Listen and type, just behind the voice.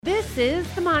This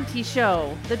is The Monty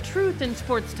Show, the truth in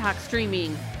sports talk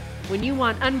streaming. When you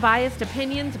want unbiased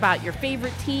opinions about your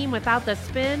favorite team without the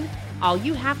spin, all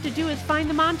you have to do is find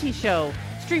The Monty Show,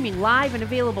 streaming live and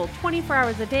available 24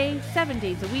 hours a day, 7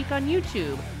 days a week on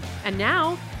YouTube. And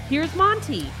now, here's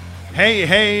Monty.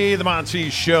 Hey, The Monty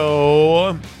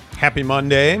Show. Happy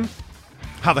Monday.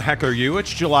 How the heck are you?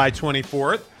 It's July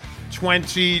 24th,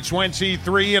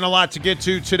 2023, and a lot to get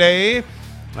to today.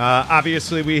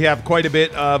 Obviously, we have quite a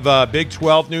bit of Big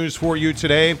 12 news for you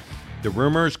today. The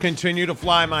rumors continue to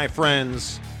fly, my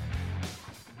friends.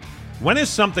 When is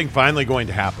something finally going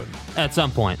to happen? At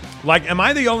some point. Like, am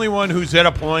I the only one who's at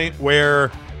a point where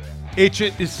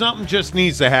something just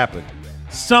needs to happen?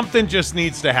 Something just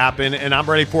needs to happen, and I'm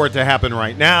ready for it to happen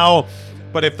right now.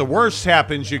 But if the worst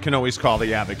happens, you can always call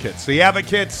the Advocates. The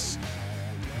Advocates,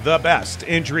 the best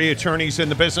injury attorneys in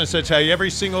the business. I tell you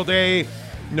every single day,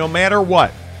 no matter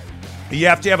what, you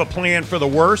have to have a plan for the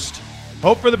worst.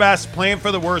 Hope for the best, plan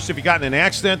for the worst. If you got in an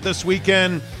accident this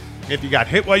weekend, if you got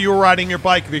hit while you were riding your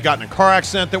bike, if you got in a car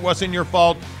accident that wasn't your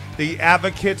fault, the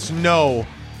Advocates know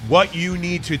what you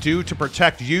need to do to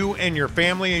protect you and your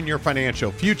family and your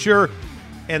financial future.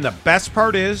 And the best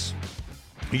part is,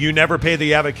 you never pay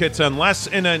the Advocates unless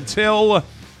and until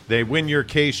they win your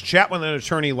case. Chat with an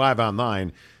attorney live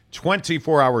online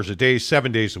 24 hours a day,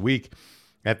 7 days a week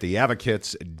at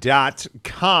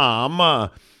theadvocates.com.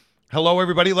 Hello,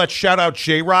 everybody. Let's shout out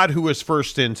J-Rod, who was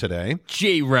first in today.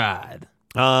 J-Rod.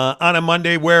 On a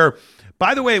Monday where,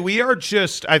 by the way, we are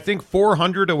just, I think,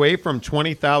 400 away from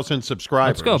 20,000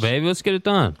 subscribers. Let's go, baby. Let's get it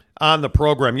done. On the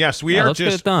program. Yes, we are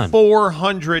just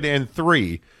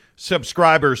 403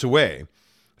 subscribers away.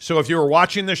 So if you are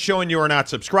watching this show and you are not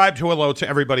subscribed, hello to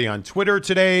everybody on Twitter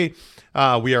today.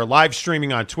 We are live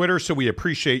streaming on Twitter, so we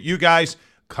appreciate you guys.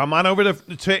 Come on over to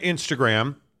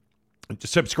Instagram.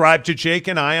 Subscribe to Jake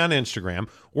and I on Instagram,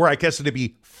 or I guess it'd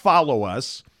be follow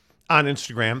us on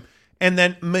Instagram, and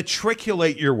then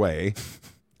matriculate your way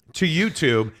to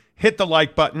YouTube. Hit the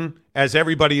like button, as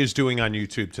everybody is doing on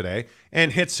YouTube today,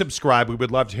 and hit subscribe. We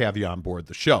would love to have you on board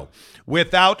the show.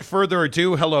 Without further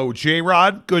ado, hello,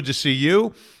 J-Rod. Good to see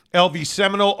you. LV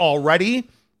Seminole already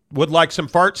would like some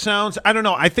fart sounds. I don't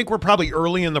know. I think we're probably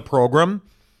early in the program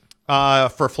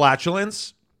for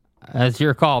flatulence. That's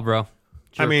your call, bro.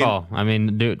 It's your call. I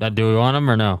mean, do we want them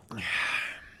or no?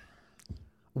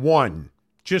 One.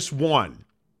 Just one.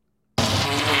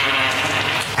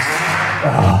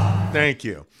 Thank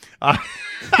you.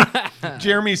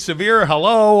 Jeremy Severe,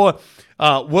 hello.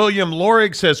 William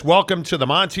Lorig says, welcome to the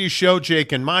Monty Show.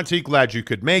 Jake and Monty, glad you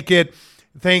could make it.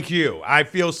 Thank you. I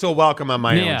feel so welcome on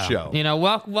my own show. You know,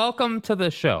 welcome to the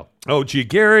show. OG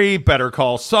Gary, Better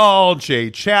Call Saul,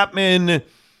 Jay Chapman.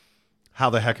 How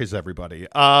the heck is everybody?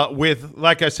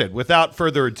 Like I said, without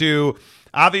further ado,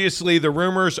 obviously the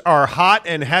rumors are hot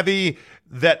and heavy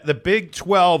that the Big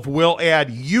 12 will add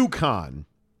UConn.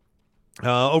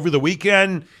 Over the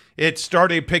weekend, it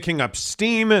started picking up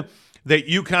steam that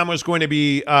UConn was going to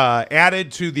be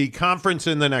added to the conference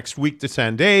in the next week to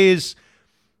 10 days.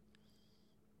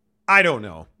 I don't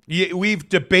know. We've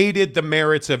debated the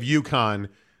merits of UConn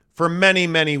for many,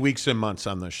 many weeks and months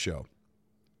on this show.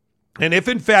 And if,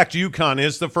 in fact, UConn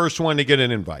is the first one to get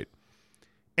an invite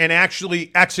and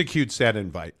actually executes that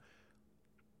invite,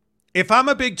 if I'm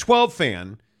a Big 12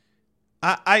 fan,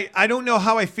 I don't know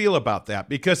how I feel about that,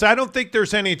 because I don't think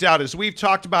there's any doubt, as we've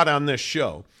talked about on this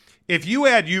show, if you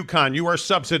add UConn, you are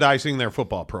subsidizing their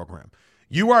football program.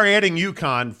 You are adding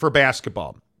UConn for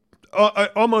basketball,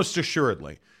 almost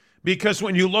assuredly, because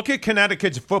when you look at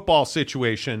Connecticut's football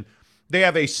situation, they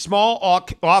have a small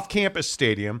off-campus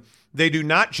stadium. They do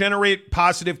not generate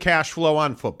positive cash flow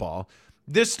on football.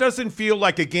 This doesn't feel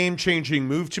like a game-changing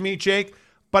move to me, Jake,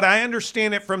 but I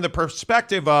understand it from the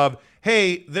perspective of,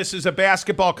 hey, this is a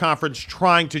basketball conference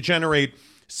trying to generate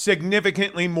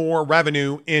significantly more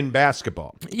revenue in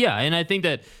basketball. Yeah, and I think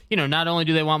that, not only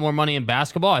do they want more money in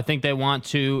basketball, I think they want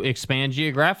to expand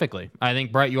geographically. I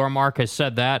think Brett Yormark has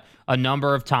said that a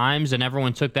number of times, and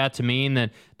everyone took that to mean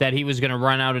that he was going to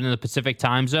run out into the Pacific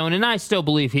time zone, and I still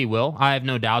believe he will. I have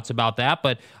no doubts about that,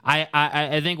 but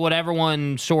I think what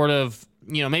everyone sort of,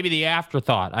 maybe the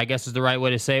afterthought, I guess is the right way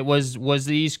to say it, was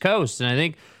the East Coast, and I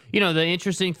think the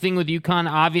interesting thing with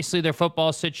UConn, obviously their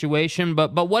football situation,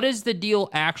 but what does the deal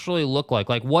actually look like?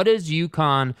 Like, what does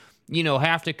UConn,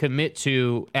 have to commit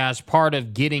to as part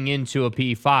of getting into a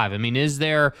P5? I mean, is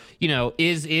there,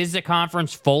 is the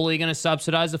conference fully going to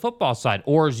subsidize the football side?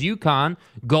 Or is UConn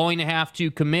going to have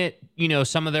to commit,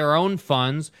 some of their own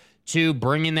funds to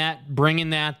bringing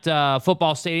that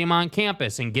football stadium on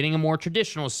campus and getting a more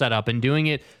traditional setup and doing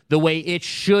it the way it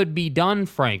should be done,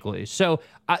 frankly. So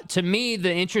to me,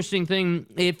 the interesting thing,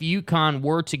 if UConn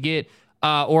were to get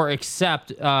or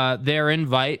accept their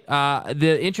invite,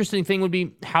 the interesting thing would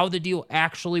be how the deal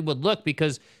actually would look,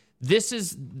 because this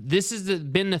is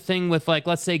been the thing with, like,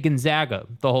 let's say Gonzaga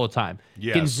the whole time.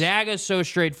 Yes. Gonzaga is so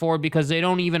straightforward because they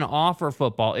don't even offer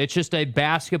football. It's just a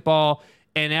basketball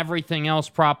and everything else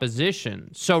proposition.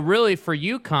 So really for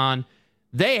UConn,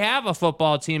 they have a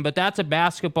football team, but that's a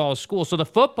basketball school. So the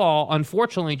football,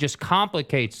 unfortunately, just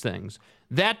complicates things.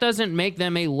 That doesn't make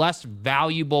them a less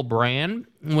valuable brand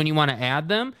when you want to add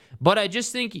them. But I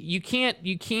just think you can't.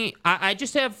 I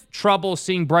just have trouble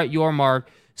seeing Brett Yormark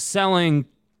selling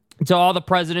to all the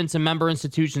presidents and member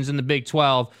institutions in the Big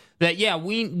 12 that, yeah,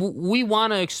 we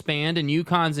want to expand, and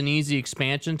UConn's an easy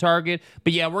expansion target,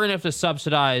 but yeah, we're going to have to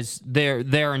subsidize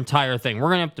their entire thing. We're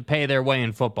going to have to pay their way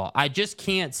in football. I just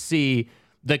can't see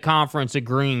the conference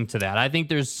agreeing to that. I think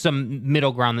there's some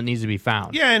middle ground that needs to be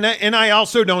found. Yeah, and I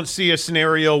also don't see a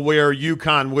scenario where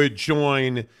UConn would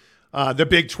join the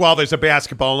Big 12 as a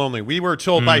basketball only. We were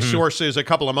told by sources a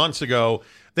couple of months ago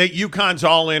that UConn's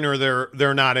all in or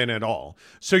they're not in at all.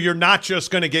 So you're not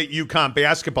just going to get UConn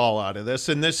basketball out of this.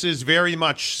 And this is very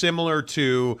much similar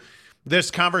to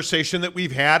this conversation that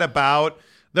we've had about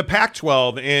the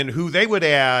Pac-12 and who they would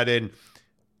add. And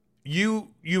you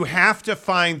have to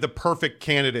find the perfect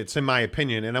candidates, in my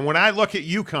opinion. And when I look at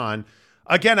UConn,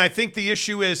 again, I think the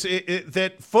issue is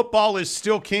that football is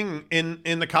still king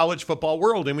in the college football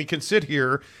world. And we can sit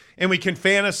here and we can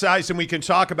fantasize and we can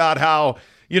talk about how,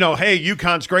 hey,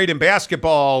 UConn's great in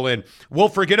basketball and we'll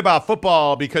forget about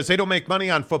football because they don't make money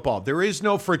on football. There is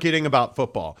no forgetting about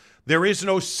football. There is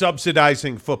no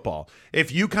subsidizing football. If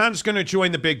UConn's going to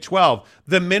join the Big 12,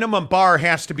 the minimum bar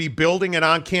has to be building an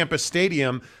on-campus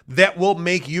stadium that will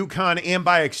make UConn and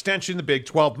by extension the Big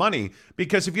 12 money.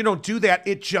 Because if you don't do that,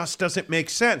 it just doesn't make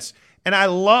sense. And I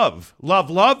love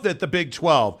that the Big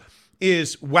 12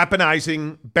 is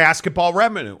weaponizing basketball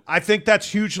revenue. I think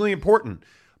that's hugely important.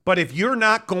 But if you're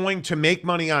not going to make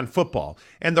money on football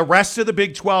and the rest of the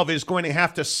Big 12 is going to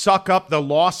have to suck up the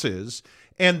losses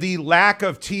and the lack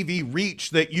of TV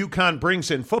reach that UConn brings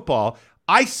in football,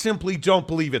 I simply don't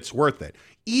believe it's worth it.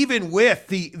 Even with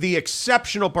the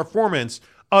exceptional performance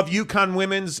of UConn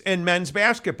women's and men's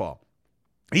basketball.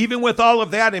 Even with all of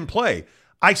that in play,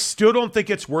 I still don't think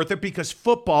it's worth it because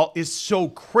football is so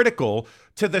critical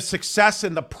to the success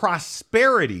and the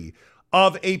prosperity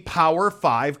of a Power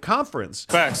 5 conference.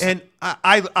 Facts. And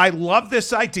I love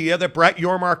this idea that Brett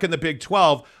Yormark and the Big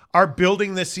 12 are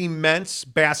building this immense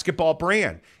basketball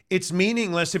brand. It's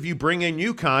meaningless if you bring in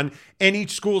UConn and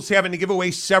each school's having to give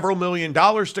away several $1 million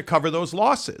to cover those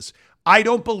losses. I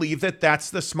don't believe that that's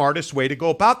the smartest way to go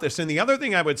about this. And the other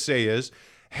thing I would say is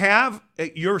have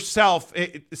yourself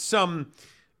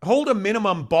hold a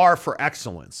minimum bar for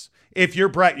excellence. If you're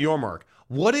Brett Yormark,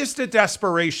 what is the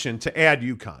desperation to add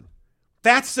UConn?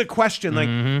 That's the question.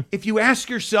 Like, if you ask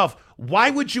yourself, why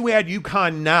would you add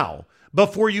UConn now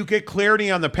before you get clarity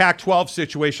on the Pac-12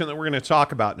 situation that we're going to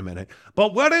talk about in a minute?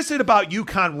 But what is it about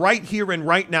UConn right here and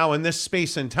right now in this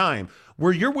space and time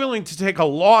where you're willing to take a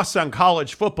loss on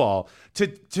college football to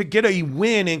get a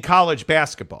win in college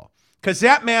basketball? Because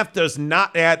that math does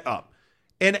not add up.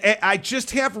 And I just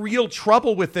have real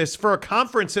trouble with this for a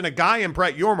conference and a guy in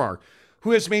Brett Yormark who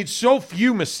has made so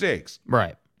few mistakes.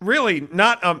 Right. Really,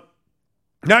 not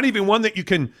even one that you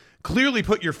can clearly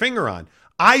put your finger on.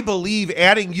 I believe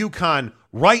adding UConn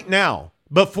right now,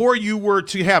 before you were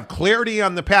to have clarity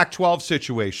on the Pac-12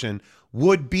 situation,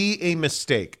 would be a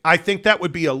mistake. I think that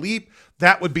would be a leap.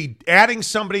 That would be adding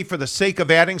somebody for the sake of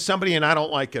adding somebody, and I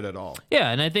don't like it at all. Yeah,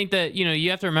 and I think that, you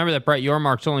have to remember that Brett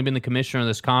Yormark's only been the commissioner of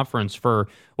this conference for,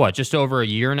 just over a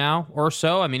year now or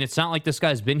so? I mean, it's not like this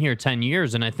guy's been here 10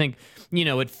 years, and I think,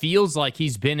 it feels like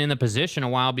he's been in the position a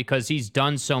while because he's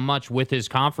done so much with his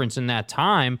conference in that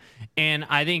time, and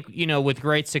I think, with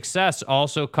great success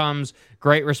also comes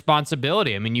great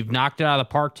responsibility. I mean, you've knocked it out of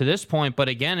the park to this point, but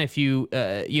again, if you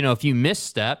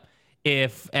misstep,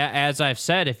 as I've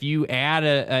said, if you add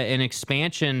an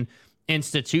expansion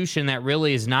institution that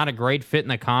really is not a great fit in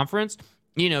the conference,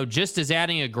 just as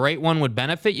adding a great one would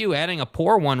benefit you, adding a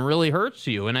poor one really hurts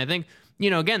you. And I think,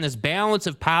 again, this balance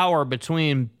of power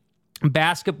between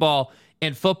basketball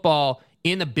and football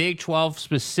in the Big 12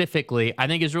 specifically, I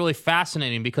think is really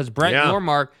fascinating because Brett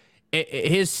Yormark,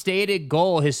 his stated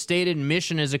goal, his stated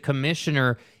mission as a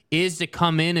commissioner is to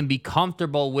come in and be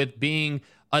comfortable with being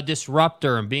a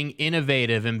disruptor and being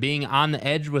innovative and being on the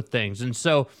edge with things. And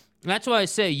so that's why I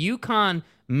say UConn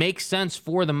makes sense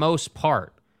for the most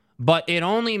part. but it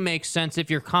only makes sense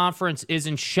if your conference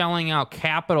isn't shelling out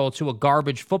capital to a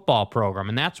garbage football program.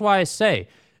 And that's why I say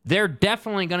they're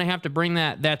definitely going to have to bring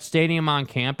that stadium on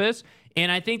campus.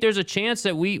 And I think there's a chance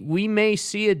that we may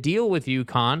see a deal with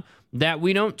UConn that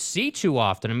we don't see too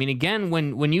often. I mean, again,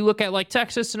 when you look at like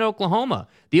Texas and Oklahoma,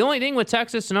 the only thing with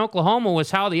Texas and Oklahoma was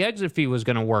how the exit fee was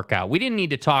going to work out. We didn't need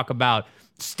to talk about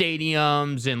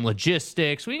stadiums and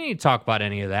logistics. We didn't need to talk about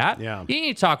any of that. Yeah. You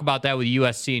need to talk about that with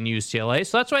USC and UCLA.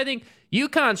 So that's why I think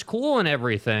UConn's cool and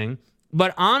everything.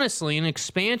 But honestly, in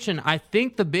expansion, I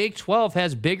think the Big 12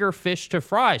 has bigger fish to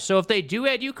fry. So if they do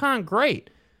add UConn, great.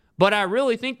 But I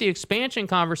really think the expansion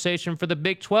conversation for the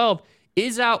Big 12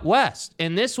 is out west.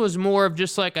 And this was more of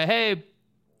just like hey,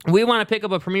 we want to pick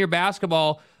up a premier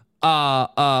basketball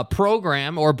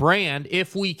program or brand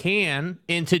if we can.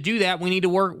 And to do that, we need to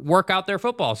work out their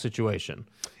football situation.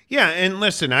 Yeah, and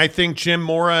listen, I think Jim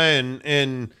Mora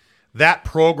and that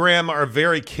program are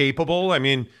very capable. I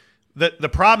mean, the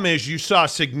problem is you saw a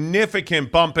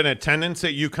significant bump in attendance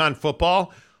at UConn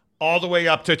football all the way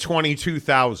up to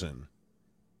 22,000.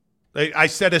 I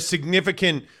said a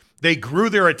significant – they grew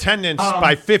their attendance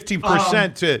by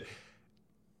 50% to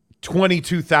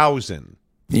 22,000.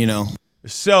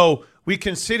 So we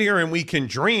can sit here and we can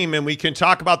dream and we can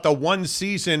talk about the one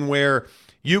season where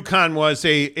UConn was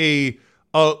a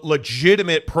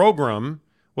legitimate program.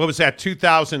 What was that,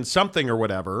 2000 something or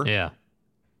whatever? Yeah.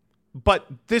 But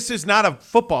this is not a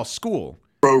football school.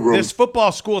 This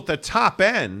football school at the top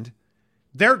end,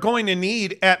 they're going to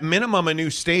need at minimum a new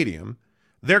stadium.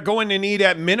 They're going to need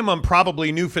at minimum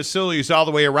probably new facilities all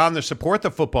the way around to support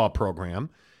the football program.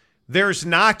 There's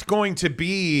not going to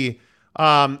be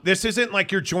this isn't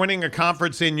like you're joining a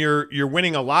conference and you're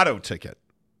winning a lotto ticket.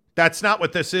 That's not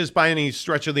what this is by any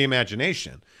stretch of the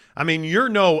imagination. I mean, you're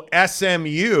no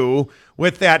SMU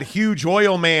with that huge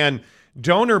oil man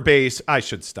donor base. I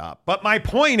should stop. But my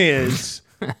point is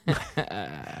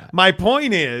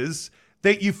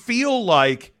that you feel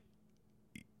like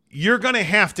you're going to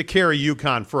have to carry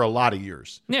UConn for a lot of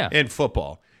years in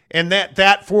football. And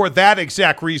that for that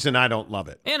exact reason, I don't love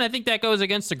it. And I think that goes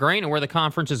against the grain of where the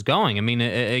conference is going. I mean,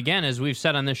 again, as we've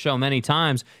said on this show many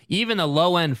times, even the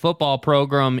low-end football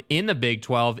program in the Big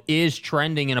 12 is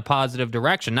trending in a positive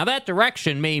direction. Now, that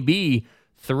direction may be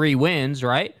 3 wins,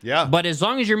 right? Yeah. But as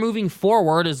long as you're moving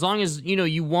forward, as long as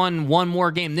you won one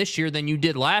more game this year than you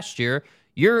did last year,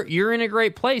 you're in a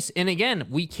great place. And again,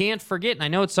 we can't forget, and I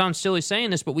know it sounds silly saying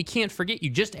this, but we can't forget you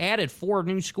just added 4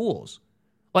 new schools.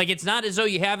 Like, it's not as though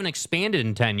you haven't expanded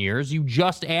in 10 years. You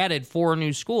just added 4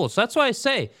 new schools. So that's why I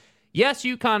say, yes,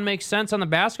 UConn makes sense on the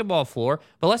basketball floor,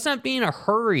 but let's not be in a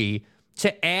hurry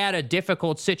to add a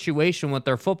difficult situation with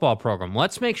their football program.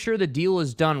 Let's make sure the deal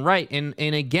is done right. And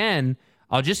again,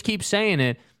 I'll just keep saying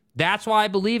it. That's why I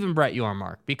believe in Brett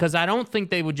Yormark, because I don't think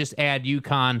they would just add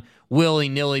UConn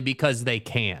willy-nilly because they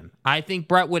can. I think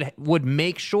Brett would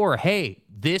make sure, hey,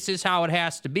 this is how it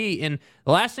has to be. And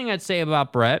the last thing I'd say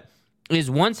about Brett is,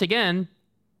 once again,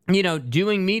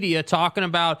 doing media, talking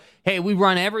about, hey, we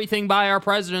run everything by our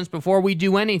presidents before we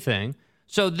do anything.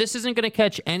 So this isn't going to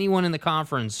catch anyone in the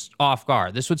conference off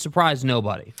guard. This would surprise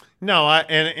nobody. No,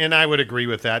 and I would agree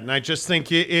with that. And I just think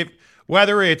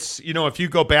whether it's, if you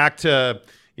go back to,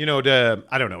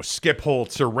 I don't know, Skip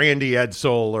Holtz or Randy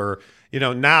Edsall or,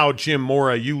 now Jim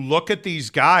Mora, you look at these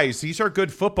guys, these are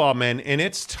good football men, and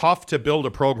it's tough to build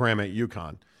a program at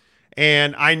UConn.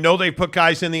 And I know they put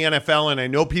guys in the NFL, and I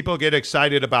know people get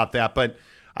excited about that. But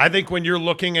I think when you're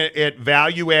looking at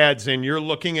value adds and you're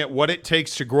looking at what it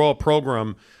takes to grow a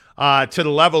program to the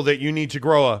level that you need to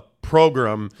grow a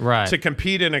program to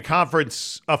compete in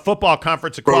a football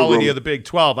conference equality of the Big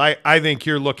 12, I think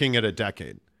you're looking at a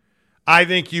decade. I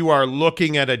think you are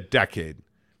looking at a decade.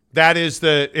 That is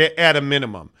at a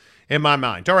minimum in my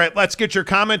mind. All right, let's get your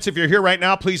comments. If you're here right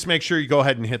now, please make sure you go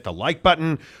ahead and hit the like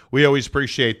button. We always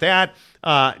appreciate that.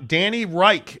 Danny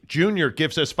Reich Jr.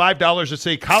 gives us $5 to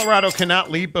say Colorado cannot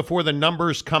leave before the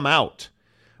numbers come out,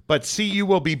 but CU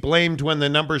will be blamed when the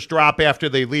numbers drop after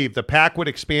they leave. The Pac would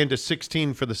expand to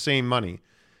 16 for the same money.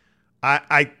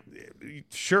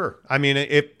 Sure. I mean,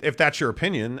 if that's your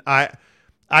opinion,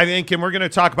 I think, and we're going to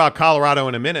talk about Colorado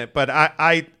in a minute, but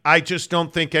I just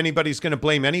don't think anybody's going to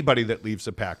blame anybody that leaves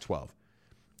the Pac-12.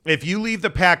 If you leave the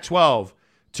Pac-12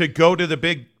 to go to the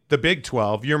Big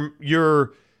 12,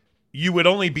 you would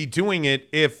only be doing it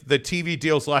if the TV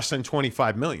deal's less than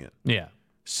 $25 million. Yeah.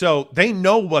 So they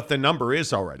know what the number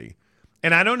is already.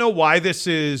 And I don't know why this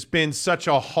has been such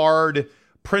a hard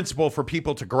principle for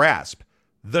people to grasp.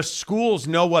 The schools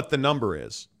know what the number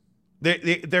is.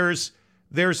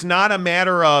 There's not a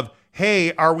matter of,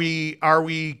 hey, are we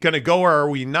going to go or are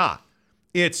we not?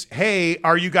 It's, hey,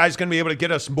 are you guys going to be able to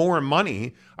get us more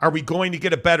money? Are we going to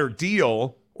get a better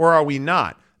deal or are we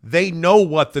not? They know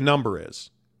what the number is.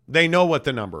 They know what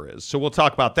the number is. So we'll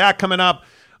talk about that coming up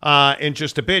in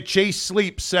just a bit. Chase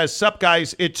Sleep says, sup,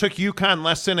 guys, it took UConn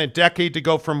less than a decade to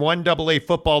go from 1AA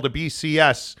football to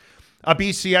BCS. A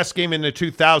BCS game in the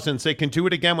 2000s. They can do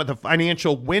it again with a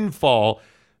financial windfall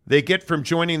they get from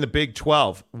joining the Big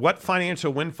 12. What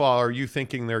financial windfall are you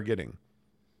thinking they're getting?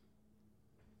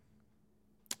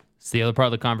 It's the other part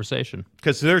of the conversation.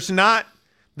 Because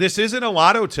this isn't a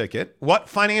lotto ticket. What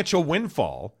financial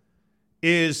windfall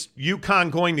is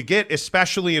UConn going to get,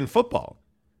 especially in football?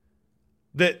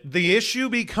 The issue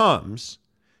becomes,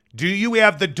 do you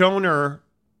have the donor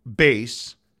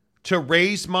base to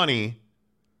raise money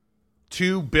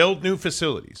to build new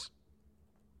facilities?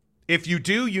 If you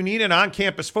do, you need an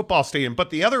on-campus football stadium. But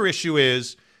the other issue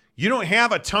is you don't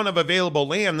have a ton of available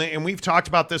land, and we've talked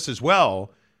about this as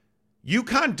well.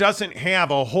 UConn doesn't have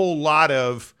a whole lot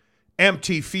of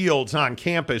empty fields on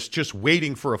campus just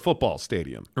waiting for a football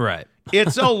stadium. Right.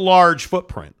 It's a large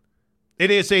footprint. It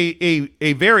is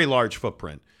a very large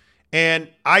footprint. And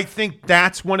I think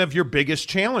that's one of your biggest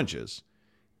challenges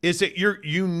is that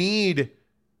you need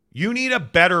a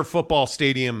better football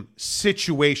stadium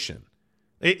situation.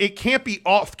 It can't be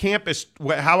off campus,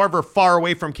 however far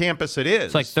away from campus it is.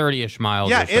 It's like 30-ish miles.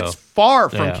 Yeah, or so. it's far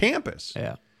from campus.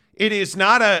 Yeah. It's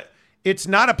not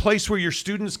a place where your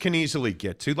students can easily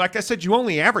get to. Like I said, you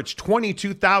only average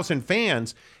 22,000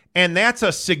 fans, and that's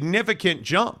a significant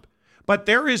jump. But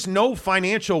there is no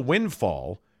financial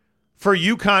windfall for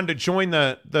UConn to join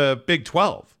the Big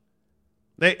 12.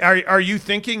 Are you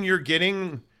thinking you're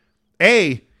getting,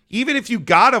 even if you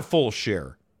got a full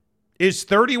share, is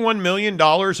 $31 million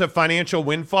a financial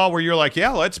windfall where you're like, yeah,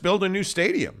 let's build a new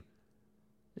stadium?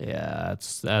 Yeah,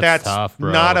 that's tough,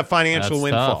 bro. Not a financial That's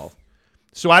windfall. tough.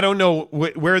 So I don't know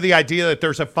where the idea that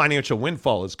there's a financial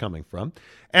windfall is coming from.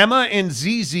 Emma in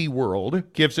ZZ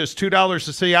World gives us $2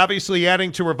 to say, obviously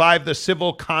adding to revive the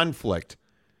civil conflict.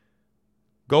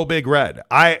 Go Big Red.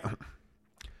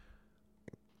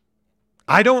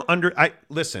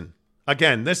 Listen,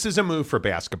 again, this is a move for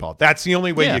basketball. That's the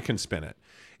only way you can spin it.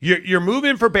 You're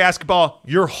moving for basketball.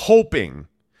 You are hoping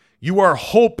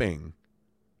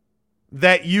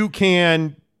that you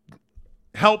can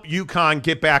help UConn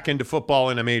get back into football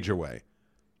in a major way.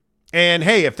 And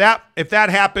hey, if that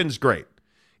happens, great.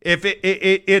 If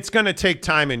it's going to take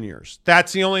time and years.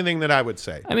 That's the only thing that I would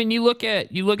say. I mean, you look at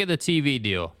the TV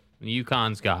deal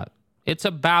UConn's got. It's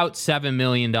about $7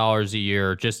 million a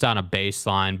year just on a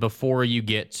baseline before you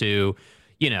get to,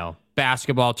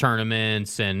 basketball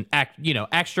tournaments and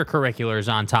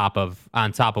extracurriculars on top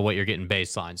of what you're getting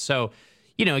baseline. So,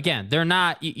 again,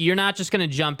 you're not just going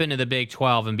to jump into the Big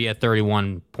 12 and be at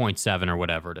 31.7 or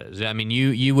whatever it is. I mean,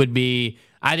 you would be,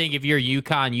 I think if you're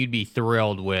UConn, you'd be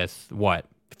thrilled with what,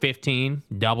 15,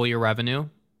 double your revenue,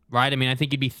 right? I mean, I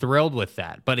think you'd be thrilled with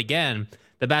that. But again,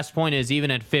 the best point is even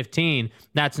at 15,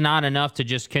 that's not enough to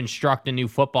just construct a new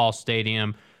football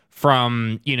stadium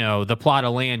from, the plot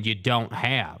of land you don't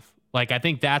have. Like, I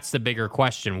think that's the bigger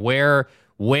question. Where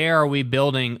are we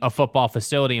building a football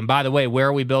facility? And by the way, where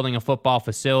are we building a football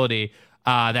facility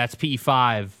that's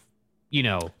P5,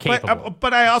 capable?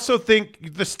 But I also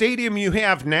think the stadium you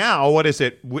have now, what is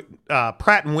it,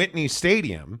 Pratt & Whitney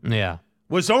Stadium,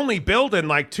 was only built in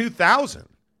like 2000.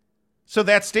 So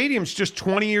that stadium's just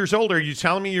 20 years old. Are you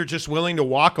telling me you're just willing to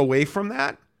walk away from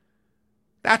that?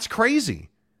 That's crazy.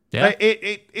 Yeah.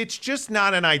 It's just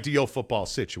not an ideal football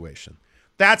situation.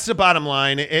 That's the bottom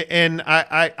line. And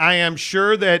I am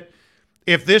sure that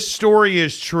if this story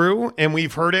is true, and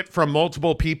we've heard it from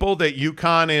multiple people, that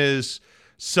UConn is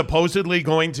supposedly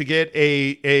going to get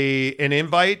an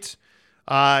invite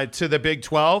to the Big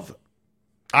 12,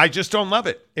 I just don't love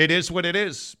it. It is what it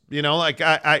is.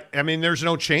 I mean, there's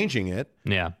no changing it.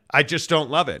 Yeah. I just don't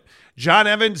love it. John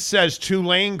Evans says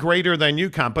Tulane greater than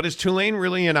UConn, but is Tulane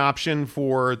really an option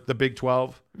for the Big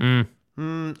 12?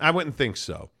 I wouldn't think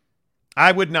so.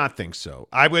 I would not think so.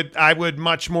 I would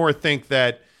much more think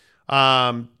that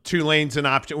Tulane's an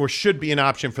option or should be an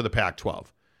option for the Pac-12.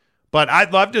 But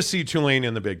I'd love to see Tulane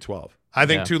in the Big 12. I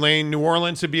think Tulane, New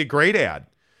Orleans would be a great ad.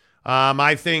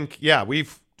 I think,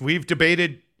 we've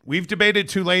debated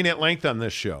Tulane at length on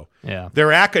this show. Yeah.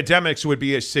 Their academics would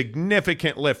be a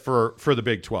significant lift for the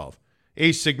Big 12.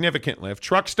 A significant lift.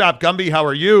 Truck Stop Gumby, how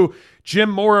are you?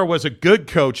 Jim Mora was a good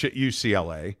coach at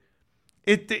UCLA.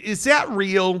 Is that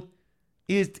real?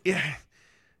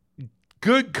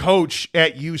 Good coach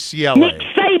at UCLA. Nick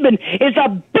Saban is a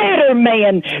better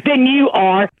man than you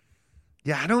are.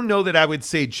 Yeah, I don't know that I would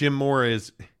say Jim Mora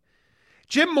is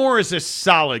a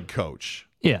solid coach.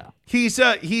 Yeah. He's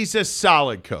a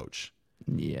solid coach.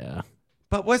 Yeah.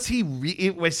 But was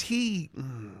he?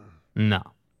 No.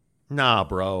 Nah,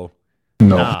 bro.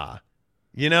 No. Nah.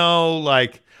 You know,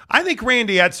 like, I think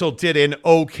Randy Edsall did an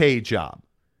okay job.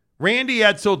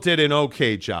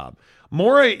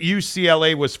 Mora at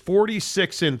UCLA was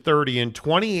 46-30 and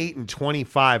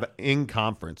 28-25 in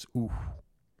conference. Ooh.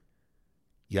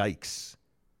 Yikes.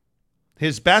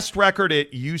 His best record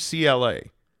at UCLA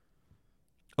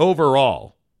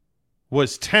overall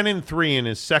was 10-3 in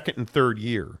his second and third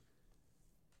year.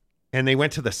 And they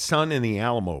went to the Sun in the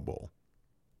Alamo Bowl.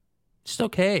 Just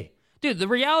okay. Dude, the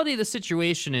reality of the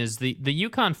situation is the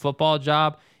UConn football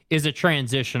job is a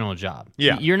transitional job.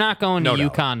 Yeah. You're not going to No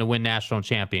doubt. UConn to win national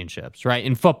championships, right?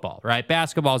 In football, right?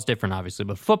 Basketball is different, obviously,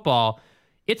 but football,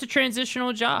 it's a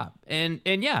transitional job. And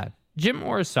yeah, Jim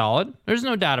Moore is solid. There's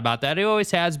no doubt about that. He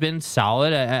always has been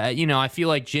solid. I feel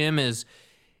like Jim is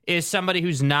somebody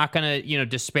who's not going to,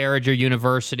 disparage your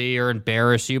university or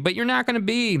embarrass you, but you're not going to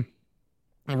be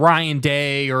Ryan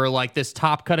Day or like this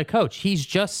top cut of coach. He's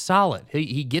just solid.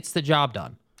 He gets the job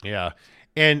done. Yeah.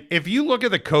 And if you look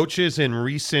at the coaches in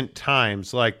recent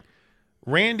times, like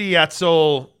Randy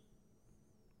Edsall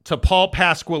to Paul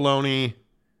Pasqualoni,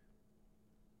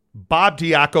 Bob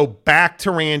Diaco, back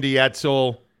to Randy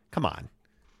Edsall. Come on.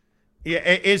 Yeah,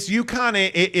 is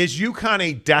UConn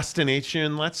a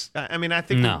destination? I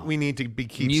think No. we need to be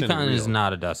keeping UConn it is real.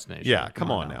 not a destination. Yeah, come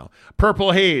on now.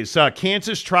 Purple Haze.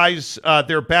 Kansas tries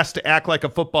their best to act like a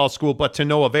football school, but to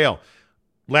no avail.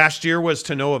 Last year was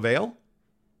to no avail?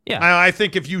 Yeah. I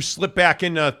think if you slip back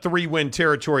into 3-win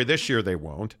territory this year, they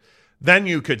won't. Then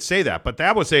you could say that. But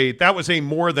that was a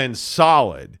more than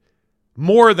solid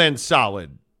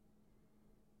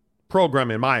program,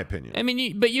 in my opinion. I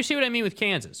mean, but you see what I mean with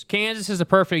Kansas. Kansas is a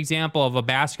perfect example of a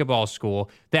basketball school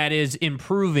that is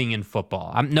improving in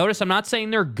football. Notice I'm not saying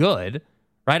they're good,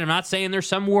 right? I'm not saying they're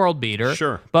some world beater.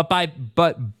 Sure. But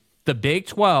the Big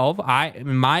 12,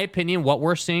 in my opinion, what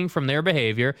we're seeing from their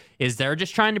behavior is they're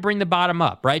just trying to bring the bottom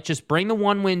up, right? Just bring the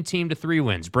 1-win team to 3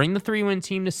 wins. Bring the 3-win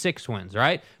team to 6 wins,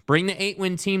 right? Bring the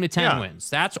 8-win team to 10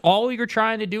 wins. That's all you're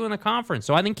trying to do in the conference.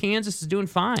 So I think Kansas is doing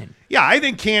fine. Yeah, I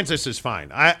think Kansas is fine.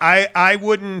 I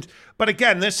wouldn't, but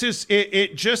again, this is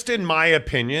it just in my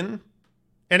opinion.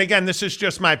 And again, this is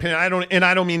just my opinion.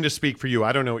 I don't mean to speak for you.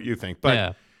 I don't know what you think,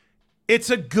 but it's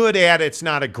a good ad. It's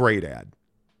not a great ad.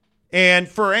 And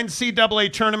for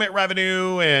NCAA tournament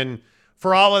revenue and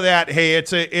for all of that, hey,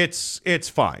 it's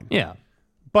fine. Yeah.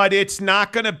 But it's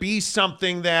not going to be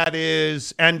something that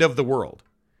is end of the world.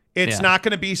 It's not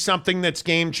going to be something that's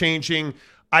game changing.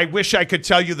 I wish I could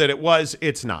tell you that it was.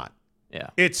 It's not. Yeah.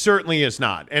 It certainly is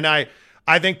not. And I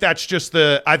think that's just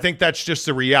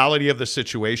the reality of the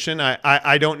situation.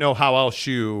 I don't know how else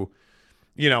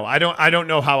I don't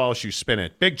know how else you spin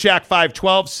it. Big Jack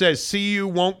 512 says CU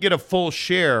won't get a full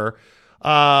share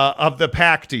of the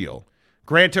PAC deal.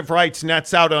 Grant of rights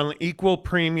nets out on equal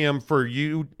premium for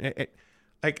you.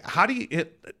 Like, how do you,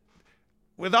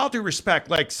 with all due respect,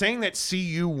 like saying that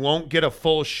CU won't get a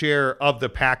full share of the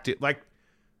PAC deal, like,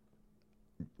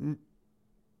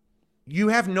 you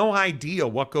have no idea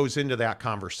what goes into that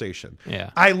conversation. Yeah.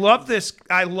 I love this.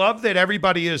 I love that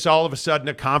everybody is all of a sudden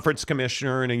a conference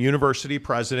commissioner and a university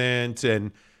president,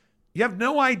 and you have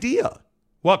no idea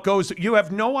what goes. You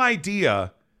have no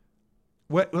idea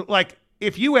what, like,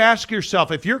 if you ask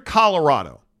yourself, if you're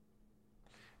Colorado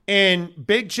and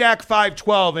Big Jack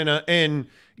 512 in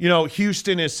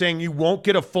Houston is saying you won't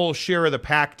get a full share of the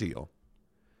PAC deal,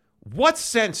 what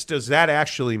sense does that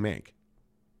actually make?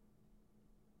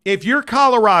 If you're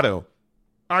Colorado,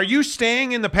 are you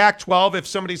staying in the Pac-12 if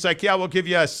somebody's like, yeah, we'll give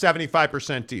you a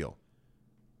 75% deal?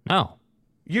 No.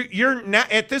 You're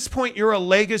not, at this point, you're a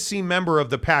legacy member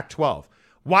of the Pac-12.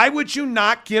 Why would you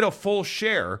not get a full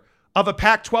share of a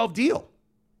Pac-12 deal?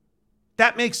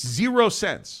 That makes zero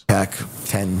sense.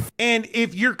 Pac-10. And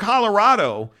if you're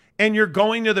Colorado and you're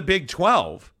going to the Big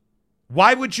 12,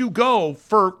 why would you go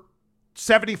for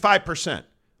 75%,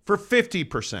 for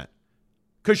 50%?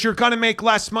 Because you're going to make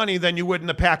less money than you would in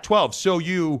the Pac-12, so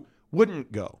you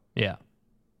wouldn't go. Yeah.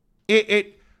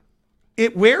 It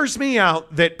wears me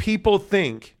out that people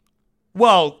think,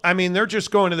 well, I mean, they're just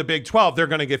going to the Big 12. They're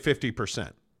going to get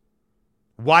 50%.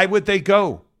 Why would they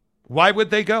go? Why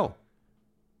would they go?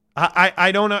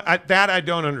 I don't know. I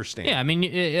don't understand. Yeah, I mean,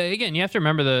 again, you have to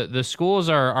remember the schools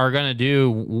are going to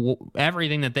do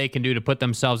everything that they can do to put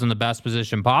themselves in the best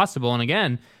position possible. And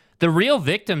again, the real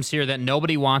victims here that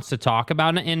nobody wants to talk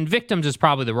about, and victims is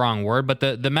probably the wrong word, but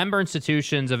the member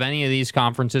institutions of any of these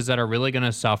conferences that are really going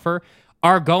to suffer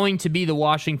are going to be the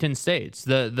Washington States,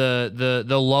 the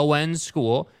low end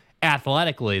school,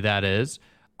 athletically, that is.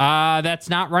 That's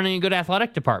not running a good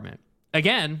athletic department.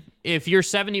 Again, if you're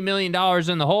 $70 million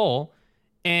in the hole,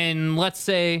 and let's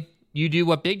say you do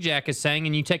what Big Jack is saying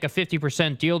and you take a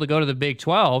 50% deal to go to the Big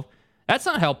 12, that's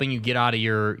not helping you get out of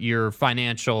your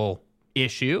financial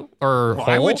issue or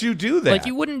why hole. would you do that? Like,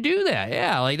 you wouldn't do that.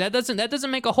 Yeah, like that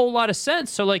doesn't make a whole lot of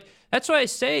sense. So like that's why I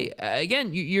say again,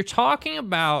 you're talking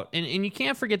about, and you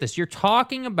can't forget this, you're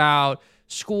talking about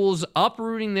schools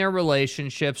uprooting their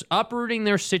relationships, uprooting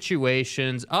their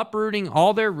situations, uprooting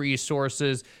all their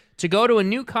resources to go to a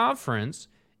new conference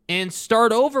and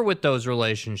start over with those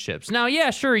relationships. Now,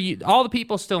 yeah, sure, all the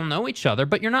people still know each other,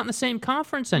 but you're not in the same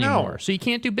conference anymore, so you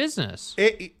can't do business.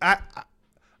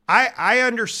 I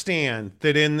understand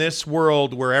that in this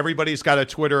world where everybody's got a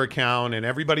Twitter account and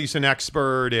everybody's an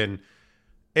expert, and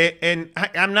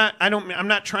I'm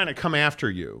not trying to come after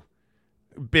you,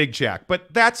 Big Jack,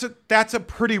 but that's a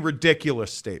pretty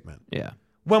ridiculous statement. Yeah.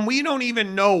 When we don't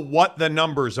even know what the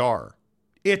numbers are,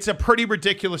 it's a pretty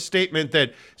ridiculous statement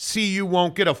that CU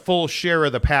won't get a full share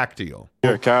of the PAC deal.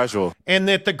 You're casual. And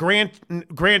that the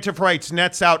grant of rights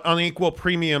nets out unequal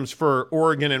premiums for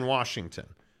Oregon and Washington.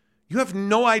 You have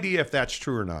no idea if that's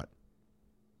true or not.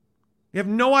 You have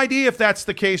no idea if that's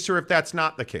the case or if that's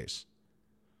not the case.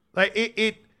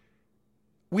 Like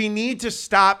we need to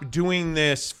stop doing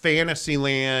this fantasy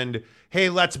land. Hey,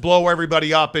 let's blow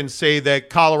everybody up and say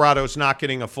that Colorado's not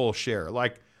getting a full share.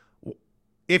 Like,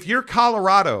 if you're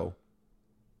Colorado,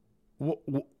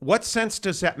 what sense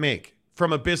does that make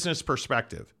from a business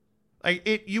perspective?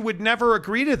 Like, you would never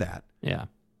agree to that. Yeah.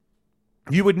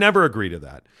 You would never agree to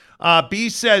that. B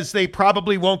says they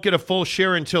probably won't get a full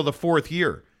share until the fourth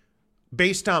year.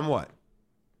 Based on what?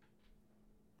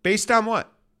 Based on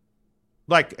what?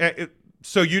 Like,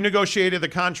 so you negotiated the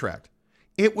contract.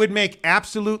 It would make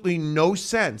absolutely no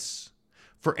sense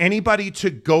for anybody to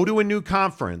go to a new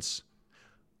conference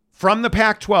from the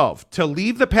Pac-12, to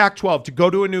leave the Pac-12, to go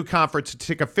to a new conference, to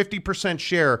take a 50%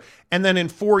 share, and then in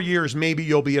 4 years, maybe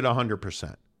you'll be at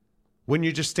 100%. Wouldn't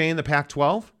you just stay in the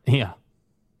Pac-12? Yeah.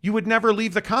 You would never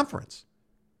leave the conference.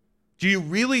 Do you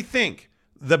really think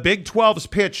the Big 12's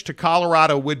pitch to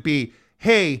Colorado would be,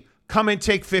 hey, come and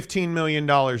take $15 million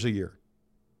a year.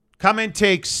 Come and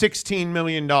take $16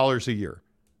 million a year.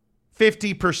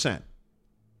 50%.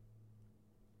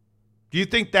 Do you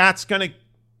think that's going to,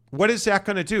 what is that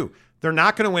going to do? They're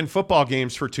not going to win football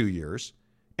games for 2 years,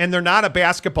 and they're not a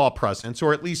basketball presence,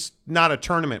 or at least not a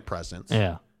tournament presence.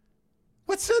 Yeah.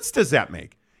 What sense does that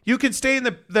make? You could stay in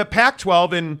the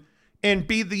Pac-12 and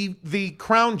be the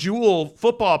crown jewel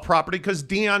football property because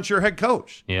Deion's your head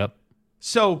coach. Yep.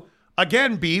 So,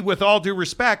 again, B, with all due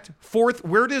respect,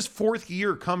 where does fourth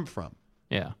year come from?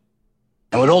 Yeah.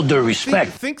 And with all due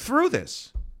respect. Think through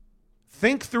this.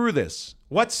 Think through this.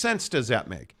 What sense does that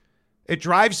make? It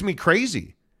drives me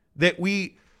crazy that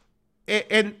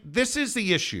and this is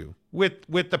the issue with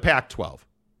the Pac-12,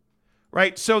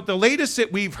 right? So the latest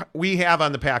that we have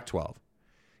on the Pac-12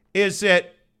 is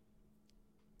that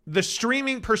the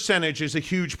streaming percentage is a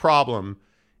huge problem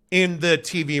in the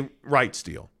TV rights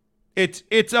deal.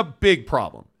 It's a big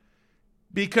problem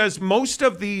because most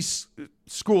of these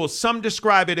schools, some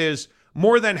describe it as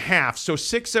more than half, so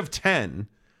 6 of 10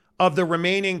 of the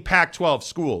remaining Pac-12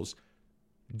 schools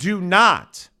do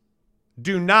not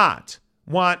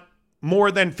want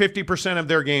more than 50% of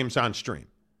their games on stream.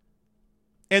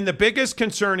 And the biggest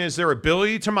concern is their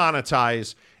ability to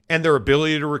monetize and their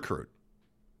ability to recruit.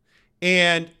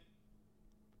 And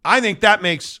I think that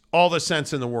makes all the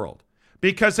sense in the world.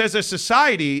 Because as a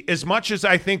society, as much as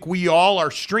I think we all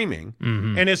are streaming,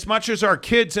 and as much as our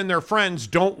kids and their friends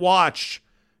don't watch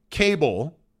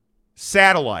cable,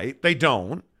 satellite, they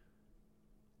don't,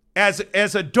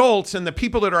 as adults and the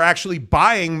people that are actually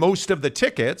buying most of the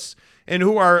tickets and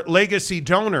who are legacy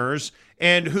donors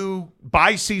and who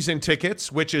buy season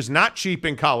tickets, which is not cheap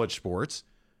in college sports,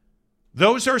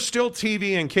 those are still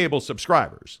TV and cable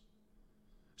subscribers.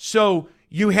 So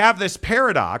you have this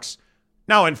paradox.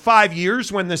 Now, in 5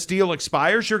 years, when this deal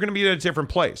expires, you're going to be at a different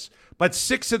place. But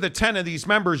 6 of the 10 of these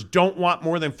members don't want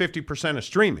more than 50% of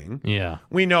streaming. Yeah.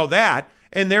 We know that.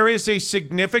 And there is a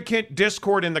significant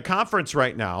discord in the conference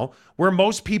right now where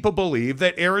most people believe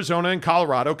that Arizona and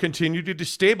Colorado continue to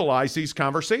destabilize these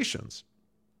conversations.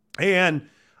 And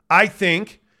I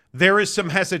think there is some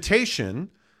hesitation,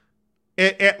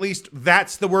 at least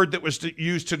that's the word that was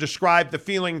used to describe the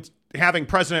feeling having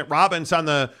President Robbins on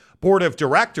the board of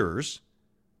directors,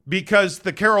 because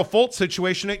the Carol Folt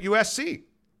situation at USC,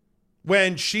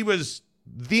 when she was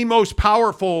the most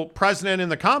powerful president in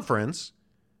the conference,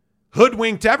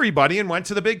 hoodwinked everybody and went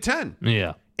to the Big Ten.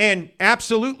 Yeah. And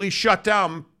absolutely shut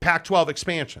down Pac-12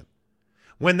 expansion.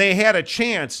 When they had a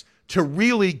chance to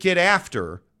really get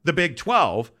after the Big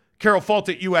 12. Carol Folt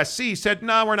at USC said,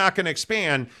 no, we're not going to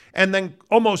expand, and then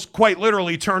almost quite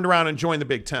literally turned around and joined the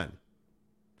Big 10.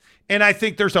 And I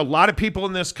think there's a lot of people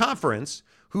in this conference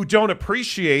who don't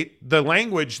appreciate the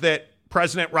language that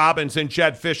President Robbins and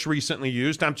Jed Fish recently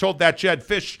used. I'm told that Jed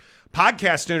Fish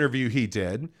podcast interview he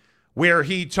did, where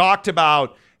he talked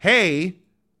about, hey,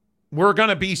 we're going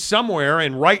to be somewhere,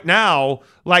 and right now,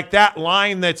 like that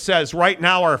line that says, right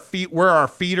now our feet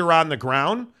are on the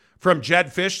ground, from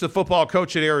Jed Fish, the football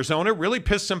coach at Arizona, really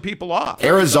pissed some people off.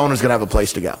 Arizona's going to have a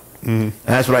place to go. And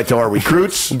that's what I tell our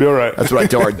recruits. Be all right. That's what I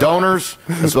tell our donors.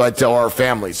 That's what I tell our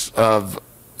families of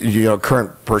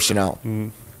current personnel.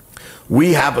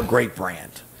 We have a great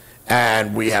brand.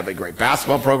 And we have a great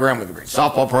basketball program, we have a great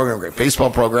softball program, a great baseball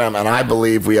program, and I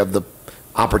believe we have the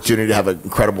opportunity to have an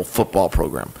incredible football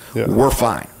program. Yeah. We're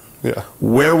fine. Yeah.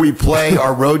 Where we play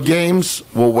our road games,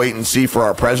 we'll wait and see for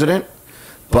our president.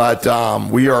 But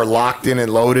we are locked in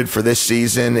and loaded for this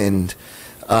season, and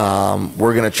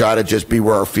we're going to try to just be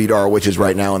where our feet are, which is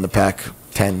right now in the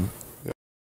Pac-10.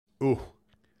 Ooh.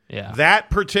 Yeah. That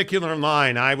particular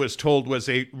line, I was told, was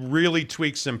really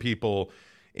tweaked some people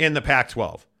in the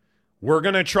Pac-12. We're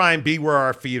going to try and be where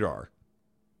our feet are.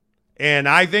 And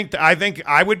I think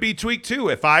I would be tweaked too.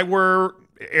 If I were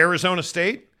Arizona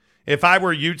State, if I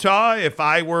were Utah, if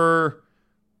I were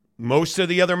most of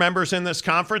the other members in this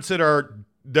conference that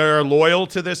are loyal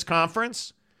to this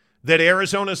conference, that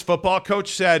Arizona's football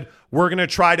coach said, we're going to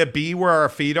try to be where our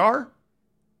feet are,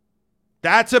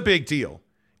 that's a big deal.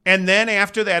 And then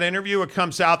after that interview, it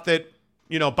comes out that,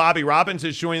 Bobby Robbins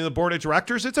is joining the board of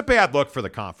directors. It's a bad look for the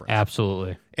conference.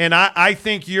 Absolutely. And I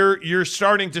think you're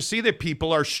starting to see that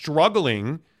people are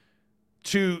struggling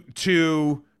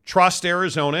to trust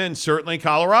Arizona and certainly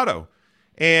Colorado.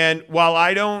 And while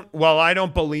I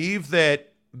don't believe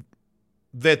that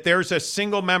there's a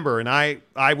single member, and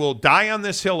I will die on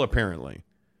this hill apparently,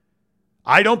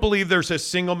 I don't believe there's a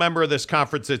single member of this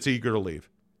conference that's eager to leave.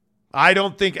 I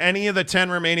don't think any of the 10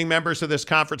 remaining members of this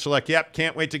conference are like, yep,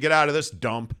 can't wait to get out of this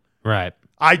dump. Right.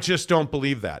 I just don't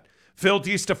believe that. Phil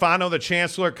DiStefano, the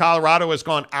chancellor of Colorado, has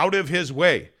gone out of his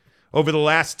way over the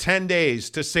last 10 days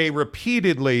to say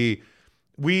repeatedly,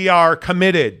 we are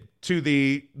committed to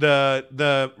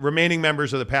the remaining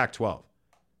members of the Pac-12.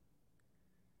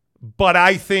 But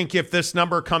I think if this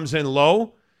number comes in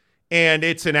low and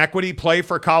it's an equity play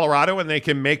for Colorado and they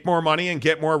can make more money and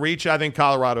get more reach, I think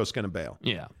Colorado's going to bail.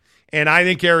 Yeah. And I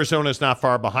think Arizona's not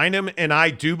far behind him. And I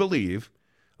do believe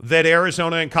that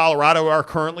Arizona and Colorado are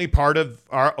currently part of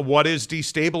what is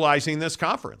destabilizing this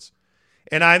conference.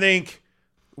 And I think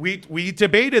we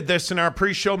debated this in our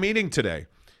pre-show meeting today.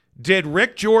 Did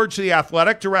Rick George, the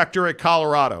athletic director at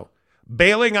Colorado,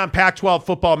 bailing on Pac-12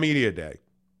 Football Media Day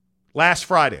last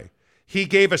Friday, he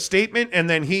gave a statement and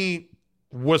then he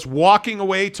was walking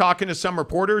away talking to some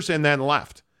reporters and then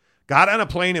left, got on a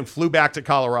plane and flew back to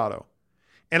Colorado.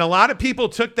 And a lot of people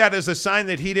took that as a sign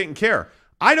that he didn't care.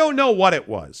 I don't know what it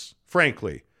was,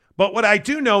 frankly. But what I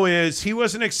do know is he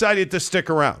wasn't excited to stick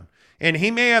around. And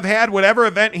he may have had whatever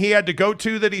event he had to go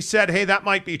to that he said, hey, that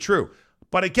might be true.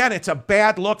 But again, it's a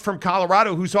bad look from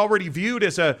Colorado, who's already viewed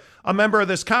as a member of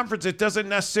this conference. It doesn't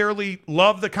necessarily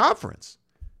love the conference.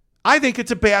 I think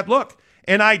it's a bad look.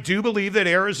 And I do believe that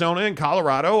Arizona and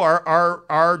Colorado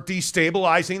are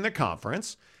destabilizing the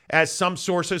conference, as some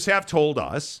sources have told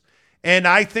us. And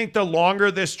I think the longer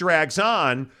this drags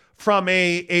on from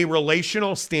a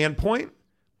relational standpoint,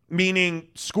 meaning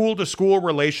school-to-school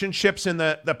relationships in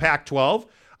the Pac-12,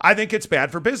 I think it's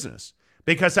bad for business.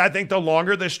 Because I think the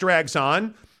longer this drags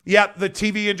on, yeah, the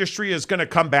TV industry is going to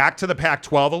come back to the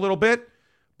Pac-12 a little bit,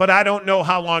 but I don't know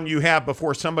how long you have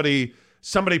before somebody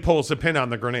pulls the pin on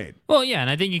the grenade. Well, yeah, and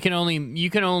I think you can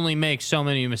only make so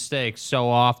many mistakes so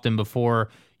often before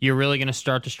you're really going to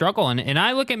start to struggle. And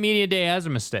I look at Media Day as a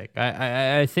mistake.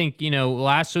 I think,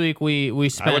 last week we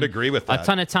spent I would agree with that. A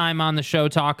ton of time on the show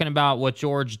talking about what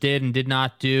George did and did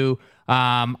not do.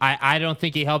 I don't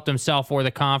think he helped himself or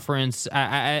the conference.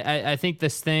 I think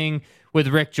this thing with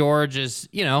Rick George is,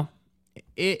 it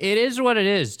is what it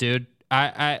is, dude.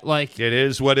 It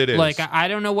is what it is. Like, I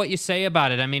don't know what you say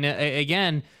about it. I mean,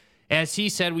 again, as he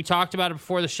said, we talked about it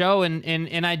before the show,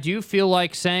 and I do feel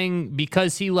like saying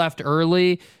because he left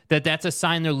early that's a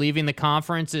sign they're leaving the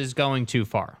conference is going too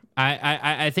far.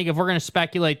 I think if we're going to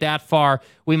speculate that far,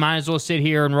 we might as well sit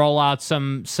here and roll out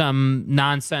some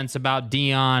nonsense about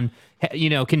Dion,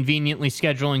 conveniently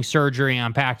scheduling surgery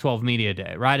on Pac-12 Media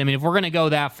Day, right? I mean, if we're going to go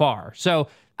that far. So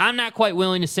I'm not quite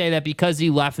willing to say that because he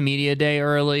left Media Day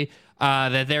early,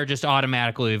 that they're just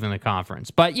automatically leaving the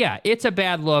conference. But yeah, it's a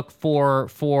bad look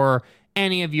for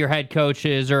any of your head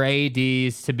coaches or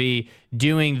ADs to be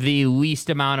doing the least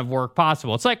amount of work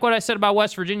possible. It's like what I said about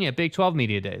West Virginia at Big 12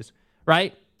 Media Days,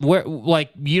 right? Where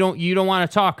like you don't want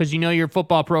to talk because you know your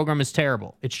football program is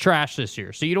terrible. It's trash this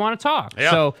year, so you don't want to talk. Yeah.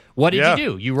 So what did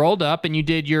you do? You rolled up and you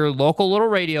did your local little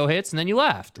radio hits, and then you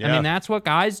left. Yeah. I mean, that's what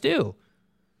guys do.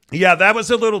 Yeah, that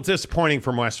was a little disappointing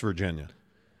from West Virginia,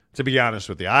 to be honest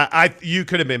with you. You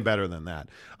could have been better than that.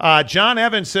 John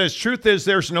Evans says, truth is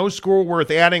there's no school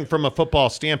worth adding from a football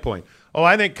standpoint. Oh,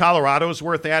 I think Colorado's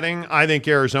worth adding. I think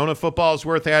Arizona football is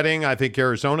worth adding. I think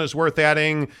Arizona's worth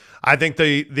adding. I think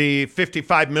the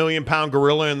 55 million pound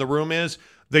gorilla in the room is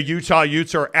the Utah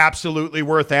Utes are absolutely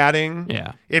worth adding.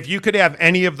 Yeah. If you could have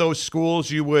any of those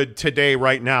schools, you would today,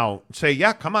 right now, say,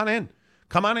 yeah, come on in.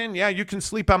 Come on in. Yeah, you can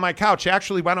sleep on my couch.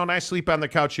 Actually, why don't I sleep on the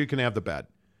couch? You can have the bed.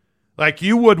 Like,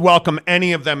 you would welcome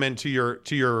any of them into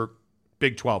your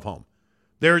Big 12 home.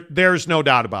 There's no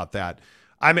doubt about that.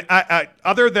 I mean, I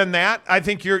other than that, I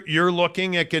think you're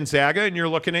looking at Gonzaga and you're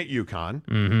looking at UConn.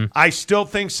 Mm-hmm. I still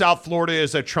think South Florida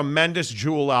is a tremendous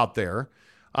jewel out there.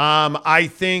 I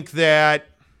think that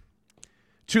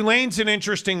Tulane's an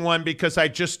interesting one because I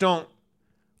don't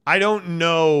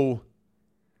know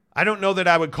that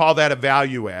I would call that a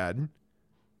value add.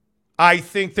 I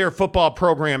think their football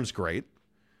program's great.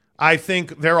 I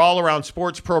think their all-around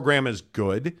sports program is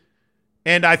good.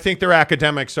 And I think their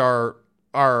academics are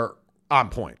on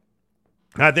point.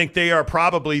 I think they are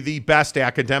probably the best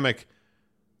academic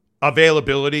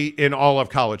availability in all of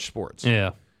college sports.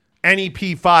 Yeah. Any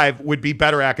P5 would be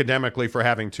better academically for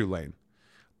having Tulane.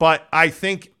 But I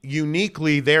think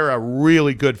uniquely they're a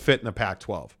really good fit in the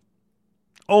Pac-12.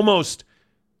 Almost,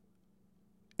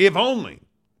 if only,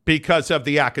 because of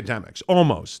the academics.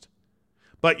 Almost.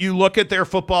 But you look at their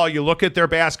football, you look at their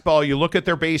basketball, you look at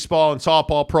their baseball and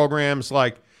softball programs,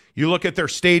 like you look at their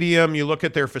stadium, you look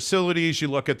at their facilities, you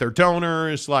look at their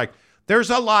donors, like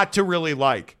there's a lot to really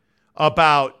like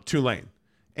about Tulane.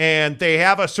 And they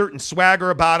have a certain swagger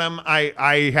about them.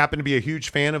 I happen to be a huge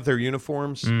fan of their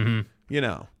uniforms. Mm-hmm. You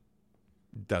know,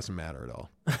 doesn't matter at all.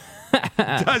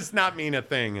 Does not mean a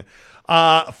thing.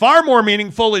 Far more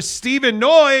meaningful is Stephen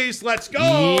Noyes. Let's go.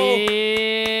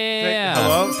 Yeah.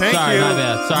 Hello. Thank Sorry, you. my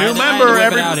bad. Sorry, New I had to member.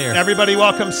 whip it out here. Everybody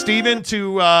welcome Stephen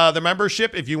to the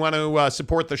membership. If you want to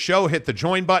support the show, hit the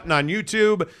join button on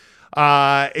YouTube.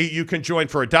 You can join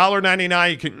for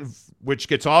 $1.99. You can, which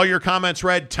gets all your comments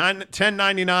read.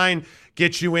 $10.99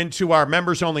 gets you into our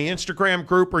members-only Instagram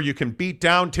group where you can beat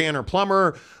down Tanner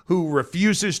Plummer, who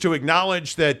refuses to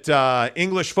acknowledge that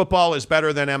English football is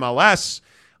better than MLS.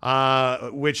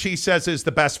 Which he says is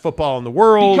the best football in the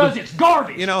world. Because it's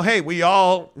garbage. You know, hey,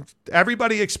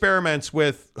 everybody experiments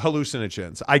with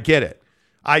hallucinogens. I get it.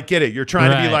 You're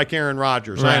trying to be like Aaron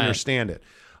Rodgers. Right. I understand it.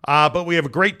 But we have a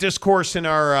great discourse in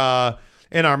our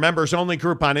members only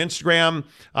group on Instagram.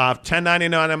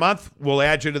 $10.99 a month. We'll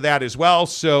add you to that as well.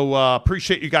 So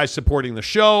appreciate you guys supporting the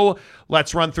show.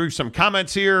 Let's run through some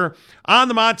comments here on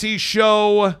the Monty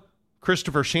Show.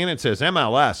 Christopher Shannon says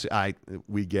MLS.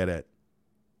 We get it.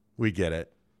 We get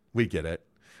it.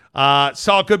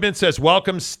 Saul Goodman says,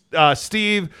 welcome,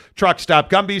 Steve. Truck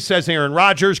Stop Gumby says Aaron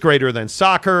Rodgers greater than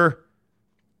soccer.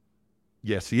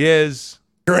 Yes, he is.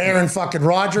 You're Aaron fucking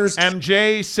Rodgers.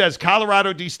 MJ says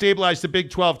Colorado destabilized the Big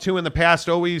 12 too in the past.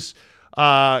 Always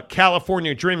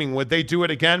California dreaming. Would they do it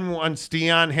again once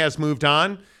Deion has moved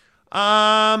on?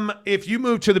 If you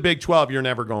move to the Big 12, you're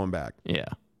never going back. Yeah.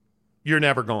 You're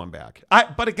never going back.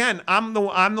 But again, I'm the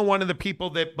one of the people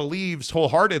that believes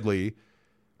wholeheartedly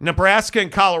Nebraska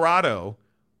and Colorado,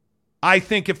 I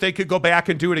think if they could go back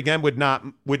and do it again, would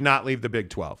not leave the Big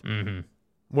 12.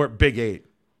 Mm-hmm. Or Big 8,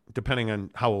 depending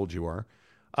on how old you are.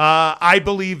 I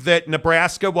believe that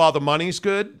Nebraska, while the money's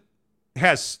good,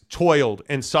 has toiled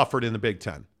and suffered in the Big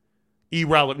 10.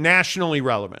 National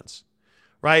irrelevance.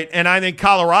 Right? And I think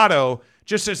Colorado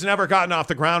just has never gotten off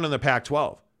the ground in the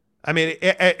Pac-12. I mean,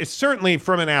 it's certainly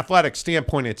from an athletic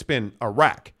standpoint, it's been a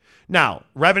wreck. Now,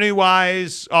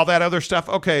 revenue-wise, all that other stuff,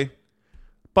 okay.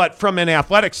 But from an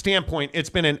athletic standpoint,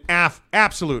 it's been an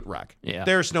absolute wreck. Yeah.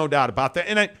 There's no doubt about that.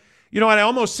 And I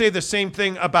almost say the same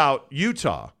thing about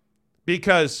Utah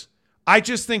because I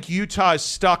just think Utah is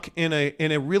stuck in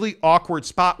a really awkward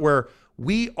spot where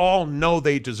we all know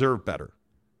they deserve better.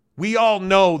 We all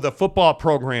know the football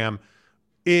program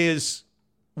is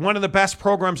one of the best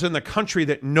programs in the country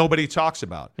that nobody talks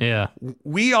about. Yeah.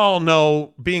 We all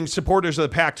know, being supporters of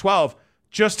the Pac-12,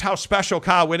 just how special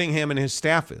Kyle Whittingham and his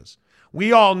staff is.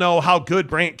 We all know how good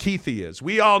Brant Keithy is.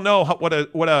 We all know what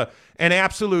an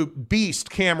absolute beast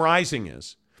Cam Rising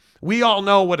is. We all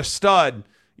know what a stud,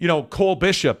 Cole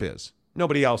Bishop is.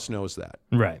 Nobody else knows that.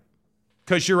 Right.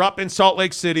 because you're up in Salt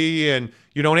Lake City and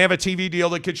you don't have a TV deal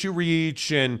that gets you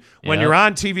reach. And when you're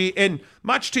on TV, and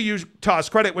much to Utah's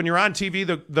credit, when you're on TV,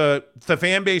 the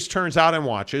fan base turns out and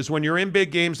watches. When you're in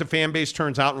big games, the fan base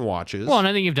turns out and watches. Well, and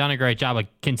I think you've done a great job of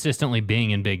consistently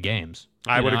being in big games.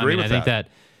 I would agree with that. I think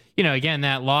that, again,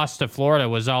 that loss to Florida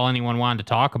was all anyone wanted to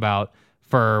talk about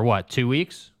for, 2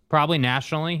 weeks? Probably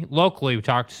nationally. Locally, we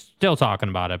still talking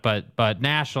about it, but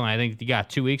nationally, I think you got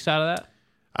 2 weeks out of that.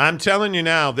 I'm telling you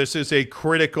now, this is a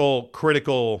critical.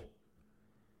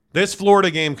 This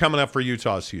Florida game coming up for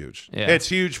Utah is huge. Yeah. It's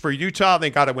huge for Utah. They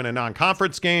got to win a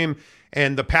non-conference game,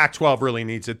 and the Pac-12 really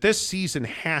needs it. This season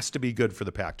has to be good for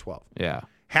the Pac-12. Yeah.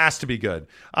 Has to be good.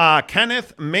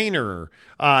 Kenneth Maynor,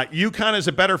 UConn is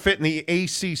a better fit in the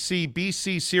ACC.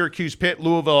 BC, Syracuse, Pitt,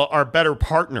 Louisville are better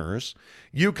partners.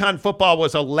 UConn football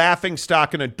was a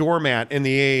laughingstock and a doormat in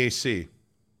the AAC.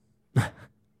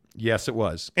 Yes, it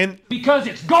was. And Because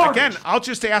it's garbage. again, I'll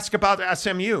just ask about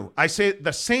SMU. I say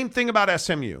the same thing about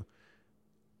SMU.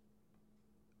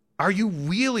 Are you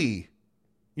really,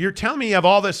 you're telling me you have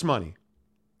all this money.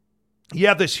 You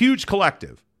have this huge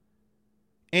collective.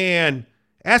 And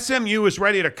SMU is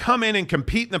ready to come in and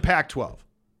compete in the Pac-12.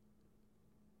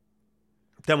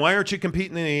 Then why aren't you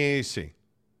competing in the AAC?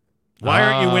 Why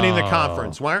aren't you winning the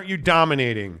conference? Why aren't you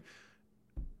dominating?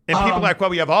 And people are like,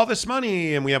 well, we have all this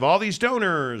money and we have all these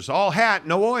donors, all hat,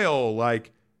 no oil.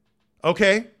 Like,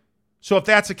 okay. So if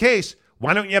that's the case,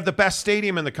 why don't you have the best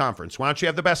stadium in the conference? Why don't you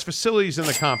have the best facilities in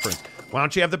the conference? Why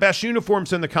don't you have the best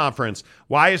uniforms in the conference?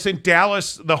 Why isn't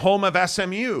Dallas the home of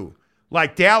SMU?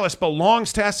 Like, Dallas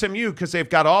belongs to SMU because they've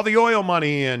got all the oil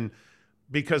money, and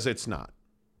because it's not.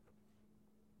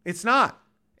 It's not.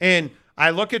 And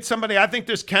I look at somebody, I think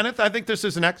this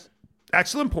is an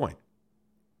excellent point.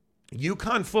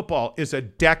 UConn football is a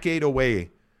decade away.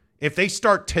 If they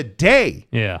start today,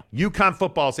 UConn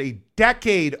football is a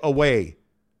decade away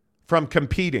from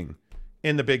competing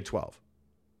in the Big 12.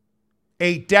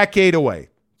 A decade away.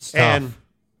 It's tough.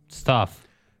 It's tough.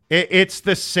 It's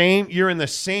the same. You're in the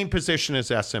same position as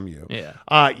SMU. Yeah.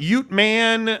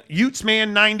 Utesman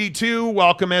 92,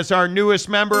 welcome as our newest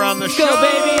member on the show. Go,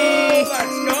 baby!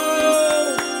 Let's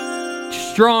go!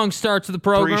 Strong start to the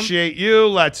program. Appreciate you.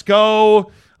 Let's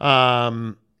go.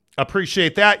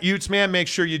 Appreciate that. Utesman, make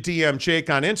sure you DM Jake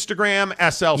on Instagram,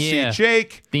 SLC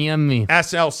Jake. DM me.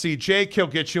 SLC Jake. He'll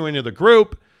get you into the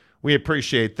group. We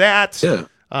appreciate that. Yeah.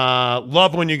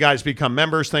 Love when you guys become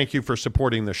members. Thank you for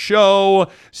supporting the show.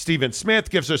 Stephen Smith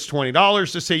gives us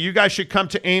 $20 to say you guys should come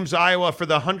to Ames, Iowa for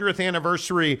the 100th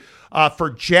anniversary for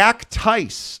Jack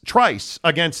Trice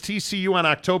against TCU on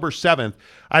October 7th.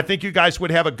 I think you guys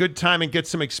would have a good time and get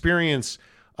some experience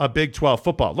of Big 12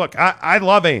 football. Look, I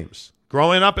love Ames.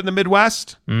 Growing up in the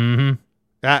Midwest,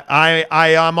 I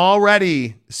am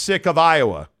already sick of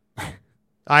Iowa.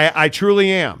 I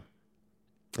truly am.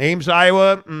 Ames,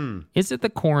 Iowa. Is it the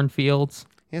cornfields?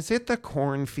 Is it the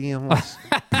cornfields?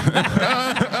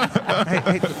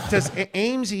 Does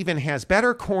Ames even has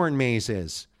better corn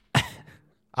mazes?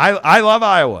 I love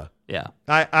Iowa. Yeah.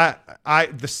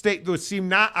 The state would seem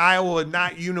not Iowa,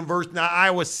 not university, not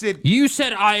Iowa City. You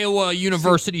said Iowa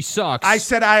University sucks. I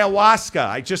said ayahuasca.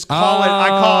 I just call it. I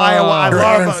call Iowa. I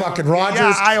love Aaron fucking Rodgers.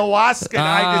 Yeah, ayahuasca. It's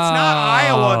not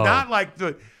Iowa. Not like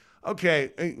the.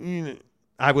 Okay,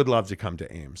 I would love to come to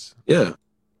Ames. Yeah.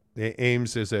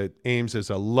 Ames is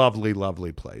a lovely,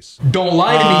 lovely place. Don't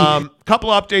lie to me. Couple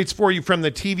updates for you from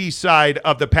the TV side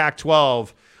of the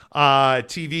Pac-12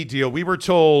 TV deal. We were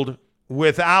told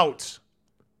without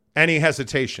any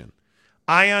hesitation,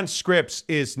 Ion Scripps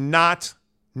is not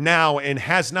now and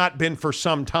has not been for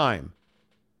some time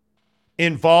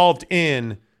involved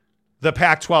in the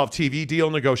Pac-12 TV deal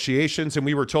negotiations, and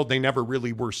we were told they never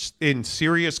really were in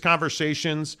serious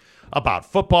conversations about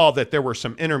football, that there were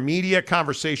some intermediate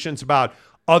conversations about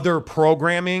other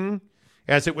programming,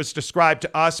 as it was described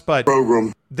to us. But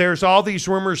there's all these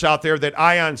rumors out there that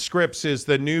Ion Scripps is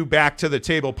the new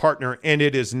back-to-the-table partner, and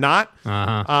it is not.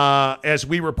 As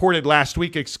we reported last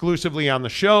week exclusively on the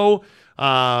show,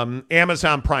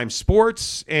 Amazon Prime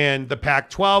Sports and the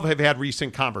Pac-12 have had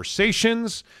recent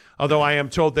conversations, although I am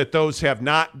told that those have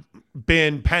not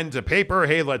been pen to paper.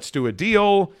 Hey, let's do a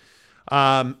deal.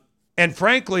 And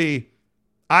frankly,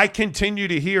 I continue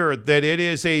to hear that it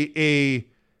is a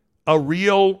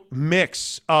real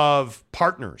mix of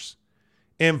partners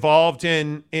involved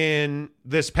in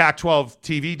this Pac-12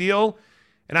 TV deal.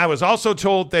 And I was also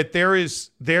told that there is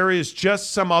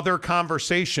just some other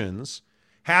conversations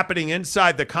happening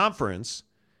inside the conference,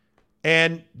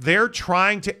 and they're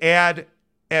trying to add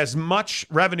as much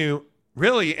revenue,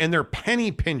 really, and they're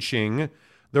penny pinching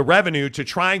the revenue to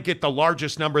try and get the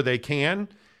largest number they can.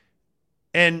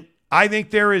 And I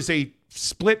think there is a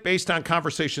split based on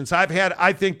conversations I've had.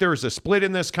 I think there is a split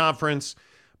in this conference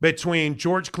between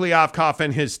George Kliavkoff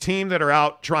and his team that are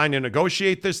out trying to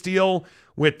negotiate this deal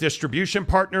with distribution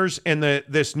partners and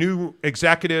this new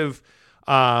executive,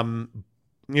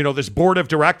 this board of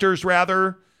directors,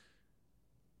 rather.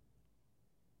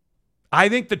 I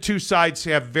think the two sides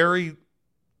have very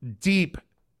deep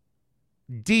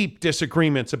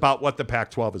disagreements about what the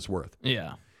Pac-12 is worth.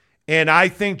 Yeah. And I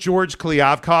think George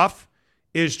Kliavkoff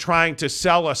is trying to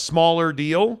sell a smaller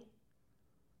deal.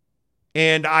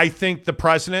 And I think the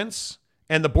presidents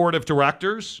and the board of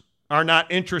directors are not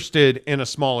interested in a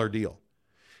smaller deal.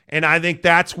 And I think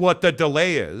that's what the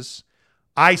delay is.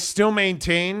 I still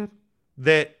maintain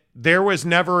that there was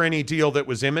never any deal that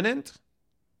was imminent.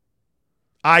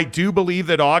 I do believe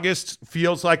that August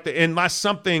feels like unless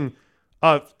something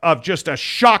of just a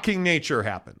shocking nature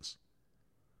happens,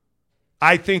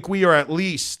 I think we are at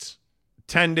least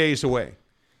 10 days away.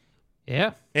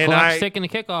 Yeah. And Clock's ticking the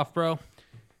kickoff, bro.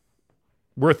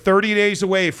 We're 30 days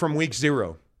away from week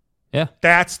 0. Yeah.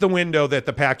 That's the window that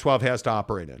the Pac-12 has to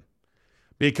operate in.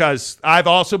 Because I've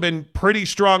also been pretty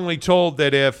strongly told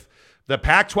that if the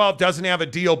Pac-12 doesn't have a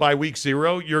deal by week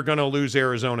 0, you're going to lose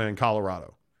Arizona and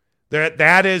Colorado.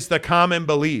 That is the common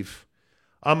belief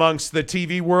amongst the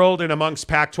TV world and amongst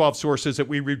Pac-12 sources that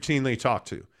we routinely talk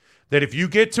to. That if you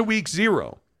get to week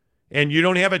 0 and you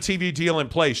don't have a TV deal in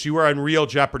place, you are in real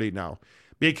jeopardy now.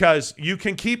 Because you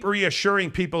can keep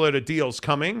reassuring people that a deal's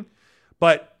coming,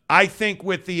 but I think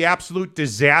with the absolute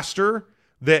disaster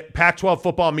that Pac-12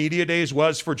 football media days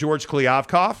was for George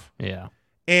Kliavkoff,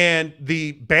 and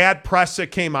the bad press that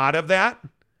came out of that,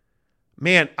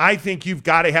 man, I think you've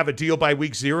got to have a deal by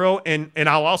week 0. And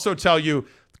I'll also tell you,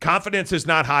 confidence is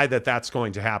not high that that's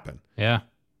going to happen. Yeah.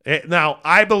 Now,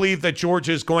 I believe that George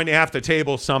is going to have to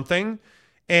table something,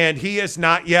 and he has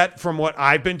not yet, from what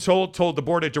I've been told the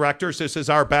board of directors, this is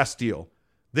our best deal.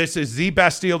 This is the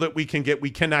best deal that we can get.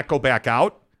 We cannot go back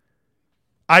out.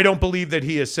 I don't believe that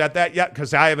he has said that yet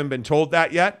because I haven't been told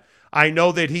that yet. I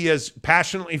know that he has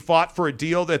passionately fought for a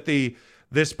deal that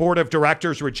this board of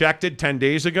directors rejected 10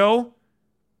 days ago,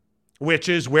 which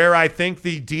is where I think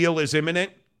the deal is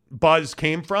imminent buzz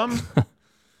came from.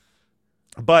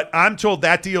 But I'm told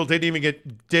that deal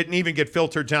didn't even get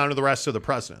filtered down to the rest of the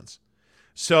presidents.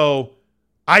 So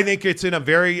I think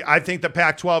I think the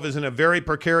Pac-12 is in a very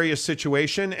precarious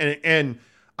situation, and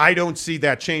I don't see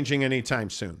that changing anytime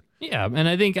soon. Yeah, and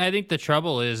I think the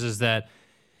trouble is that,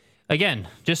 again,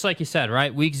 just like you said,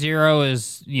 right? Week 0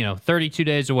 is 32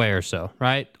 days away or so,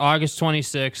 right? August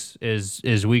 26th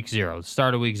is week 0, the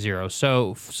start of week 0.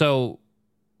 So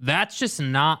that's just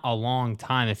not a long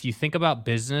time. If you think about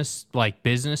business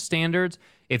standards,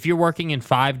 if you're working in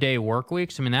 5-day work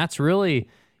weeks, I mean, that's really,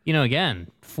 again,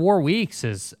 4 weeks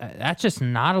that's just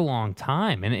not a long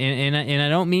time. And I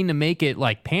don't mean to make it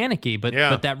like panicky, but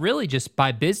that really just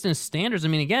by business standards, I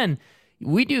mean, again,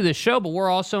 we do this show, but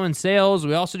we're also in sales.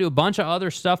 We also do a bunch of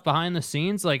other stuff behind the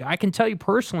scenes. Like, I can tell you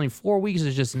personally, 4 weeks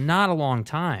is just not a long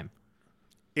time.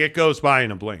 It goes by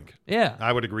in a blink. Yeah.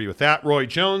 I would agree with that. Roy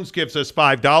Jones gives us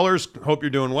 $5. Hope you're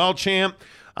doing well, champ.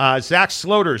 Zach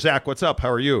Sloter. Zach, what's up? How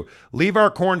are you? Leave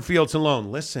our cornfields alone.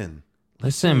 Listen,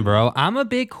 bro. I'm a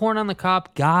big corn on the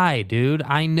cob guy, dude.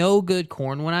 I know good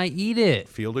corn when I eat it.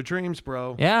 Field of dreams,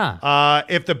 bro. Yeah.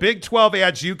 If the Big 12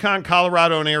 adds UConn,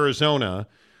 Colorado, and Arizona,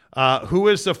 who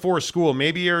is the 4th school?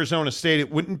 Maybe Arizona State. It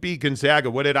wouldn't be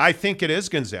Gonzaga, would it? I think it is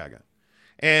Gonzaga.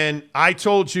 And I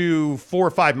told you 4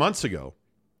 or 5 months ago,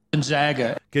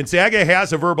 Gonzaga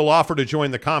has a verbal offer to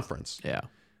join the conference. Yeah.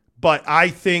 But I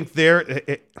think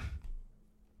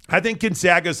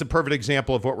Gonzaga is the perfect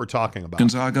example of what we're talking about.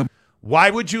 Gonzaga. Why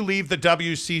would you leave the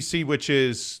WCC, which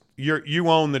is you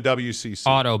own the WCC?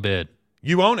 Auto bid.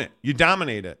 You own it. You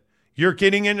dominate it. You're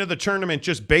getting into the tournament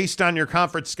just based on your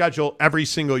conference schedule every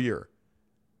single year.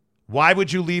 Why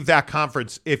would you leave that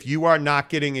conference if you are not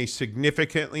getting a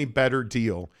significantly better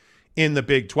deal in the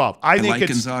Big 12? I think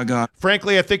it's Gonzaga.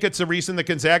 Frankly, I think it's the reason that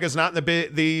Gonzaga is not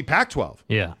in the Pac-12.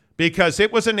 Yeah. Because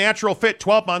it was a natural fit.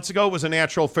 12 months ago, it was a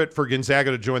natural fit for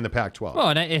Gonzaga to join the Pac-12. Well,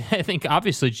 and I think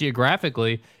obviously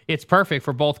geographically, it's perfect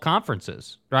for both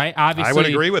conferences, right? Obviously, I would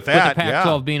agree with that. With the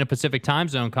Pac-12 being a Pacific time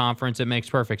zone conference, it makes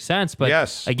perfect sense.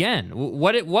 But again,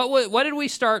 what did we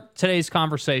start today's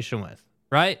conversation with,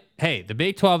 right? Hey, the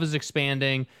Big 12 is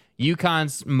expanding.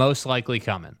 UConn's most likely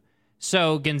coming.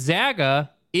 So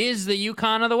Gonzaga is the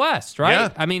UConn of the West, right? Yeah.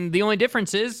 I mean, the only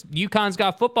difference is UConn's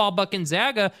got football, but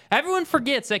Gonzaga, everyone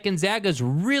forgets that Gonzaga's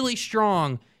really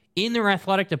strong in their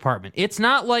athletic department. It's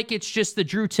not like it's just the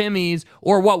Drew Timmies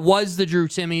or what was the Drew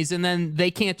Timmies, and then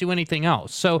they can't do anything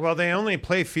else. So, well, they only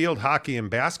play field hockey and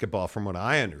basketball, from what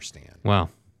I understand. Well,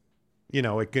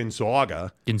 at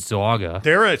Gonzaga.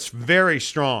 They're it's very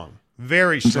strong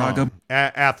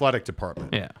athletic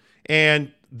department. Yeah.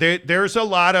 And there's a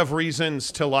lot of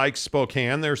reasons to like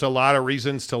Spokane. There's a lot of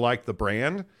reasons to like the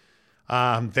brand.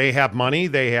 They have money.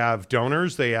 They have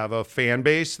donors. They have a fan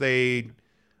base.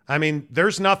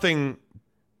 There's nothing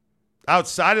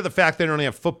outside of the fact they don't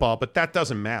have football, but that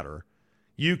doesn't matter.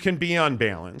 You can be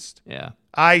unbalanced. Yeah.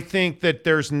 I think that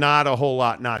there's not a whole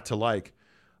lot not to like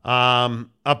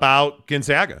about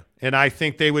Gonzaga. And I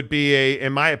think they would be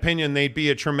in my opinion, they'd be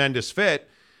a tremendous fit.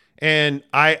 And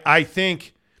I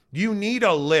think you need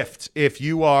a lift if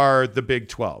you are the Big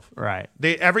 12. Right.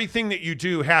 Everything that you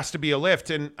do has to be a lift.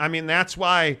 And that's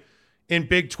why in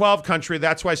Big 12 country,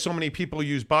 that's why so many people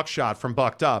use Buckshot from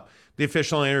Bucked Up, the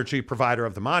official energy provider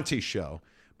of the Monty Show,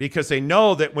 because they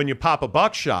know that when you pop a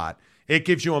Buckshot, it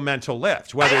gives you a mental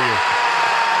lift, whether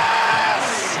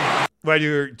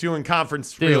you're doing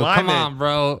conference realignment. Come on,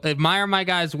 bro. Admire my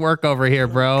guy's work over here,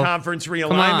 bro. Conference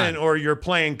realignment, or you're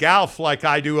playing golf like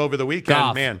I do over the weekend.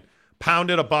 Golf. Man,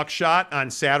 pounded a Buckshot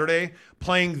on Saturday,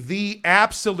 playing the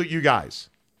absolute, you guys.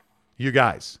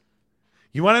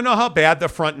 You want to know how bad the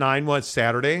front nine was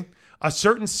Saturday? A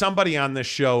certain somebody on this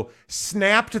show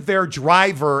snapped their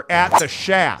driver at the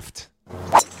shaft.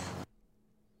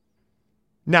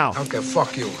 Now, okay,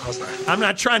 fuck you. How's that? I'm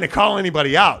not trying to call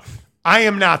anybody out. I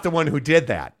am not the one who did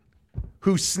that,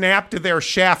 who snapped their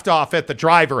shaft off at the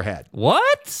driver head.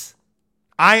 What?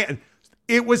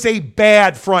 It was a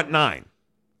bad front nine.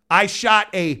 I shot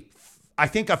I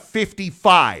think a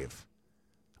 55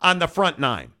 on the front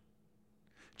nine.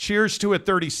 Cheers to a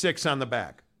 36 on the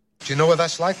back. Do you know what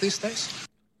that's like these days?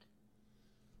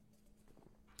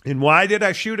 And why did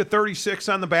I shoot a 36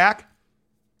 on the back?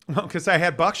 Well, because I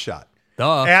had Buckshot.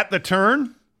 Duh. At the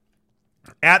turn,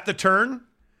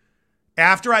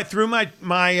 after I threw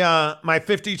my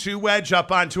 52 wedge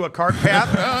up onto a cart path,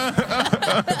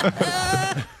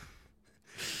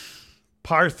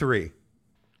 par 3,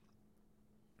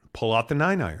 pull out the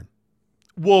 9-iron,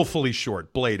 woefully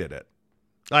short, bladed it.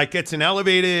 Like it's an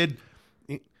elevated,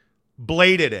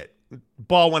 bladed it.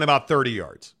 Ball went about 30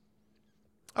 yards.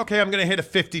 Okay, I'm going to hit a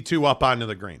 52 up onto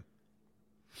the green.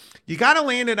 You got to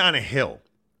land it on a hill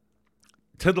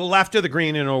to the left of the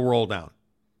green and it'll roll down.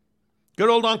 Good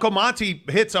old Uncle Monty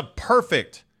hits a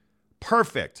perfect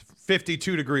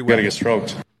 52-degree wedge. Got to get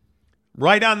stroked.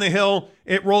 Right on the hill,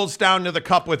 it rolls down to the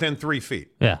cup within 3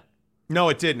 feet. Yeah. No,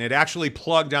 it didn't. It actually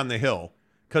plugged on the hill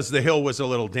because the hill was a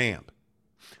little damp.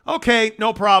 Okay,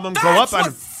 no problem. Go up on.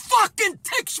 Fucking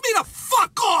ticks me to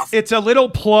fuck off. It's a little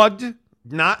plugged.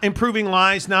 Not improving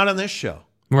lies. Not on this show.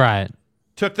 Right.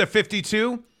 Took the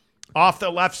 52 off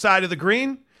the left side of the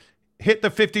green. Hit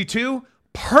the 52.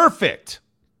 Perfect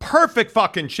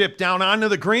fucking chip down onto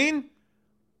the green.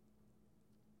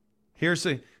 Here's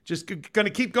just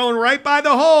gonna keep going right by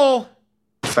the hole.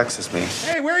 Vexes me.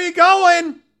 Hey, where are you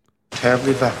going?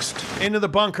 Terribly vexed. Into the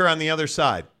bunker on the other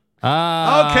side.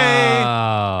 Oh.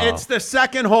 Okay, it's the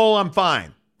second hole. I'm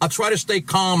fine. I'll try to stay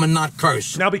calm and not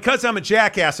curse. Now, because I'm a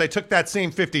jackass, I took that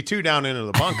same 52 down into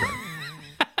the bunker.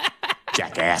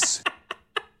 Jackass.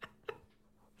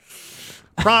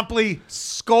 Promptly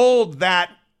scold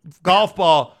that golf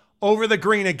ball over the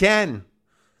green again,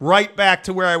 right back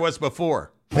to where I was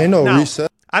before. Ain't no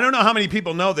reset. I don't know how many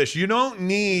people know this. You don't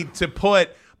need to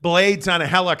put blades on a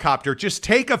helicopter. Just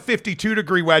take a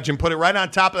 52-degree wedge and put it right on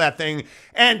top of that thing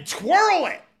and twirl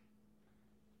it.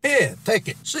 Here, take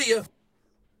it. See ya.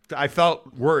 I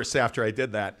felt worse after I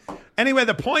did that. Anyway,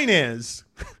 the point is,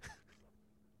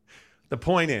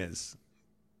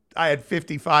 I had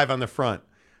 55 on the front.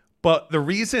 But the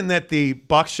reason that the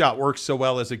Buckshot works so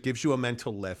well is it gives you a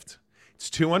mental lift. It's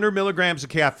 200 milligrams of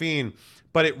caffeine,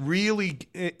 but it really,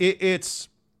 it's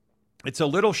a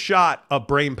little shot of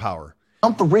brain power.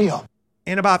 I'm for real.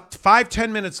 And about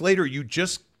 5-10 minutes later, you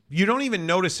don't even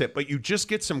notice it, but you just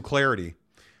get some clarity.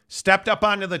 Stepped up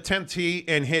onto the 10th tee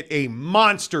and hit a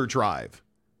monster drive.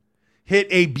 Hit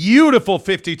a beautiful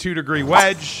 52-degree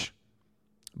wedge.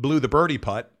 Blew the birdie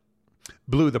putt.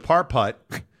 Blew the par putt.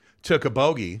 Took a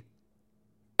bogey.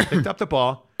 Picked up the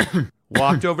ball.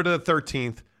 Walked over to the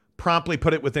 13th. Promptly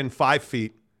put it within 5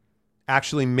 feet.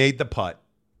 Actually made the putt.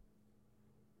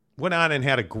 Went on and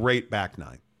had a great back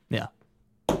nine. Yeah.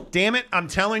 Damn it, I'm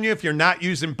telling you, if you're not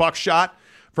using Buckshot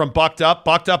from Bucked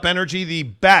Up Energy, the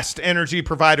best energy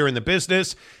provider in the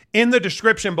business. In the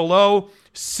description below,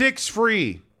 6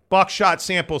 free Buckshot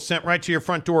samples sent right to your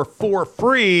front door for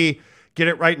free. Get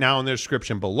it right now in the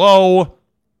description below.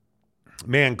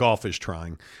 Man, golf is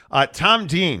trying. Tom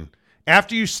Dean,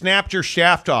 after you snapped your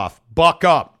shaft off, buck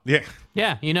up. Yeah.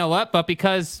 Yeah, you know what? But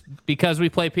because we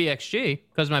play PXG,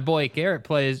 because my boy Garrett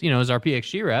plays, is our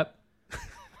PXG rep,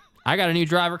 I got a new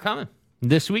driver coming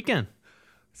this weekend.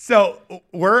 So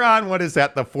we're on, what is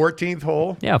that, the 14th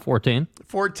hole? Yeah, 14.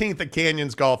 14th at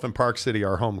Canyons Golf in Park City,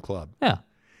 our home club. Yeah.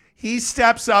 He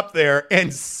steps up there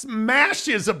and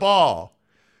smashes a ball.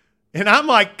 And I'm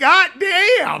like, God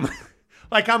damn.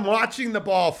 Like I'm watching the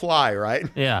ball fly, right?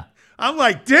 Yeah. I'm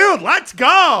like, dude, let's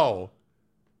go.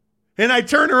 And I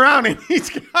turn around and he's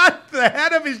got the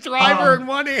head of his driver in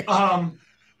one hand.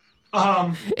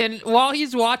 And while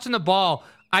he's watching the ball,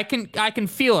 I can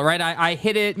feel it, right? I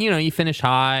hit it, you finish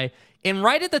high. And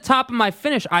right at the top of my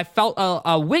finish, I felt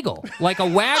a wiggle, like a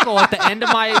waggle at the end of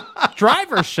my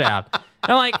driver's shaft.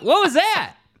 And I'm like, what was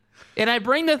that? And I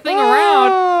bring the thing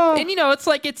around, and, it's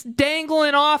like it's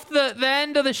dangling off the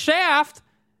end of the shaft.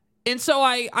 And so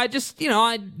I just,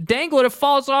 I dangle it. It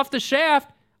falls off the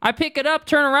shaft. I pick it up,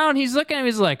 turn around. He's looking at me.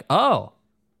 He's like, oh,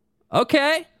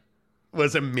 okay.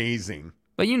 Was amazing.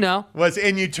 But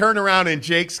and you turn around and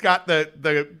Jake's got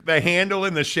the handle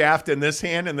in the shaft in this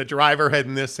hand and the driver head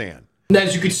in this hand.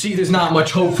 As you can see, there's not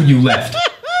much hope for you left.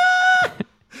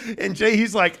 And Jay,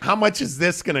 he's like, how much is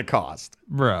this going to cost?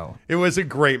 Bro. It was a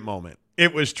great moment.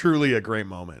 It was truly a great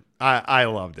moment. I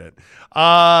loved it.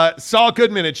 Saul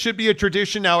Goodman, it should be a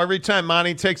tradition now. Every time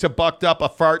Monty takes a bucked up, a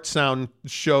fart sound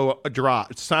show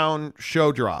drop.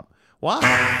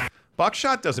 What?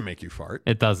 Buckshot doesn't make you fart.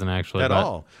 It doesn't actually. At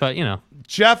all. But,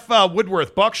 Jeff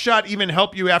Woodworth, buckshot even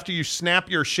help you after you snap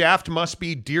your shaft? Must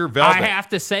be deer velvet. I have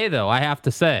to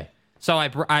say. So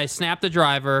I snapped the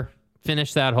driver,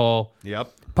 finished that hole.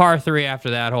 Yep. Par 3 after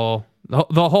that hole.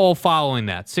 The hole following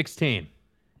that, 16.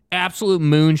 Absolute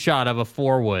moonshot of a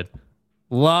 4-wood.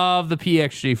 Love the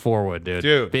PXG 4-wood,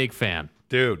 dude. Big fan.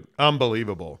 Dude,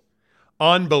 unbelievable.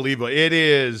 It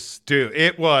is, dude.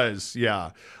 It was,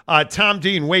 yeah. Tom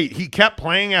Dean, wait, he kept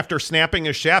playing after snapping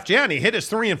his shaft? Yeah, and he hit his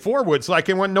 3 and 4 woods like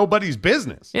it wasn't nobody's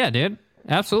business. Yeah, dude.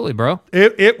 Absolutely, bro.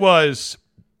 It was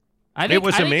amazing.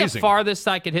 I think the farthest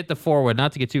I could hit the 4-wood,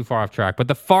 not to get too far off track, but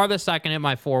the farthest I can hit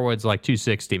my 4-wood's like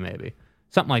 260 maybe.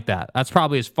 Something like that. That's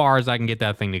probably as far as I can get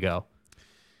that thing to go.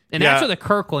 And that's with a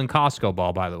Kirkland Costco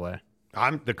ball, by the way.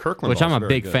 I'm the Kirkland, which I'm a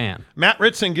big fan. Matt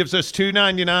Ritson gives us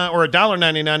 $2.99 or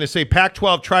 $1.99 to say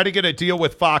Pac-12 try to get a deal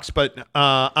with Fox, but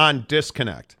on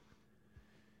disconnect.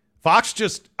 Fox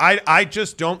just I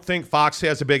just don't think Fox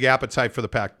has a big appetite for the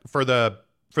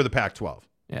Pac-12.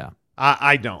 Yeah,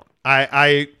 I don't.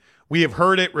 We have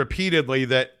heard it repeatedly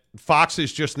that Fox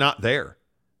is just not there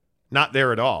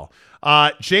at all.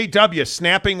 JW,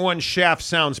 snapping one shaft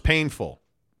sounds painful.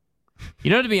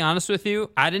 To be honest with you,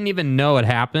 I didn't even know it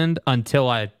happened until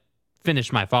I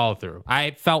finished my follow-through.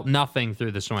 I felt nothing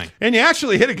through the swing. And you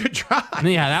actually hit a good drive.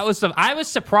 Yeah, I was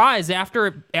surprised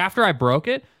after I broke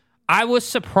it. I was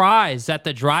surprised that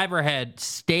the driver had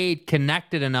stayed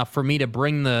connected enough for me to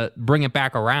bring it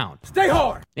back around. Stay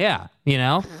hard. Yeah,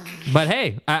 But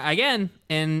hey, again,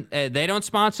 and they don't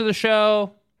sponsor the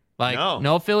show. Like,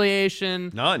 no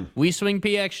affiliation. None. We swing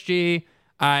PXG.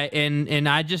 And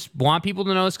I just want people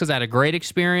to know this because I had a great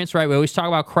experience, right? We always talk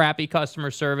about crappy customer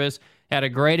service. Had a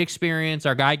great experience.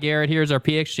 Our guy Garrett here is our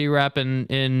PXG rep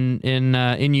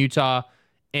in Utah,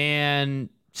 and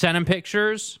sent him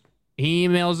pictures. He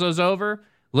emails those over.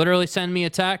 Literally send me a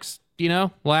text.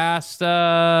 Yesterday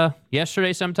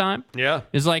sometime. Yeah,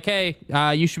 it's like, hey,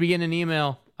 you should be getting an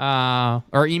email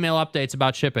or email updates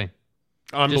about shipping.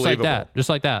 Unbelievable. Just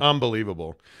like that.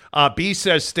 Unbelievable. B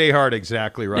says stay hard.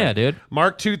 Exactly right. Yeah, dude.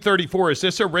 Mark 234. Is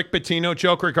this a Rick Pitino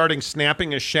joke regarding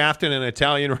snapping a shaft in an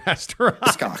Italian restaurant?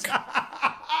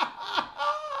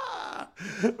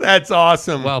 That's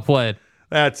awesome. Well played.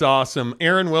 That's awesome.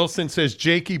 Aaron Wilson says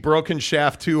Jakey broken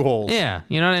shaft 2 holes. Yeah,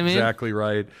 you know what I mean? Exactly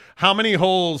right. How many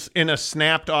holes in a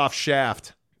snapped off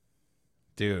shaft?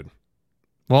 Dude.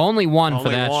 Well, only one for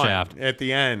that shaft. At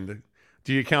the end.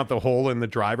 Do you count the hole in the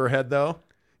driver head, though?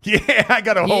 Yeah, I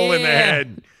got a hole in the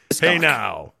head. Hey,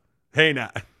 now.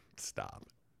 Stop.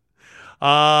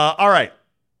 All right.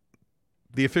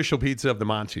 The official pizza of the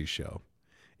Monty Show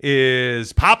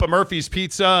is Papa Murphy's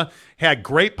Pizza. Had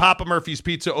great Papa Murphy's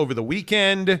Pizza over the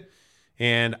weekend.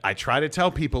 And I try to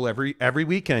tell people every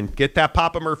weekend, get that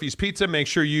Papa Murphy's Pizza. Make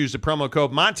sure you use the promo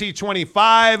code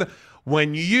Monty25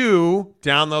 when you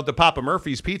download the Papa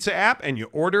Murphy's Pizza app and you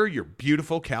order your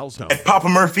beautiful calzone. At Papa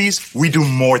Murphy's, we do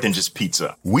more than just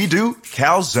pizza. We do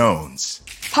calzones.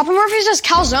 Papa Murphy's does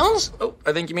calzones? Oh,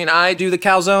 I think you mean I do the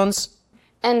calzones.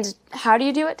 And how do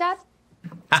you do it, Dad?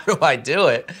 How do I do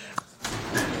it?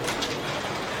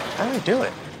 How do I do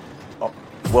it? Oh.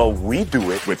 Well, we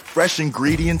do it with fresh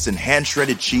ingredients and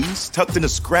hand-shredded cheese tucked in a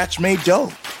scratch-made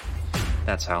dough.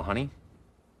 That's how, honey.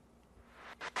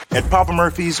 At Papa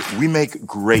Murphy's, we make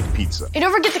great pizza. Hey,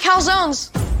 don't forget the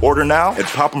calzones. Order now at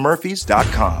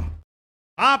papamurphys.com.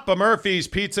 Papa Murphy's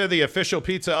Pizza, the official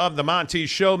pizza of the Monty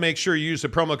Show. Make sure you use the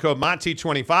promo code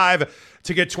Monty25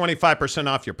 to get 25%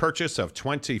 off your purchase of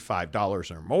 $25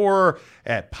 or more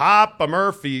at Papa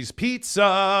Murphy's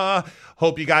Pizza.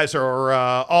 Hope you guys are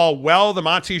all well. The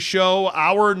Monty Show,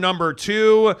 hour number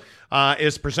 2,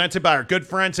 is presented by our good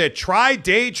friends at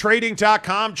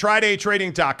TryDayTrading.com.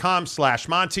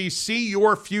 TryDayTrading.com/Monty. See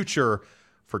your future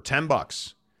for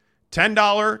 $10.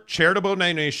 $10 charitable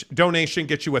donation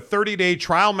gets you a 30-day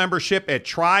trial membership at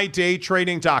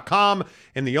TryDayTrading.com.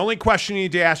 And the only question you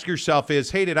need to ask yourself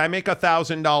is, hey, did I make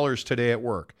 $1,000 today at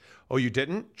work? Oh, you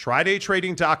didn't?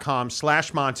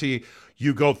 TryDayTrading.com/Monty.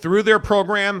 You go through their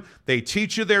program. They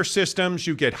teach you their systems.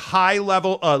 You get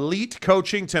high-level elite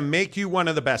coaching to make you one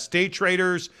of the best day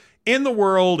traders in the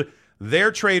world.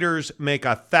 Their traders make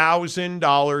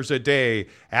 $1,000 a day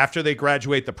after they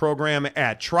graduate the program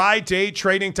at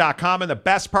TryDayTrading.com. And the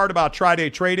best part about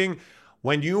TryDay Trading,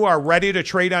 when you are ready to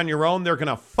trade on your own, they're going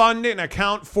to fund an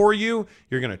account for you.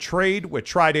 You're going to trade with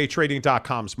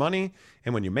TryDayTrading.com's money.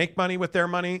 And when you make money with their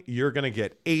money, you're going to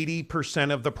get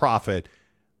 80% of the profit.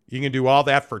 You can do all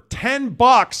that for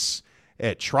 $10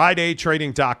 at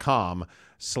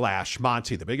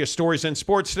TryDayTrading.com/Monty. The biggest stories in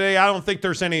sports today, I don't think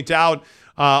there's any doubt.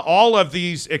 All of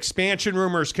these expansion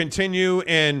rumors continue,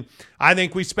 and I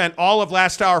think we spent all of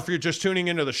last hour, if you're just tuning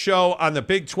into the show, on the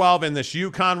Big 12 and this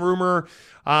UConn rumor.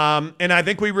 And I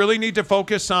think we really need to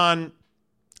focus on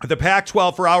the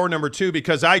Pac-12 for hour number 2,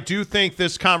 because I do think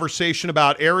this conversation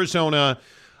about Arizona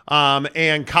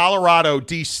and Colorado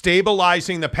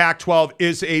destabilizing the Pac-12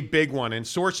 is a big one. And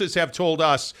sources have told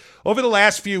us over the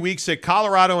last few weeks that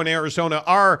Colorado and Arizona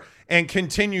are and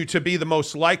continue to be the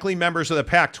most likely members of the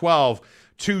Pac-12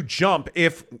 to jump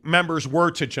if members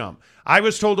were to jump. I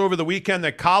was told over the weekend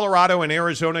that Colorado and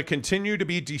Arizona continue to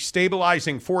be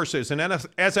destabilizing forces. And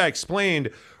as I explained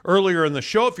earlier in the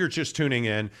show, if you're just tuning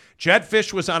in, Jed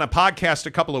Fish was on a podcast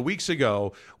a couple of weeks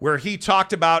ago where he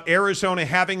talked about Arizona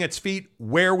having its feet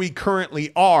where we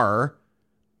currently are,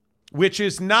 which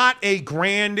is not a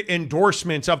grand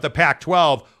endorsement of the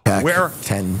Pac-12,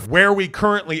 where we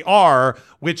currently are,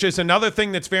 which is another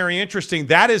thing that's very interesting.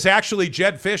 That is actually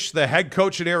Jed Fish, the head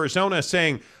coach at Arizona,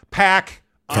 saying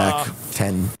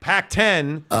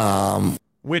Pac-10,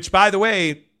 which, by the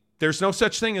way, there's no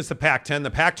such thing as the Pac-10.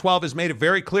 The Pac-12 has made it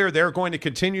very clear they're going to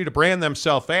continue to brand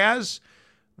themselves as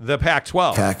the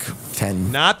Pac-12.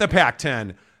 Pac-10. Not the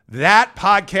Pac-10. That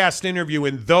podcast interview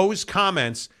and those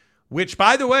comments, which,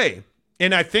 by the way,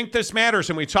 and I think this matters,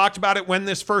 and we talked about it when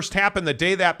this first happened, the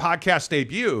day that podcast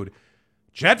debuted,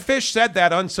 Jed Fish said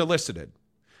that unsolicited.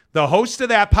 The host of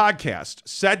that podcast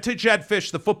said to Jed Fish,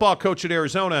 the football coach at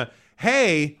Arizona,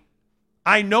 hey,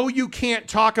 I know you can't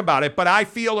talk about it, but I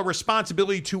feel a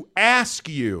responsibility to ask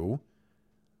you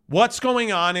what's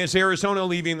going on. Is Arizona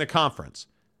leaving the conference?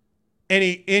 And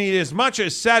he as much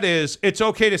as said is, it's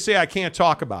okay to say I can't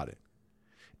talk about it.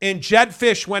 And Jed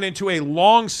Fish went into a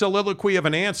long soliloquy of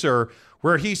an answer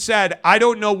where he said, I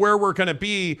don't know where we're going to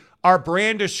be. Our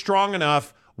brand is strong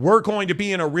enough. We're going to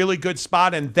be in a really good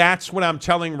spot, and that's what I'm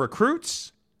telling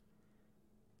recruits.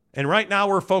 And right now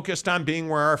we're focused on being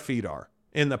where our feet are,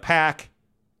 in the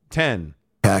Pac-10.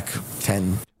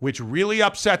 Pac-10. Which really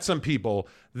upset some people.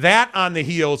 That on the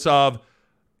heels of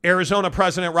Arizona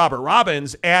President Robert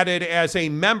Robbins added as a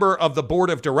member of the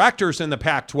board of directors in the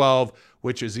Pac-12,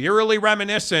 which is eerily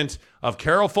reminiscent of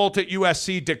Carol Folt at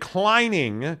USC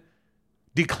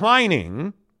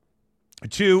declining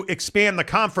to expand the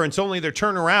conference, only to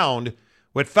turn around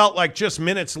what felt like just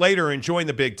minutes later and join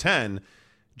the Big Ten.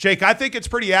 Jake, I think it's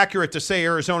pretty accurate to say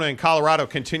Arizona and Colorado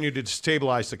continue to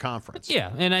destabilize the conference.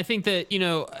 Yeah, and I think that,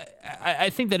 I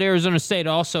think that Arizona State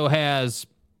also has,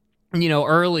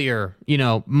 earlier,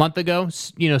 month ago,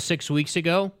 6 weeks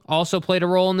ago, also played a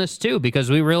role in this too,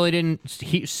 because we really didn't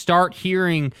start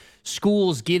hearing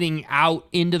schools getting out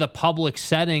into the public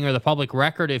setting or the public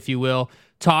record, if you will,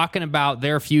 talking about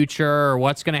their future or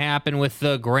what's going to happen with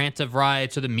the grant of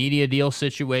rights or the media deal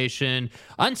situation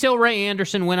until Ray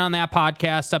Anderson went on that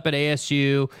podcast up at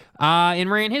ASU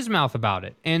and ran his mouth about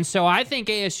it. And so I think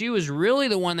ASU is really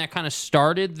the one that kind of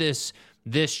started this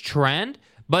trend.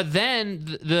 But then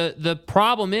the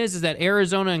problem is that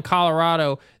Arizona and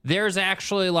Colorado, there's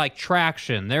actually like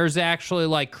traction. There's actually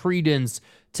like credence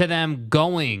to them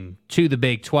going to the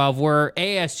Big 12, where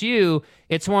ASU,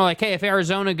 it's more like, hey, if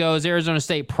Arizona goes, Arizona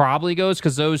State probably goes,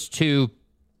 because those two,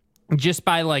 just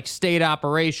by like state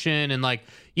operation and like,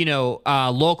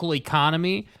 local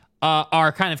economy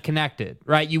are kind of connected,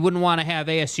 right? You wouldn't want to have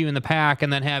ASU in the Pac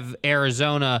and then have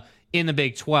Arizona in the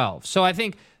Big 12. So I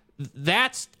think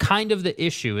that's kind of the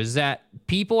issue, is that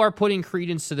people are putting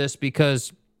credence to this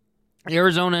because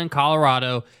Arizona and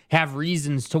Colorado have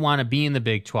reasons to want to be in the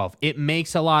Big 12. It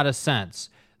makes a lot of sense.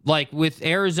 Like with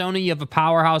Arizona, you have a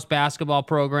powerhouse basketball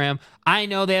program. I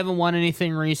know they haven't won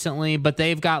anything recently, but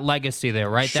they've got legacy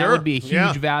there, right? Sure. That would be a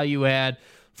huge value add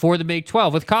for the Big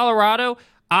 12. With Colorado,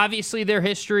 obviously their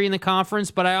history in the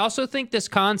conference, but I also think this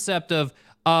concept of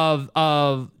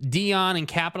Dion and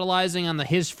capitalizing on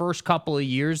his first couple of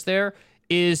years there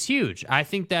is huge. I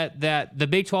think that the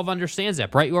Big 12 understands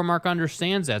that. Brett Yormark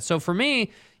understands that. So for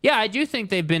me, yeah, I do think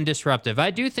they've been disruptive.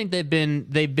 I do think they've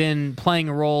been playing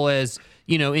a role as,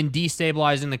 in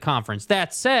destabilizing the conference.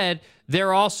 That said,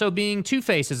 they're also being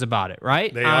two-faces about it,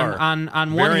 right? They are. On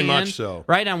one Very hand, much so.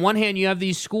 Right? On one hand, you have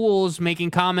these schools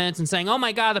making comments and saying, oh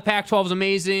my God, the Pac-12 is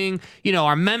amazing.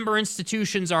 Our member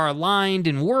institutions are aligned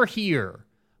and we're here.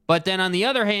 But then on the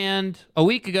other hand, a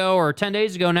week ago or 10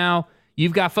 days ago now,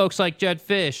 you've got folks like Jed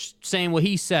Fish saying what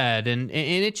he said. And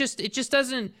it just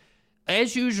doesn't,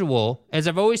 as usual, as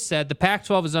I've always said, the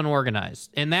Pac-12 is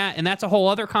unorganized. And that's a whole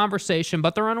other conversation,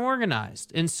 but they're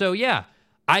unorganized. And so, yeah,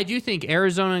 I do think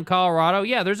Arizona and Colorado,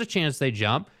 yeah, there's a chance they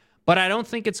jump. But I don't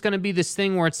think it's going to be this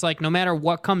thing where it's like no matter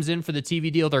what comes in for the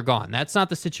TV deal, they're gone. That's not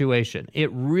the situation. It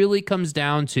really comes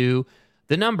down to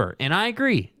the number. And I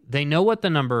agree. They know what the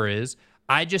number is.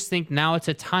 I just think now it's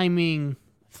a timing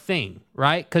thing,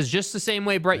 right? Because just the same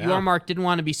way Brett Yormark didn't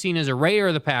want to be seen as a raider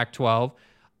of the Pac-12,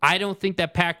 I don't think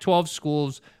that Pac-12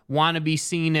 schools want to be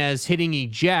seen as hitting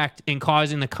eject and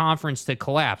causing the conference to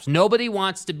collapse. Nobody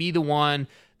wants to be the one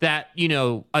that,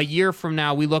 a year from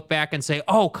now we look back and say,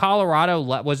 oh, Colorado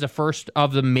was the first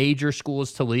of the major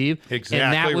schools to leave. Exactly.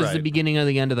 And that was the beginning of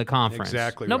the end of the conference.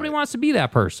 Exactly. Nobody wants to be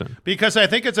that person. Because I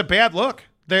think it's a bad look.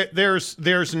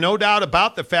 There's no doubt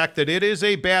about the fact that it is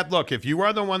a bad look. If you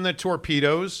are the one that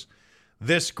torpedoes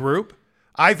this group,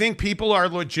 I think people are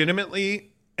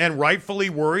legitimately and rightfully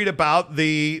worried about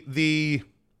the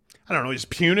I don't know, is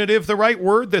punitive the right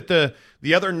word, that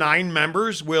the other 9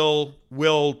 members will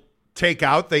take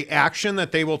out the action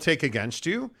that they will take against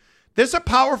you. This is a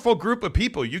powerful group of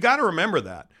people. You got to remember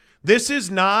that. This is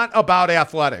not about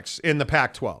athletics in the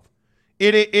Pac-12.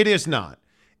 It is not.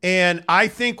 And I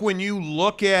think when you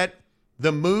look at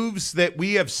the moves that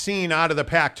we have seen out of the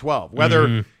Pac-12,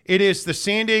 whether it is the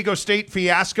San Diego State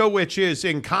fiasco, which is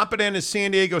incompetent as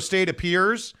San Diego State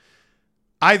appears,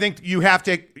 I think you have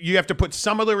to put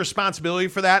some of the responsibility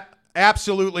for that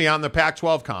absolutely on the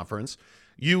Pac-12 conference.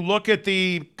 You look at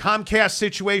the Comcast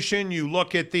situation, you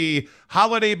look at the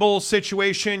Holiday Bowl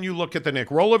situation, you look at the Nick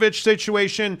Rolovich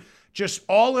situation, just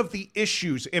all of the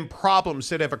issues and problems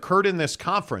that have occurred in this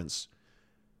conference.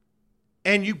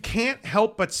 And you can't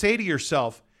help but say to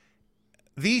yourself,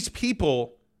 these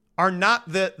people are not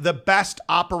the best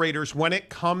operators when it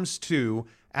comes to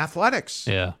athletics.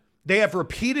 Yeah. They have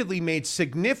repeatedly made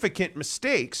significant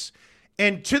mistakes.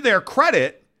 And to their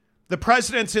credit, the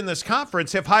presidents in this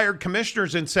conference have hired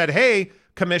commissioners and said, hey,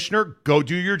 commissioner, go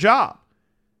do your job.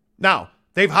 Now,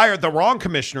 they've hired the wrong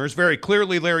commissioners. Very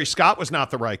clearly, Larry Scott was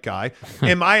not the right guy.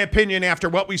 In my opinion, after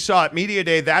what we saw at Media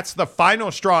Day, that's the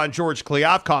final straw on George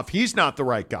Kliavkoff. He's not the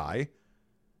right guy.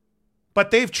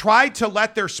 But they've tried to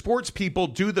let their sports people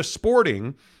do the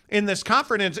sporting in this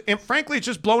conference, and frankly, it's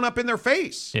just blown up in their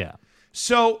face. Yeah.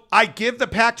 So I give the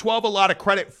Pac-12 a lot of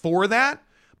credit for that.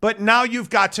 But now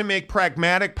you've got to make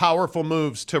pragmatic, powerful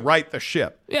moves to right the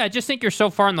ship. Yeah, I just think you're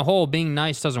so far in the hole. Being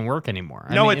nice doesn't work anymore.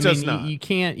 It does not. You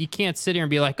can't sit here and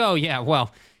be like, oh yeah,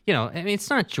 well, it's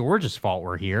not George's fault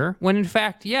we're here. When in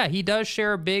fact, yeah, he does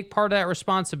share a big part of that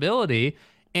responsibility.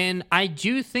 And I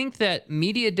do think that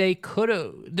Media Day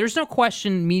there's no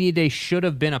question Media Day should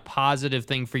have been a positive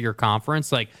thing for your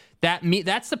conference. Like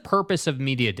that's the purpose of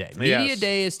Media Day. Media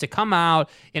Day is to come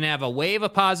out and have a wave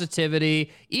of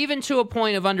positivity, even to a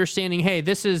point of understanding, hey,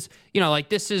 this is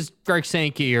Greg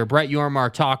Sankey or Brett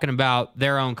Yormark talking about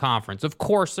their own conference. Of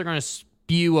course, they're going to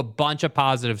spew a bunch of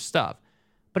positive stuff.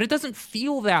 But it doesn't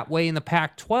feel that way in the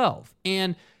Pac-12.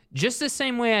 And just the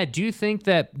same way I do think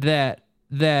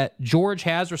that George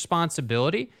has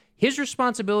responsibility, his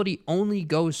responsibility only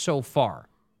goes so far,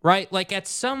 right? Like at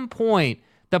some point,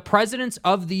 the presidents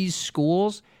of these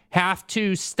schools have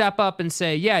to step up and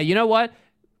say, yeah, you know what?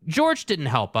 George didn't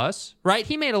help us, right?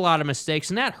 He made a lot of mistakes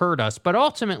and that hurt us. But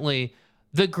ultimately,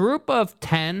 the group of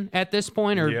 10 at this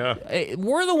point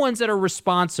we're the ones that are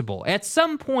responsible. At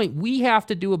some point, we have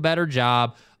to do a better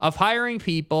job of hiring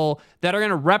people that are going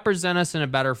to represent us in a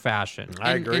better fashion.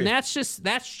 I agree. And that's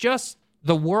just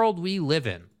the world we live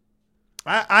in.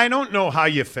 I don't know how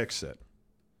you fix it.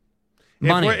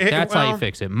 Money. That's how you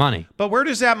fix it. Money. But where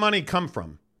does that money come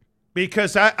from?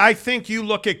 Because I think you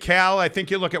look at Cal, I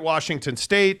think you look at Washington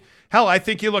State. Hell, I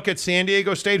think you look at San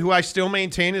Diego State, who I still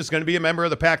maintain is going to be a member of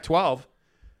the Pac-12.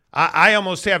 I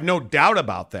almost have no doubt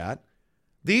about that.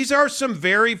 These are some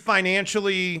very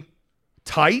financially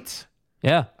tight.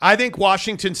 Yeah. I think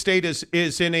Washington State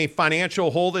is in a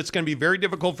financial hole that's going to be very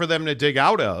difficult for them to dig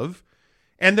out of.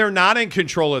 And they're not in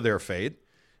control of their fate.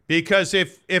 Because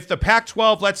if the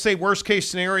Pac-12, let's say worst case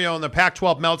scenario, and the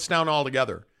Pac-12 melts down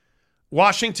altogether,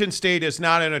 Washington State is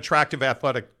not an attractive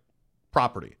athletic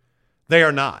property. They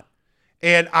are not.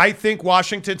 And I think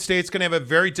Washington State's going to have a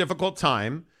very difficult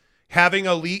time having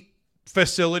elite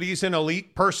facilities and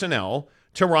elite personnel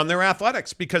to run their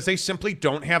athletics because they simply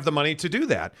don't have the money to do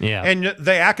that. Yeah. And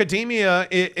the academia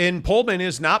in Pullman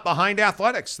is not behind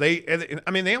athletics. They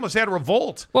almost had a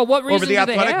revolt over the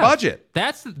athletic budget.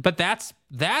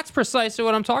 That's precisely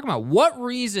what I'm talking about. What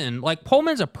reason, like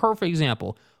Pullman's a perfect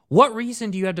example. What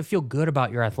reason do you have to feel good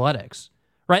about your athletics?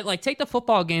 Right? Like take the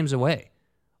football games away.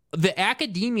 The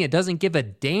academia doesn't give a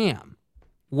damn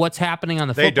what's happening on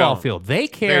the football field. They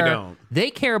care. They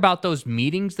care about those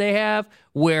meetings they have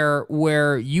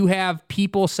where you have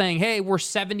people saying, "Hey, we're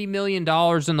 $70 million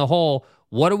in the hole.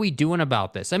 What are we doing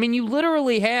about this?" I mean, you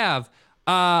literally have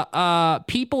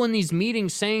people in these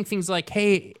meetings saying things like,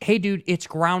 "Hey, dude, it's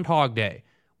Groundhog Day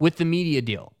with the media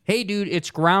deal. Hey, dude, it's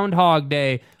Groundhog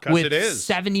Day with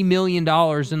 $70 million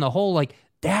in the hole." Like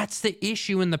that's the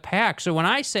issue in the Pac. So when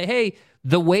I say, "Hey,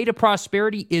 the way to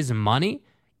prosperity is money,"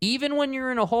 even when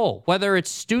you're in a hole, whether it's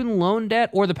student loan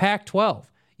debt or the Pac-12,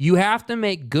 you have to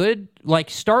make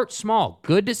start small.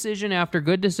 Good decision after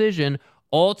good decision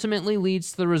ultimately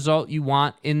leads to the result you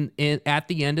want in at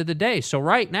the end of the day. So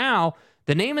right now,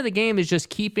 the name of the game is just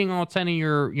keeping all 10 of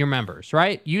your members,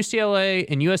 right? UCLA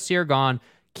and USC are gone.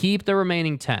 Keep the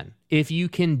remaining 10. If you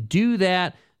can do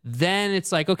that, then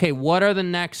it's like, okay, what are the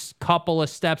next couple of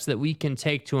steps that we can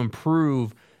take to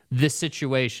improve this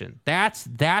situation?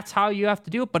 That's how you have to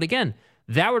do it. But again,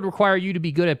 that would require you to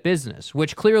be good at business,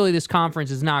 which clearly this conference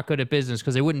is not good at business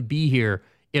because they wouldn't be here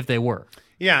if they were.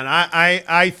 Yeah, and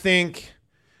I think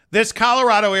this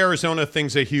Colorado-Arizona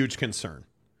thing's a huge concern.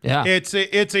 Yeah. It's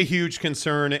a huge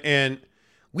concern, and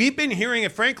we've been hearing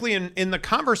it, frankly, in the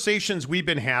conversations we've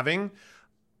been having.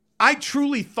 I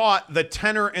truly thought the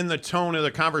tenor and the tone of the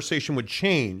conversation would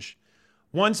change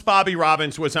once Bobby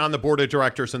Robbins was on the board of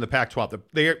directors in the Pac-12,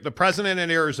 the president in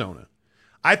Arizona.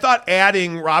 I thought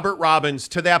adding Robert Robbins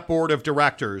to that board of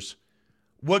directors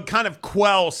would kind of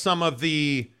quell some of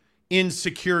the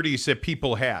insecurities that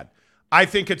people had. I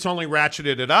think it's only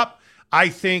ratcheted it up. I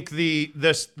think the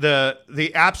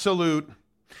absolute,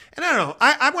 and I don't know,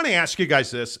 I want to ask you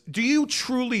guys this. Do you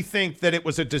truly think that it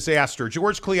was a disaster?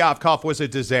 George Kliavkoff was a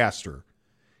disaster.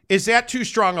 Is that too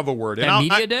strong of a word?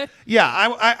 Media day? Yeah,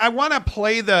 I want to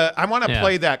play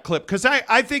play that clip because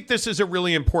I think this is a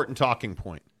really important talking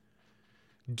point.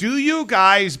 Do you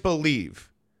guys believe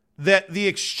that the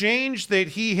exchange that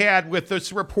he had with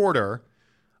this reporter,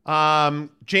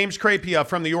 James Crapia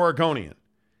from the Oregonian,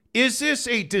 is this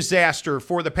a disaster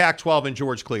for the Pac-12 and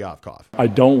George Kliavkoff? I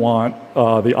don't want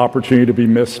the opportunity to be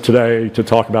missed today to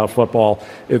talk about football.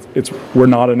 We're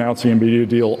not announcing a media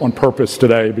deal on purpose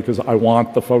today because I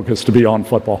want the focus to be on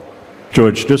football.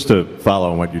 George, just to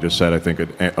follow on what you just said, I think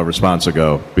a response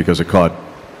ago, because it caught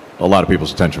a lot of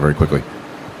people's attention very quickly.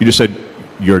 You just said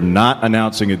you're not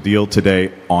announcing a deal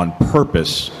today on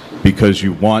purpose because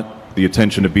you want the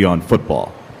attention to be on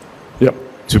football. Yep.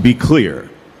 To be clear,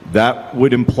 that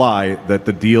would imply that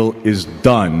the deal is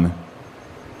done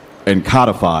and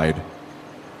codified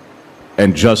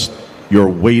and just you're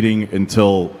waiting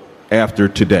until after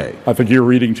today. I think you're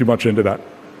reading too much into that.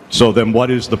 So then what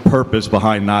is the purpose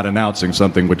behind not announcing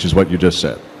something, which is what you just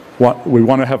said? We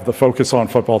want to have the focus on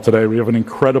football today. We have an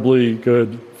incredibly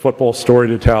good football story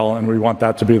to tell, and we want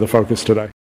that to be the focus today.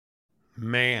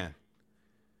 Man.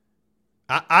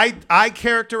 I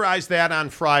characterized that on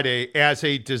Friday as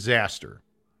a disaster.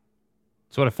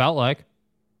 That's what it felt like.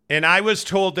 And I was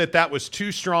told that was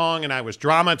too strong, and I was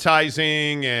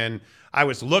dramatizing, and I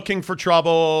was looking for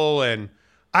trouble. And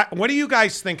what do you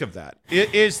guys think of that?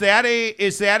 Is that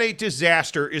a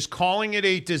disaster? Is calling it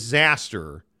a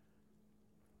disaster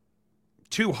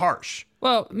too harsh?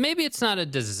 Well, maybe it's not a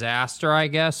disaster, I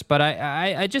guess, but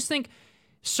I just think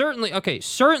certainly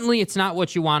it's not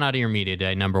what you want out of your media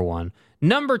day, number one.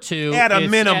 Number two, at a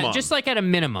minimum. Just like at a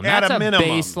minimum. At That's a minimum.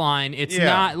 Baseline. It's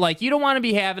not like you don't want to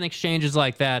be having exchanges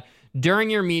like that during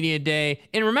your media day.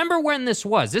 And remember when this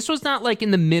was. This was not like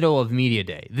in the middle of media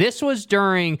day. This was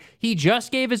during, he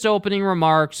just gave his opening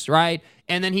remarks, right?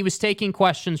 And then he was taking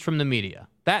questions from the media.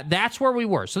 That's where we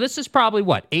were. So this is probably,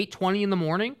 what, 8:20 in the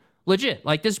morning? Legit.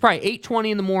 Like, this is probably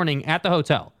 8:20 in the morning at the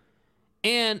hotel.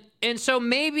 And so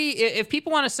maybe if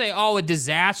people want to say, oh, a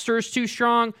disaster is too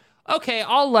strong, okay,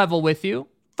 I'll level with you.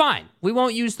 Fine. We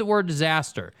won't use the word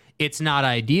disaster. It's not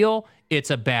ideal. It's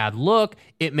a bad look.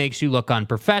 It makes you look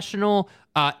unprofessional.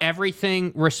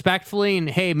 Everything respectfully, and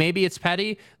hey, maybe it's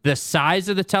petty. The size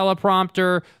of the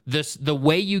teleprompter, the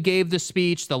way you gave the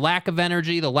speech, the lack of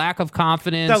energy, the lack of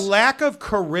confidence. The lack of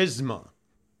charisma.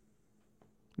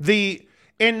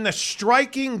 And the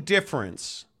striking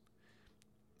difference.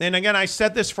 And again, I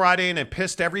said this Friday, and it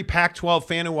pissed every Pac-12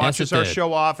 fan who watches our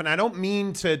show off. And I don't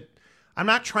mean to, I'm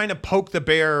not trying to poke the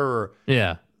bear.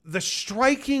 Yeah. The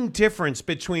striking difference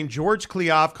between George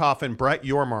Kliavkoff and Brett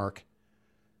Yormark,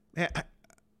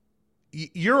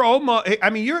 you're almost, I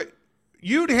mean,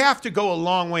 you'd have to go a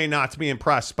long way not to be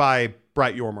impressed by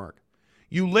Brett Yormark.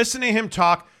 You listen to him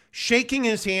talk, shaking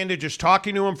his hand and just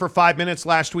talking to him for 5 minutes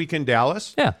last week in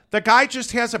Dallas. Yeah. The guy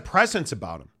just has a presence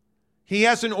about him. He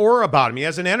has an aura about him. He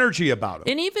has an energy about him.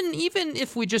 And even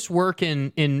if we just work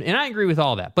in and I agree with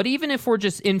all that, but even if we're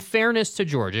just in fairness to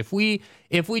George, if we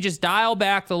just dial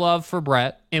back the love for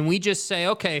Brett and we just say,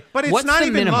 okay, but it's what's not the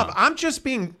even minimum? love. I'm just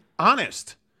being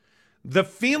honest. The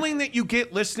feeling that you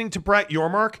get listening to Brett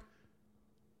Yormark,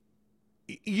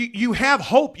 you have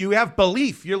hope, you have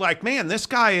belief. You're like, man, this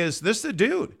is the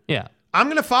dude. Yeah. I'm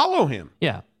going to follow him.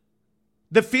 Yeah.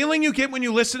 The feeling you get when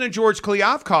you listen to George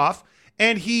Kliavkoff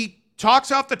and he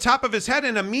talks off the top of his head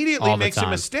and immediately makes a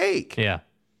mistake. Yeah.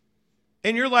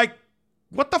 And you're like,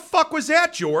 what the fuck was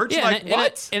that, George? Yeah, like,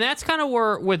 what? And that's kind of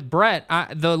where, with Brett,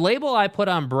 the label I put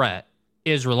on Brett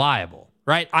is reliable,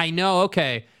 right? I know,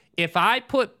 okay, if I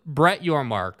put Brett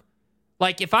Yormark,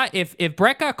 like if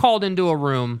Brett got called into a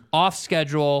room, off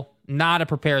schedule, not a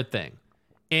prepared thing,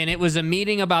 and it was a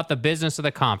meeting about the business of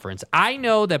the conference, I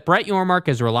know that Brett Yormark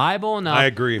is reliable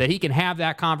enough that he can have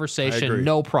that conversation,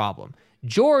 no problem.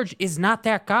 George is not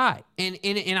that guy. And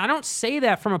I don't say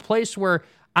that from a place where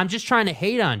I'm just trying to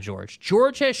hate on George.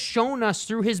 George has shown us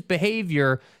through his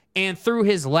behavior and through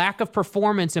his lack of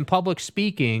performance in public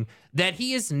speaking that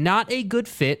he is not a good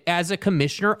fit as a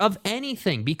commissioner of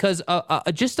anything, because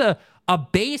just a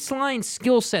baseline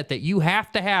skill set that you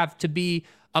have to be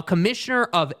a commissioner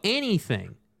of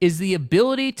anything is the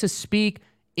ability to speak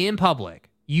in public.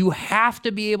 You have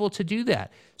to be able to do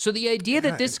that. So the idea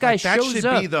that this guy shows up...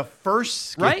 That should be the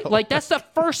first skill. Right? Like, that's the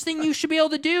first thing you should be able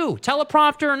to do.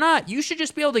 Teleprompter or not. You should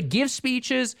just be able to give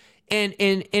speeches, and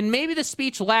maybe the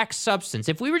speech lacks substance.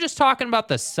 If we were just talking about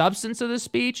the substance of the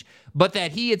speech, but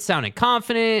that he had sounded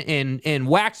confident and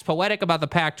waxed poetic about the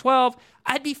Pac-12,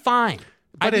 I'd be fine.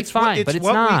 But it's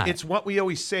not. It's what we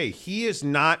always say. He is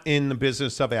not in the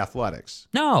business of athletics.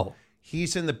 No.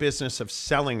 He's in the business of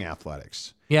selling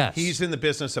athletics. Yes. He's in the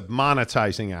business of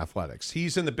monetizing athletics.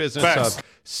 He's in the business of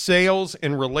sales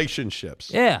and relationships.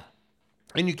 Yeah.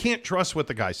 And you can't trust what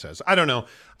the guy says. I don't know.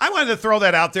 I wanted to throw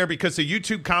that out there because the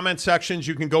YouTube comment sections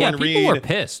you can go and read. People were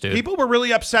pissed, dude. People were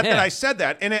really upset that I said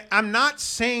that. And I'm not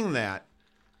saying that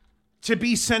to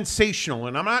be sensational,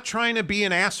 and I'm not trying to be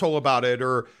an asshole about it.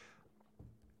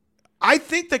 I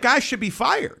think the guy should be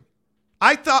fired.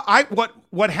 I thought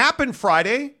what happened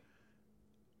Friday,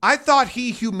 I thought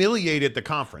he humiliated the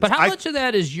conference. But how much of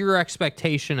that is your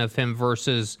expectation of him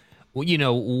versus what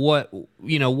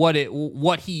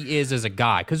he is as a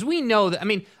guy? Because we know that. I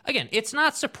mean, again, it's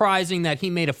not surprising that he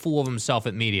made a fool of himself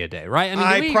at media day, right?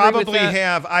 I mean,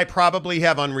 I probably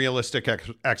have unrealistic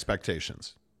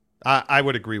expectations. I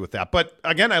would agree with that. But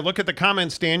again, I look at the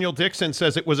comments. Daniel Dixon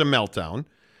says it was a meltdown.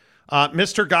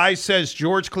 Mr. Guy says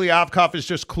George Kliavkoff is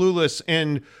just clueless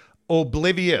and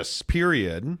oblivious.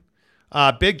 Period.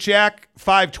 Big Jack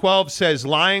 512 says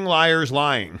lying, liars,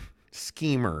 lying.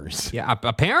 Schemers. Yeah,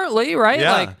 apparently, right?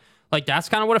 Yeah. Like that's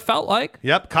kind of what it felt like.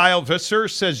 Yep. Kyle Visser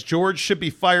says George should be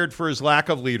fired for his lack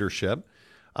of leadership.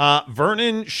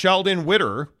 Vernon Sheldon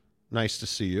Witter, nice to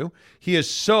see you. He is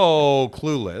so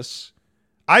clueless.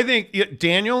 I think,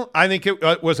 Daniel,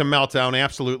 it was a meltdown,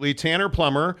 absolutely. Tanner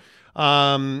Plummer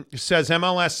says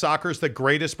MLS soccer is the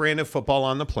greatest brand of football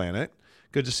on the planet.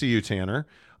 Good to see you, Tanner.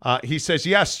 He says,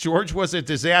 yes, George was a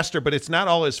disaster, but it's not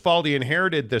all his fault. He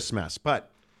inherited this mess.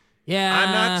 But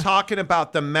I'm not talking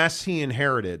about the mess he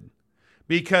inherited,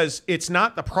 because it's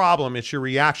not the problem. It's your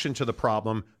reaction to the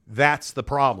problem. That's the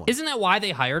problem. Isn't that why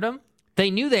they hired him?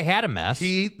 They knew they had a mess.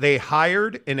 They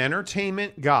hired an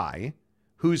entertainment guy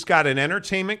who's got an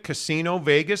entertainment casino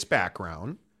Vegas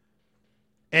background,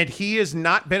 And he has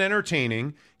not been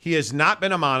entertaining. He has not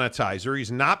been a monetizer.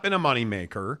 He's not been a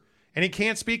moneymaker. And he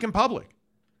can't speak in public,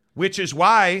 which is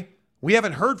why we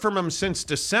haven't heard from him since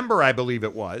December, I believe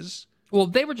it was. Well,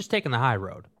 they were just taking the high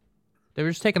road.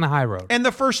 And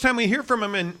the first time we hear from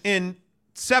him in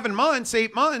 7 months,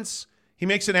 8 months, he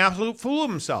makes an absolute fool of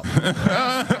himself.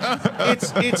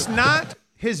 It's not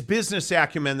his business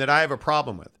acumen that I have a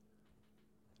problem with.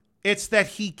 It's that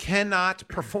he cannot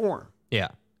perform. Yeah.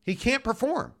 He can't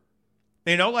perform.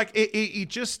 You know, like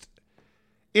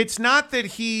it's not that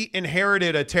he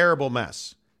inherited a terrible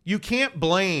mess. You can't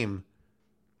blame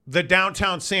the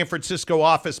downtown San Francisco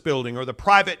office building or the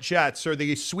private jets or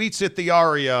the suites at the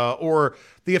Aria or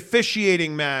the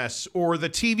officiating mess or the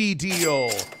TV deal.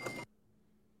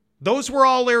 Those were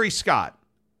all Larry Scott.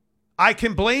 I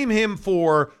can blame him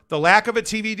for the lack of a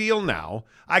TV deal now.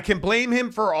 I can blame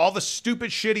him for all the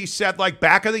stupid shit he said, like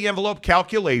back of the envelope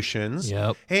calculations.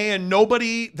 Yep. And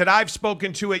nobody that I've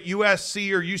spoken to at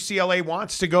USC or UCLA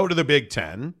wants to go to the Big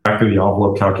Ten. Back of the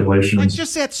envelope calculations. Like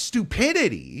just that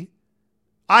stupidity.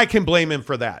 I can blame him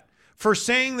for that. For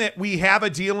saying that we have a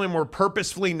deal and we're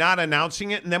purposefully not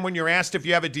announcing it. And then when you're asked if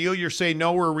you have a deal, you're saying,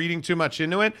 no, we're reading too much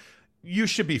into it. You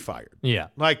should be fired. Yeah.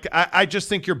 Like, I just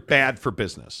think you're bad for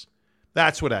business.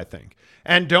 That's what I think.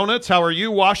 And Donuts, how are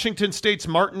you? Washington State's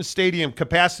Martin Stadium,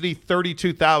 capacity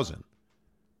 32,000,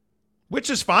 which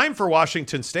is fine for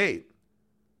Washington State.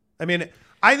 I mean,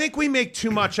 I think we make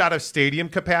too much out of stadium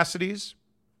capacities.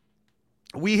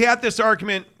 We had this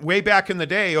argument way back in the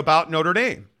day about Notre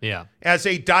Dame. Yeah. As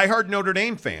a diehard Notre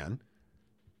Dame fan,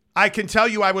 I can tell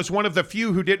you I was one of the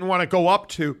few who didn't want to go up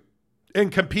to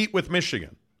and compete with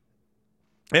Michigan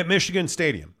at Michigan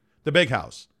Stadium, the big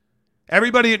house.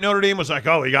 Everybody at Notre Dame was like,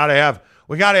 "Oh, we got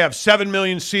to have 7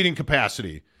 million seating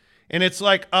capacity," and it's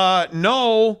like,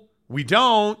 no, we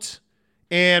don't.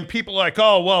 And people are like,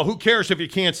 "Oh, well, who cares if you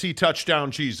can't see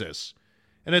touchdown Jesus?"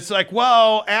 And it's like,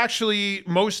 well, actually,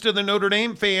 most of the Notre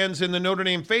Dame fans and the Notre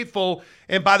Dame faithful,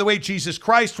 and by the way, Jesus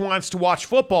Christ wants to watch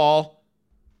football.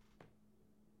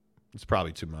 It's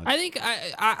probably too much. I think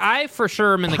I for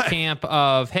sure am in the camp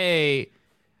of, hey,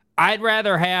 I'd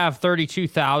rather have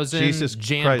 32,000 Jesus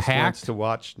jam-packed. Christ wants to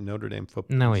watch Notre Dame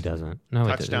football. No, he doesn't. No,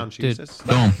 touchdown he doesn't. Jesus. Dude,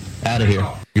 boom, out of here.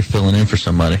 You're filling in for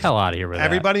somebody. Hell out of here with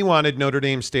Everybody wanted Notre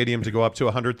Dame Stadium to go up to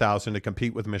 100,000 to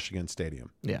compete with Michigan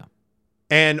Stadium. Yeah.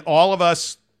 And all of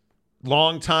us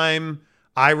longtime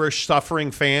Irish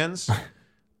suffering fans,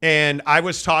 and I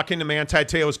was talking to Manti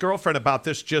Te'o's girlfriend about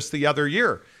this just the other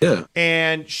year. Yeah.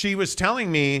 And she was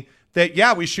telling me that,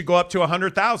 yeah, we should go up to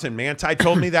 100,000. Manti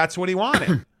told me that's what he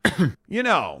wanted. You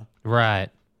know. Right.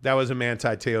 That was a Manti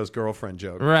Te'o's girlfriend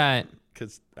joke. Right.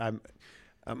 Because I'm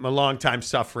a longtime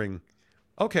suffering.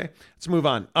 Okay, let's move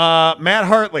on. Matt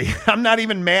Hartley. I'm not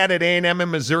even mad at A&M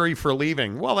and Missouri for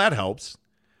leaving. Well, that helps.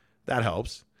 That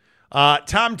helps.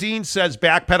 Tom Dean says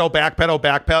backpedal, backpedal,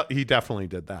 backpedal. He definitely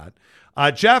did that.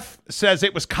 Jeff says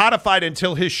it was codified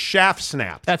until his shaft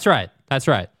snapped. That's right. That's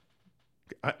right.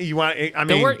 You want? I mean,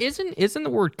 the word isn't the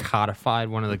word codified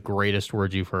one of the greatest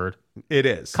words you've heard? It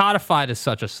is. Codified is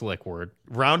such a slick word.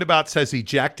 Roundabout says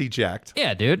eject.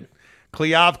 Yeah, dude.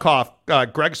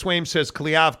 Kliavkov. Greg Swaim says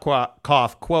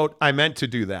Kliavkov, quote, I meant to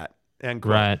do that. End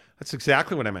quote. Right. That's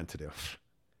exactly what I meant to do. What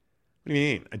do you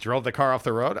mean? I drove the car off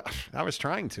the road? I was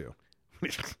trying to.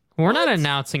 We're not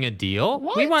announcing a deal.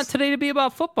 What? We want today to be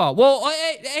about football. Well,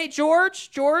 hey,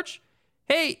 George.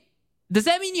 Hey, does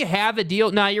that mean you have a deal?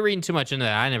 No, you're reading too much into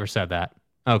that. I never said that.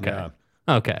 Okay. Yeah.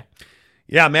 Okay.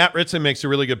 Yeah, Matt Ritson makes a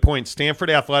really good point. Stanford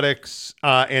Athletics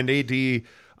and AD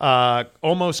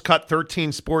almost cut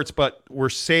 13 sports, but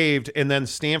were saved. And then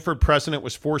Stanford president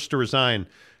was forced to resign.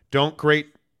 Don't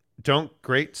grate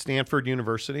Stanford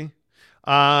University.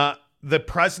 The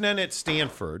president at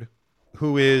Stanford,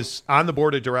 who is on the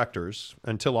board of directors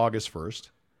until August 1st,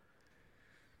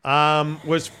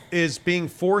 is being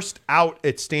forced out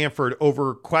at Stanford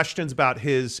over questions about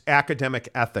his academic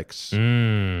ethics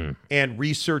and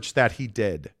research that he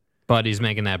did. But he's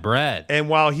making that bread. And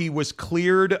while he was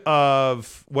cleared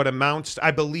of what amounts,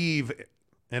 I believe,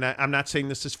 and I'm not saying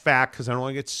this is fact because I don't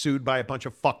want to get sued by a bunch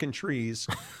of fucking trees,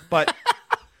 but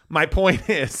my point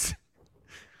is,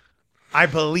 I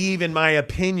believe, in my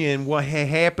opinion, what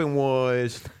happened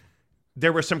was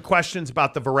there were some questions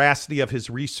about the veracity of his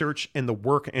research and the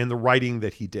work and the writing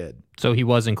that he did. So he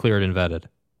wasn't cleared and vetted.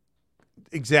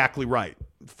 Exactly right.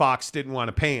 Fox didn't want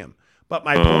to pay him. But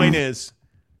my point is,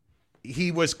 he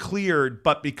was cleared,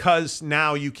 but because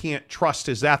now you can't trust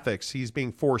his ethics, he's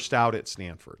being forced out at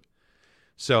Stanford.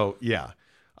 So, yeah.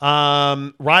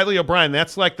 Riley O'Brien,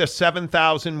 that's like the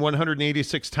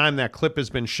 7,186th time that clip has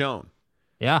been shown.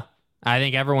 Yeah. I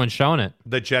think everyone's shown it.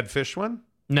 The Jed Fish one?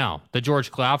 No, the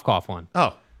George Klavkov one.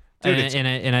 Oh, dude,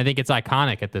 and I think it's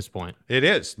iconic at this point. It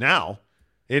is now.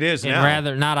 It is and now.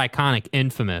 Rather not iconic,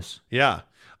 infamous. Yeah.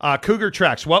 Cougar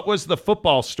Tracks, what was the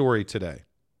football story today?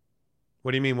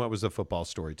 What do you mean, what was the football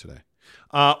story today?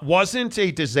 Wasn't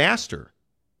a disaster.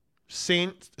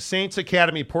 Saints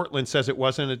Academy Portland says it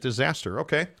wasn't a disaster.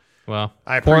 Okay. Well,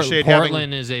 I appreciate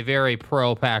Portland is a very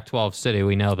pro Pac-12 city.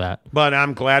 We know that. But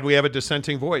I'm glad we have a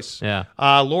dissenting voice. Yeah.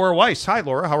 Laura Weiss. Hi,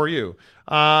 Laura. How are you?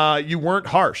 You weren't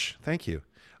harsh. Thank you.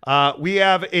 We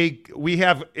have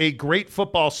a great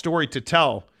football story to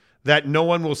tell that no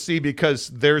one will see because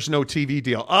there's no TV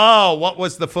deal. Oh, what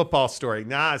was the football story?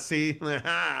 See?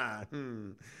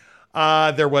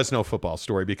 There was no football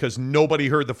story because nobody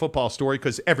heard the football story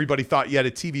because everybody thought you had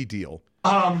a TV deal.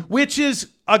 Which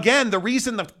is, again, the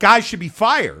reason the guy should be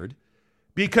fired,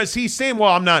 because he's saying,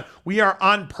 well, we are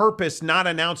on purpose not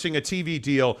announcing a TV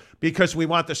deal because we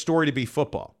want the story to be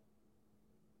football.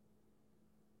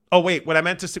 Oh, wait, what I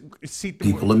meant to see.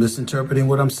 People are misinterpreting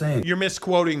what I'm saying. You're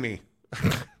misquoting me.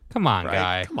 Come on, right?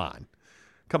 Guy.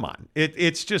 Come on.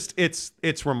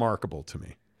 It's remarkable to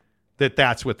me that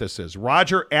that's what this is.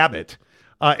 Roger Abbott.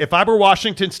 If I were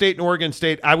Washington State and Oregon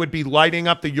State, I would be lighting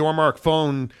up the Yormark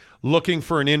phone looking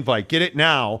for an invite. Get it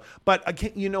now. But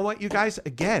again, you know what, you guys?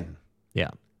 Again, yeah,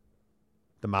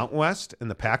 the Mountain West and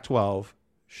the Pac-12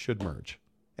 should merge,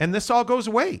 and this all goes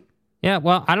away. Yeah,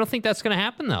 well, I don't think that's going to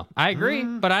happen, though. I agree,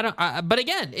 but I don't. But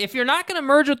again, if you're not going to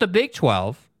merge with the Big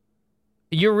 12,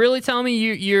 you're really telling me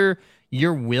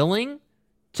you're willing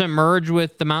to merge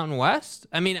with the Mountain West?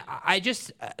 I mean,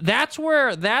 that's where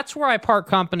I part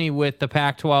company with the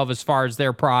Pac-12 as far as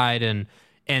their pride and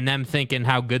them thinking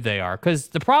how good they are. Because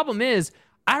the problem is,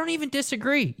 I don't even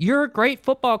disagree. You're a great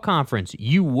football conference.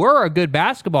 You were a good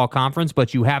basketball conference,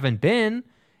 but you haven't been.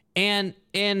 And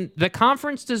the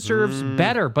conference deserves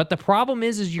better. But the problem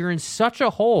is you're in such a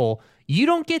hole. You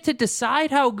don't get to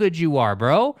decide how good you are,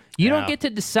 bro. You don't get to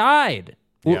decide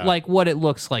like what it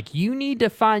looks like. You need to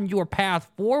find your path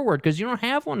forward because you don't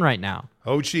have one right now.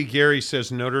 OG Gary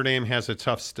says Notre Dame has a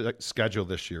tough schedule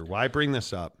this year. Why bring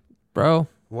this up, bro?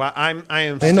 Well, I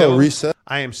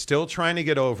am still trying to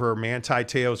get over Manti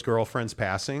Te'o's girlfriend's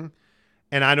passing.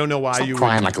 And I don't know why you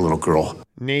crying like a little girl.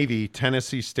 Navy,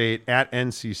 Tennessee State, at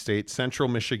NC State, Central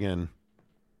Michigan.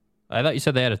 I thought you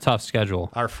said they had a tough schedule.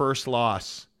 Our first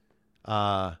loss,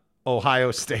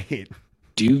 Ohio State.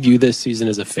 Do you view this season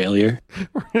as a failure?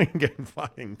 We're going to get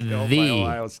fucking killed by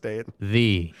Ohio State.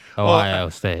 Ohio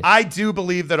State. I do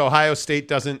believe that Ohio State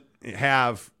doesn't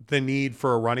have the need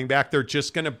for a running back. They're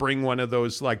just going to bring one of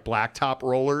those like blacktop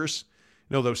rollers,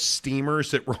 those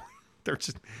steamers that roll.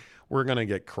 We're going to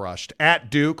get crushed. At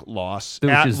Duke, loss.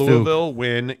 At Louisville,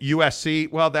 win.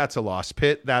 USC, well, that's a loss.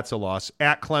 Pitt, that's a loss.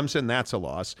 At Clemson, that's a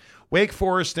loss. Wake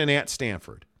Forest and at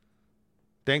Stanford.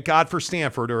 Thank God for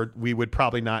Stanford, or we would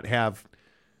probably not have,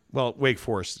 Wake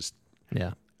Forest is.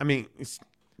 Yeah. I mean,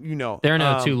 they're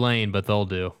no Tulane, but they'll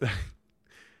do.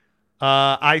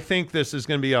 I think this is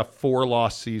going to be a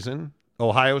 4-loss season.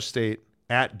 Ohio State,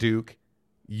 at Duke,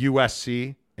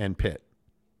 USC, and Pitt.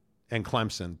 And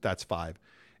Clemson, that's 5.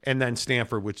 And then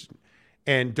Stanford,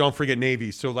 and don't forget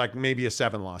Navy, so like maybe a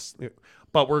 7-loss.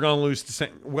 But we're going to lose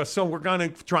so we're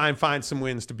going to try and find some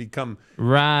wins to become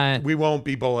right. We won't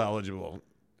be bowl eligible.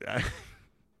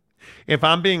 If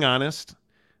I'm being honest,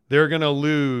 they're going to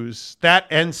lose that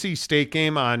NC State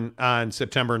game on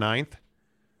September 9th.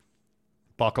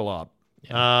 Buckle up.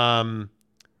 Yeah.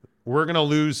 We're going to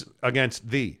lose against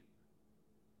the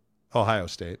Ohio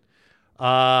State.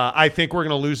 I think we're going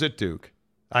to lose at Duke.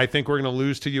 I think we're going to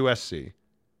lose to USC.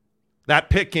 That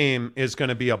Pitt game is going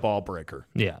to be a ball breaker.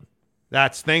 Yeah.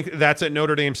 That's at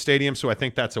Notre Dame Stadium, so I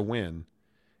think that's a win.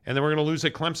 And then we're going to lose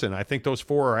at Clemson. I think those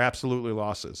 4 are absolutely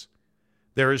losses.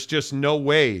 There is just no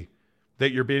way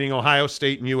that you're beating Ohio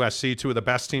State and USC, 2 of the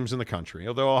best teams in the country.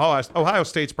 Although Ohio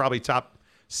State's probably top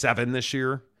 7 this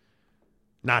year.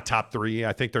 Not top 3.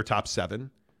 I think they're top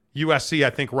 7. USC, I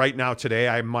think right now today,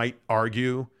 I might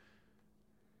argue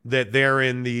that they're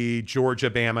in the Georgia,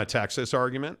 Bama, Texas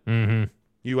argument. Mm-hmm.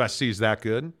 USC is that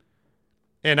good.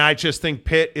 And I just think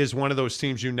Pitt is one of those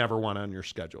teams you never want on your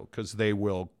schedule because they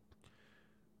will,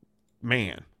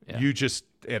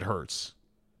 it hurts.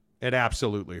 It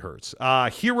absolutely hurts.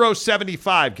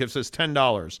 Hero75 gives us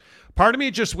 $10. Part of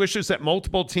me just wishes that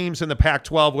multiple teams in the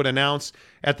Pac-12 would announce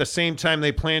at the same time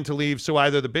they plan to leave, so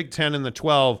either the Big 10 and the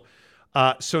 12,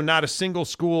 so not a single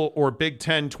school or Big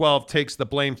 10, 12 takes the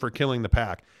blame for killing the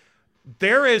Pac.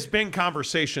 There has been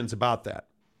conversations about that.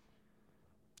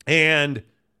 And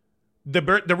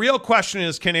the real question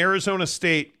is, can Arizona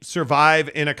State survive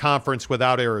in a conference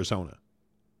without Arizona?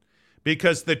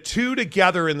 because the two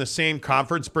together in the same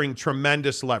conference bring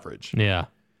tremendous leverage. Yeah.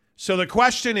 So the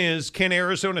question is, can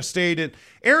Arizona State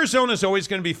 – Arizona's always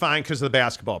going to be fine because of the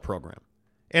basketball program.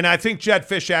 And I think Jed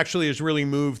Fish actually has really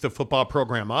moved the football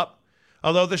program up.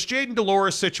 Although this Jaden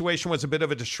Dolores situation was a bit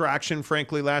of a distraction,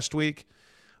 frankly, last week.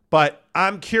 But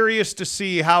I'm curious to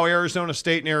see how Arizona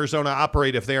State and Arizona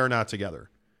operate if they are not together.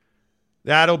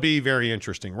 That'll be very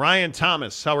interesting. Ryan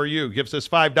Thomas, how are you? Gives us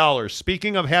 $5.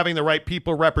 Speaking of having the right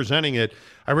people representing it,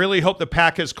 I really hope the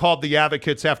Pack has called the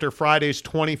Advocates after Friday's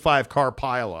 25-car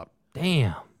pileup.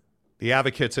 Damn. The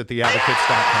Advocates at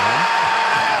theadvocates.com.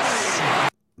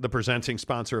 The presenting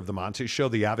sponsor of the Monty Show,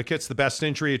 The Advocates, the best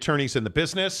injury attorneys in the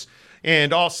business.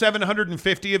 And all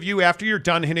 750 of you, after you're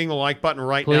done hitting the like button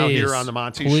right now here on the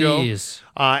Monty Show,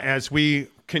 as we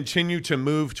continue to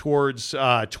move towards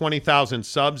 20,000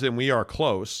 subs, and we are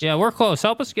close. Yeah, we're close.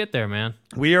 Help us get there, man.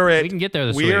 We can get there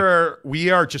this week.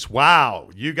 We are just, wow.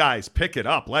 You guys pick it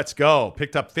up. Let's go.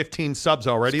 Picked up 15 subs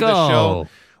already this go. show.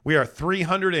 We are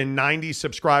 390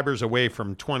 subscribers away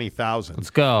from 20,000. Let's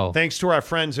go. Thanks to our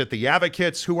friends at The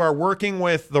Advocates who are working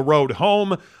with The Road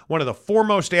Home, one of the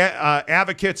foremost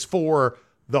advocates for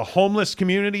the homeless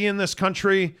community in this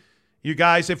country. You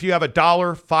guys, if you have $1,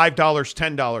 $5,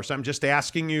 $10, I'm just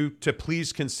asking you to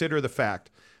please consider the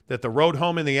fact that The Road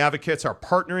Home and The Advocates are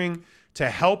partnering to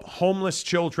help homeless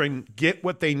children get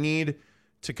what they need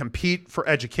to compete for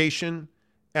education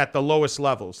at the lowest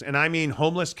levels. And I mean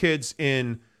homeless kids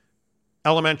in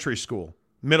elementary school,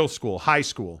 middle school, high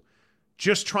school,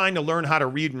 just trying to learn how to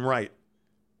read and write.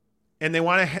 And they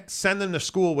want to send them to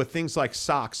school with things like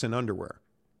socks and underwear,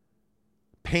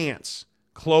 pants,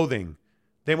 clothing.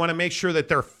 They want to make sure that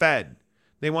they're fed.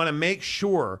 They want to make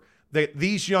sure that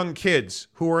these young kids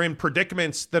who are in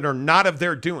predicaments that are not of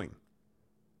their doing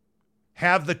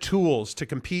have the tools to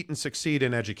compete and succeed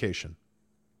in education.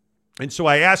 And so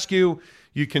I ask you,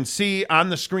 you can see on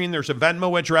the screen there's a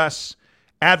Venmo address,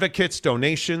 Advocates,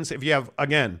 donations. If you have,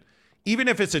 again, even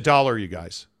if it's $1, you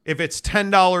guys, if it's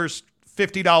 $10, $50,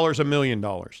 $1 million,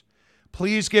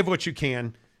 please give what you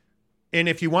can. And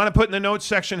if you want to put in the notes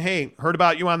section, hey, heard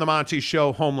about you on the Monty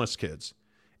Show, homeless kids,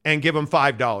 and give them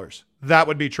 $5, that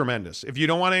would be tremendous. If you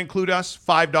don't want to include us,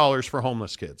 $5 for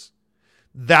homeless kids.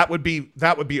 That would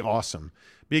be awesome,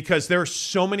 because there's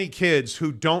so many kids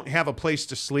who don't have a place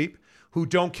to sleep, who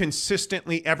don't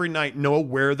consistently every night know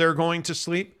where they're going to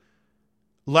sleep,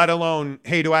 let alone,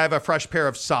 hey, do I have a fresh pair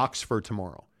of socks for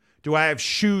tomorrow? Do I have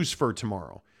shoes for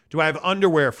tomorrow? Do I have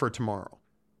underwear for tomorrow?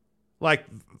 Like,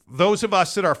 those of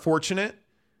us that are fortunate,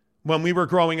 when we were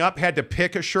growing up, had to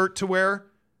pick a shirt to wear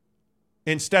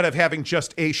instead of having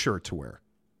just a shirt to wear.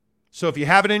 So if you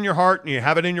have it in your heart and you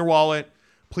have it in your wallet,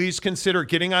 please consider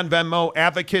getting on Venmo.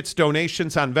 Advocates,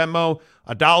 donations on Venmo,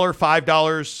 $1,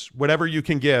 $5, whatever you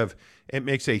can give. It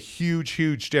makes a huge,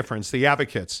 huge difference. The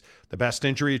Advocates, the best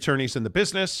injury attorneys in the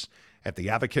business at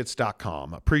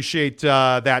theadvocates.com. Appreciate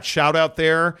that shout out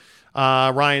there.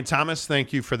 Ryan Thomas,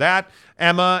 thank you for that.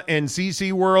 Emma and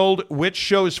ZZ World, which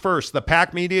shows first, the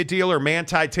Pack Media deal or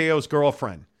Manti Te'o's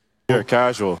girlfriend? You're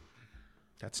casual.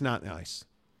 That's not nice.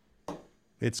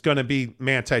 It's going to be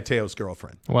Manti Te'o's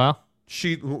girlfriend. Well,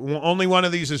 only one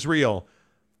of these is real,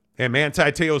 and Manti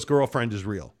Te'o's girlfriend is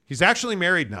real. He's actually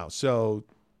married now, so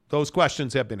those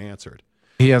questions have been answered.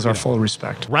 He has our full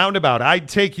respect. Roundabout, I'd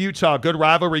take Utah. Good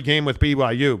rivalry game with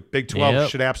BYU. Big 12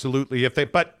 should absolutely,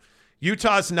 but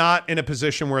Utah's not in a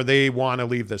position where they want to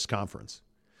leave this conference,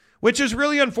 which is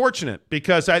really unfortunate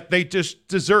because they just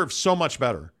deserve so much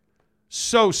better.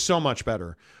 So much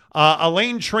better.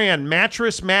 Elaine Tran,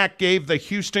 Mattress Mac gave the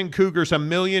Houston Cougars $1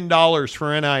 million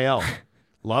for NIL.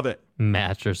 Love it.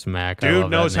 Mattress Mac.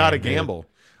 Dude knows how to gamble.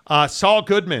 Saul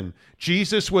Goodman,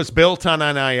 Jesus was built on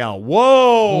NIL.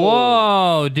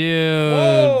 Whoa, dude.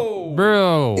 Whoa.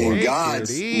 Bro. In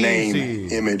God's name,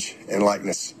 image, and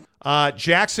likeness.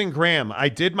 Jackson Graham, I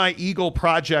did my Eagle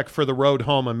project for the Road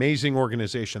Home. Amazing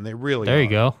organization. They really are. There you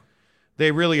go.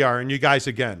 They really are. And you guys,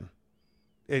 again,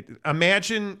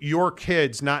 imagine your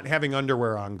kids not having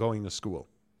underwear on going to school.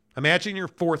 Imagine your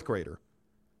fourth grader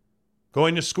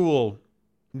going to school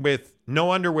with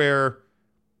no underwear,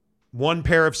 one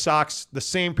pair of socks, the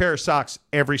same pair of socks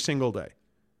every single day.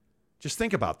 Just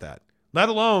think about that. Let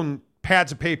alone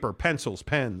pads of paper, pencils,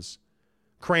 pens,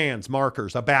 crayons,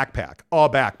 markers, a backpack, all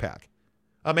backpack.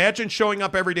 Imagine showing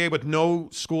up every day with no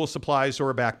school supplies or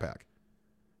a backpack.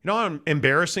 You know how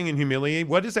embarrassing and humiliating?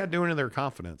 What is that doing to their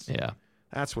confidence? Yeah.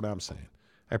 That's what I'm saying.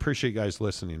 I appreciate you guys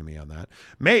listening to me on that.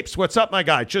 Mapes, what's up, my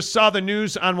guy? Just saw the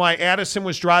news on why Addison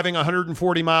was driving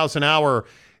 140 miles an hour.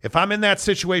 If I'm in that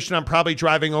situation, I'm probably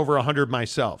driving over 100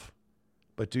 myself.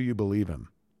 But do you believe him?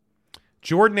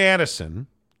 Jordan Addison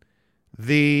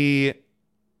The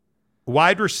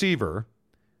wide receiver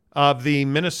of the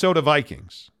Minnesota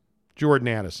Vikings, Jordan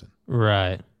Addison.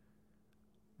 Right.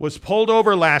 Was pulled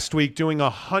over last week doing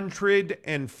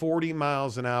 140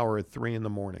 miles an hour at 3 in the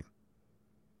morning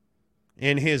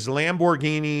in his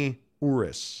Lamborghini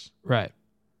Urus. Right.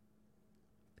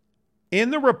 In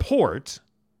the report,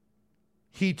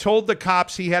 he told the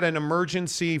cops he had an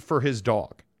emergency for his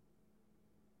dog.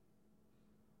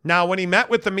 Now, when he met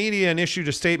with the media and issued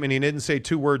a statement, he didn't say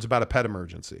 2 words about a pet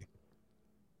emergency.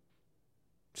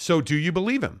 So do you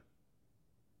believe him?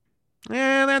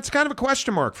 That's kind of a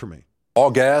question mark for me. All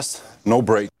gas, no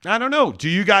brake. I don't know. Do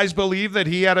you guys believe that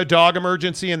he had a dog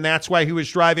emergency and that's why he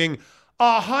was driving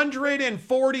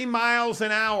 140 miles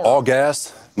an hour? All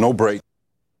gas, no brake.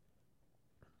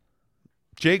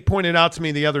 Jake pointed out to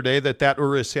me the other day that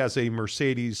Urus has a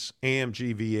Mercedes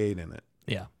AMG V8 in it.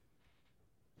 Yeah.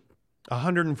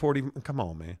 140. Come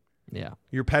on, man. Yeah.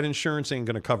 Your pet insurance ain't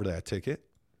going to cover that ticket.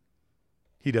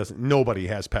 He doesn't. Nobody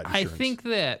has pet insurance. I think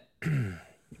that...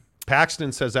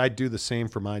 Paxton says I'd do the same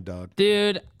for my dog.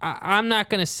 Dude, I'm not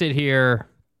going to sit here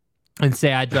and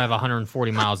say I drive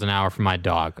 140 miles an hour for my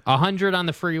dog. 100 on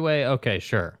the freeway? Okay,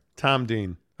 sure. Tom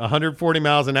Dean, 140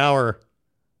 miles an hour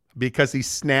because he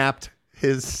snapped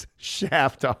his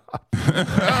shaft off.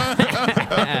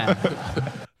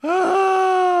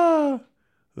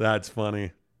 That's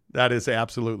funny. That is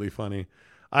absolutely funny.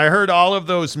 I heard all of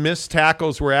those missed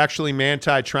tackles were actually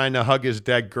Manti trying to hug his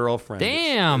dead girlfriend.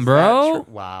 Damn, bro.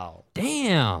 Wow.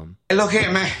 Damn. Hey, look here,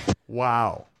 man.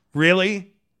 Wow.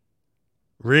 Really?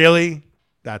 Really?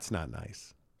 That's not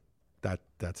nice.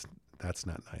 That's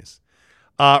not nice.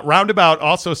 Roundabout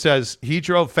also says he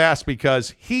drove fast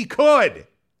because he could.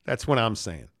 That's what I'm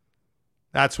saying.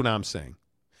 That's what I'm saying.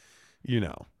 You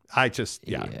know,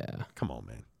 yeah. Come on,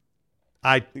 man.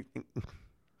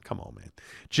 Come on, man.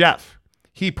 Jeff.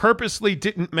 He purposely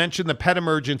didn't mention the pet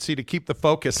emergency to keep the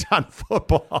focus on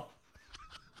football.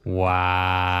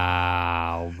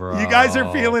 Wow, bro. You guys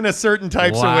are feeling a certain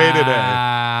types of way today.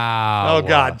 Oh,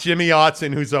 God. Jimmy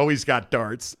Otson, who's always got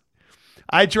darts.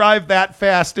 I drive that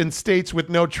fast in states with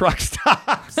no truck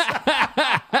stops.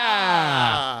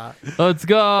 Let's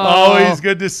go. Always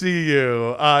good to see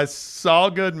you.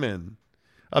 Saul Goodman.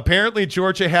 Apparently,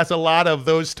 Georgia has a lot of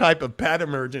those type of pet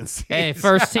emergencies. Hey,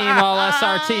 first team all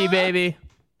SRT, baby.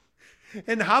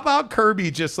 And how about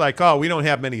Kirby just like, oh, we don't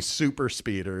have many super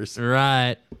speeders.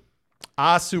 Right.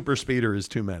 Super speeder is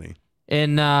too many.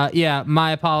 And, yeah,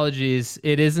 my apologies.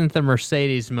 It isn't the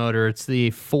Mercedes motor. It's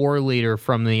the 4-liter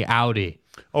from the Audi.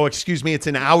 Oh, excuse me. It's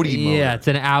an Audi motor. Yeah, it's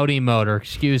an Audi motor.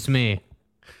 Excuse me.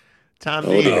 Tom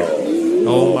Deere.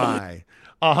 Oh, my.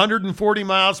 140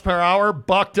 miles per hour,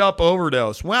 bucked up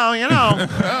overdose. Well,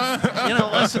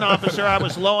 listen, officer, I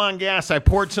was low on gas. I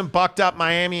poured some bucked up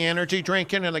Miami Energy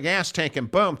drink into the gas tank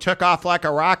and boom, took off like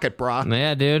a rocket, brah.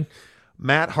 Yeah, dude.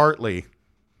 Matt Hartley.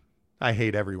 I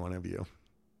hate every one of you.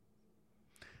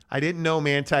 I didn't know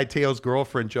Manti Te'o's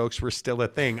girlfriend jokes were still a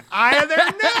thing. They're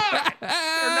not.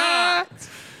 They're not.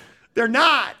 They're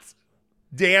not.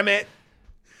 Damn it.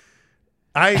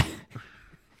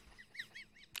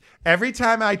 Every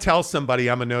time I tell somebody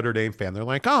I'm a Notre Dame fan, they're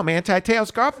like, oh, Manti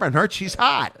Te'o's girlfriend heard she's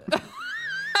hot.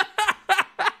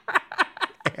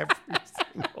 Every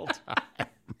single time.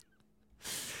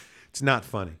 It's not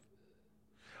funny.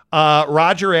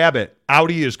 Roger Abbott,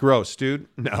 Audi is gross, dude.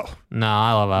 No,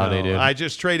 I love Audi, dude. I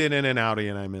just traded in an Audi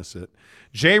and I miss it.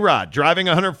 J-Rod, driving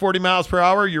 140 miles per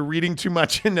hour, you're reading too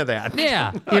much into that.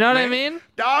 Yeah, you know what I mean?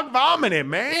 Dog vomiting,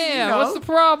 man. Yeah, what's the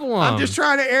problem? I'm just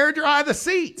trying to air dry the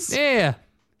seats. Yeah.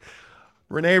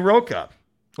 Renee Roca.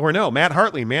 Or no, Matt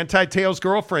Hartley. Manti Te'o's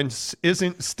girlfriend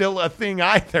isn't still a thing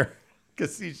either.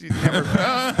 Because she's never...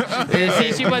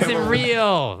 she wasn't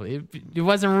real. It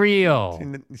wasn't real.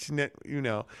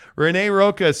 Renee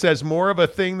Roca says more of a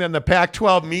thing than the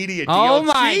Pac-12 media deal. Oh,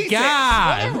 my Jesus,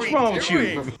 God. What's wrong with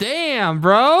you? Damn,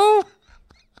 bro.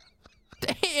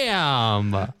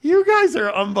 Damn. You guys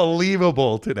are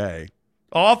unbelievable today.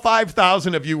 All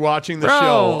 5,000 of you watching the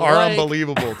show are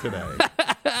unbelievable today.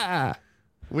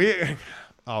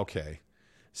 Okay.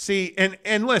 See,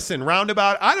 and listen,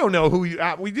 Roundabout, I don't know who you,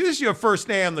 this is your first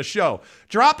day on the show.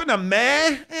 Dropping a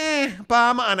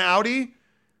bomb on Audi,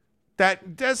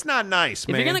 that's not nice,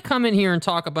 man. If you're going to come in here and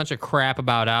talk a bunch of crap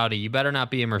about Audi, you better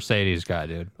not be a Mercedes guy,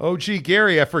 dude. OG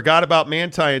Gary, I forgot about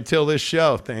Manti until this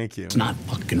show. Thank you. It's not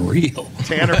fucking real.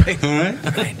 Tanner,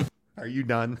 are you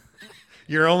done?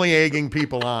 You're only egging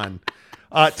people on.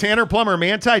 Tanner Plummer,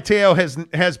 Manti Te'o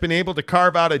has been able to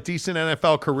carve out a decent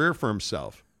NFL career for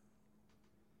himself.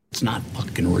 It's not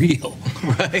fucking real.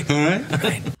 Right?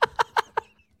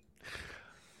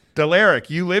 Delaric,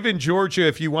 you live in Georgia.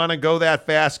 If you want to go that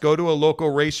fast, go to a local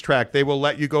racetrack. They will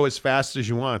let you go as fast as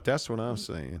you want. That's what I'm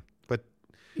saying. But,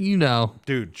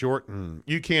 dude, Jordan,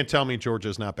 you can't tell me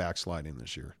Georgia's not backsliding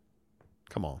this year.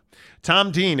 Come on.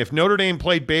 Tom Dean, if Notre Dame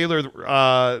played Baylor,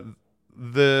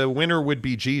 the winner would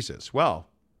be Jesus. Well,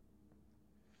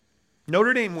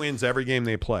 Notre Dame wins every game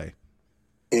they play.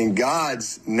 In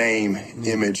God's name,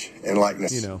 image, and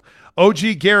likeness.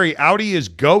 OG Gary, Audi is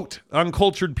GOAT.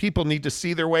 Uncultured people need to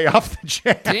see their way off the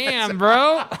jet. Damn, bro.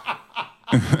 All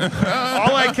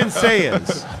I can say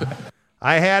is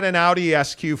I had an Audi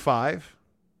SQ5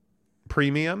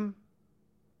 premium.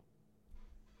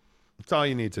 That's all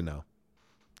you need to know.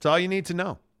 That's all you need to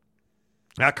know.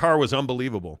 That car was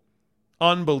unbelievable.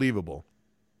 Unbelievable.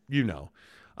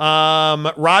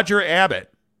 Roger Abbott.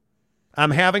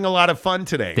 I'm having a lot of fun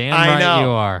today.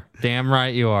 Damn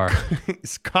right you are.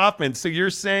 Kaufman, so you're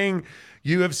saying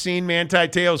you have seen Manti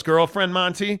Te'o's girlfriend,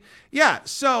 Monty? Yeah,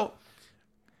 so,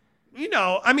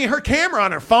 her camera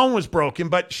on her phone was broken,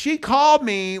 but she called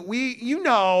me.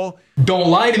 Don't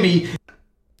lie to me.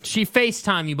 She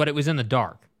FaceTimed you, but it was in the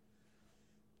dark.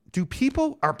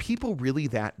 Are people really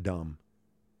that dumb?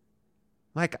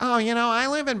 Like, I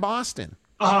live in Boston.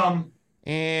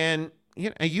 And...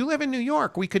 you live in New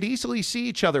York. We could easily see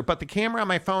each other, but the camera on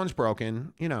my phone's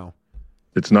broken,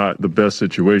 It's not the best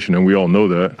situation, and we all know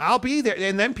that. I'll be there.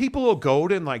 And then people will go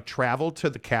to, travel to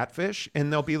the catfish,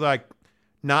 and they'll be,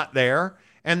 not there.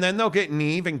 And then they'll get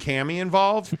Neve and Cammie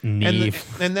involved.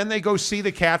 Neve. And then they go see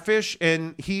the catfish,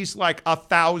 and he's,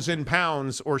 1,000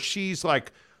 pounds, or she's,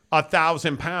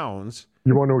 1,000 pounds.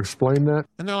 You want to explain that?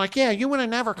 And they're like, yeah, you would have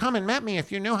never come and met me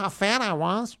if you knew how fat I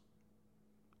was.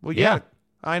 Well, yeah.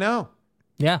 I know.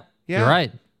 Yeah, you're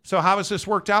right. So how has this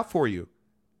worked out for you?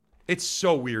 It's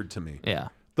so weird to me. Yeah.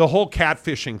 The whole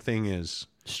catfishing thing is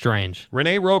strange.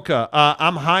 Renee Roca,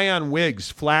 I'm high on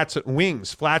wings, flats,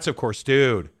 of course,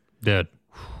 dude.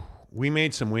 We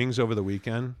made some wings over the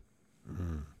weekend.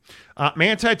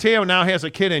 Manti Te'o now has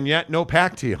a kid and yet no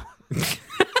pack deal.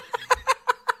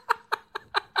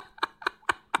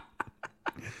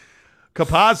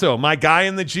 Capazzo, my guy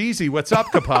in the Jeezy. What's up,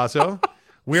 Capazzo?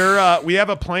 We have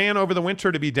a plan over the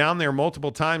winter to be down there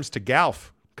multiple times to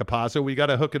golf. Capazzo, we got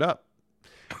to hook it up.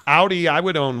 Audi, I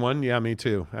would own one. Yeah, me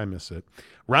too. I miss it.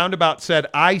 Roundabout said,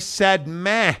 I said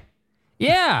meh.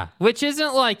 Yeah, which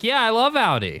isn't I love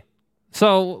Audi.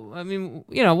 So,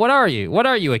 what are you? What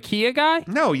are you, a Kia guy?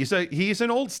 No, he's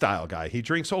an old style guy. He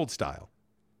drinks old style.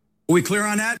 Are we clear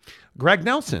on that? Greg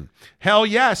Nelson. Hell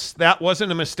yes, that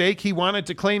wasn't a mistake. He wanted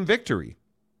to claim victory.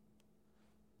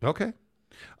 Okay.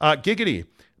 Giggity.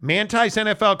 Manti's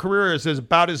NFL career is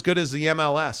about as good as the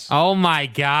MLS. Oh, my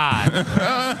God.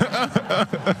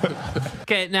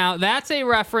 Okay, now that's a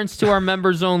reference to our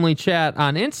members-only chat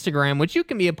on Instagram, which you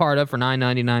can be a part of for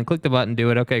 $9.99. Click the button,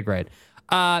 do it. Okay, great.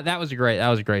 That was a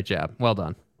great job. Well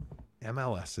done.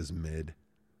 MLS is mid.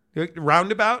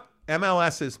 Roundabout,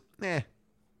 MLS is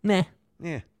Nah.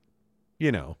 Yeah.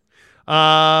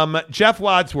 Jeff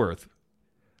Wadsworth.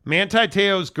 Manti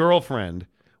Te'o's girlfriend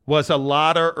was a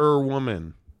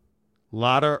woman.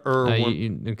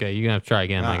 Woman. Okay, you're going to have to try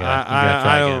again, my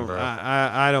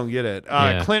guy. I don't get it.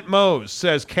 Yeah. Clint Mose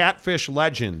says catfish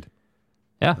legend.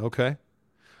 Yeah. Okay.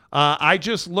 I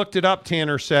just looked it up,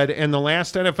 Tanner said, and the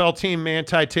last NFL team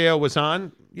Manti Te'o was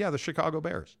on, the Chicago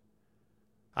Bears.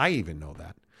 I even know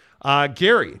that.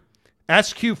 Gary,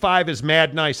 SQ5 is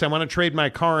mad nice. I want to trade my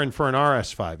car in for an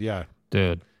RS5. Yeah.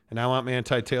 Dude. And I want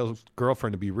Manti Te'o's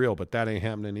girlfriend to be real, but that ain't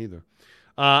happening either.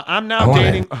 I'm now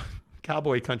dating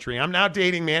Cowboy Country. I'm now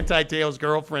dating Manti Te'o's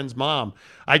girlfriend's mom.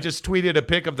 I just tweeted a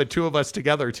pic of the two of us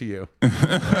together to you.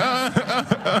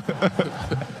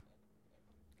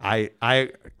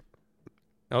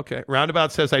 Okay.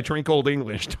 Roundabout says I drink Old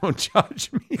English. Don't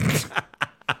judge me.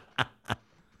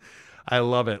 I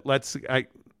love it.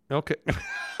 Okay.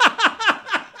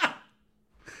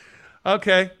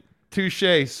 Okay.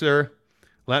 Touche, sir.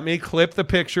 Let me clip the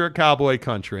picture of Cowboy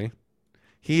Country.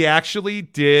 He actually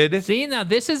did. See, now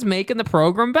this is making the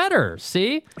program better.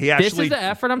 See? This is the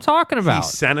effort I'm talking about. He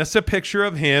sent us a picture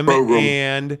of him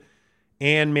and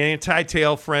Manti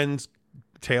Te'o friends.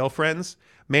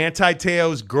 Manti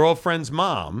Te'o's girlfriend's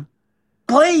mom.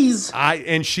 Please.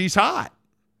 And she's hot.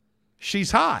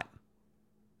 She's hot.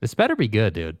 This better be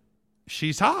good, dude.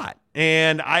 She's hot.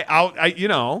 And I'm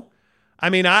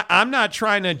not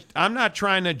trying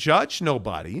to judge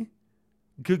nobody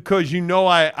because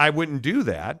I wouldn't do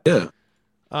that. Yeah.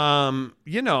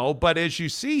 But as you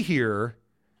see here,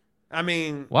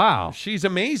 wow, she's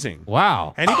amazing.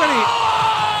 Wow. Anybody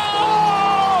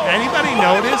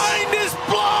notice? Mind is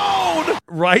blown.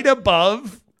 Right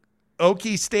above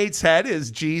Okie State's head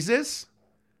is Jesus.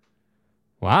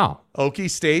 Wow. Okie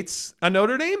State's a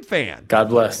Notre Dame fan. God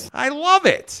bless. I love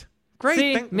it. Great.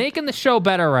 See, making the show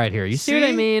better right here. You see what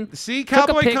I mean? See, Took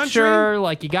Cowboy a picture, Country?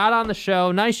 like you got on the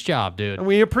show. Nice job, dude. And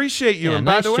we appreciate you. Yeah, and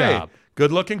by nice the way, job.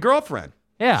 good-looking girlfriend.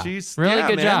 Yeah, She's really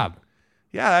good man. job.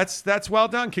 Yeah, that's well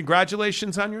done.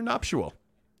 Congratulations on your nuptial.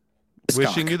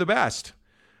 Wishing you the best.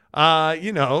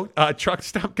 Truck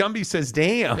Stop Gumby says,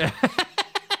 damn.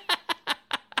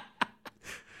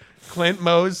 Clint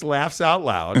Mose laughs out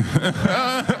loud.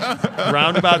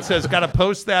 Roundabout says, got to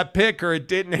post that pic or it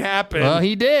didn't happen. Well,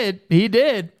 he did. He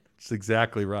did. That's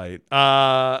exactly right.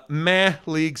 Meh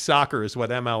League Soccer is what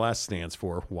MLS stands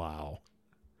for. Wow.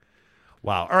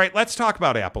 All right, let's talk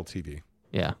about Apple TV.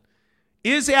 Yeah.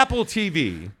 Is Apple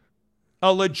TV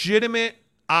a legitimate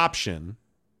option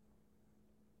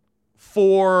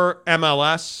for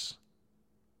MLS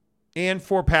and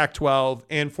for Pac-12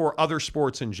 and for other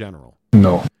sports in general?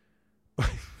 No.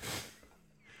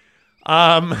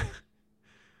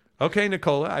 Okay,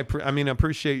 Nicola, I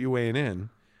appreciate you weighing in.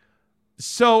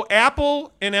 So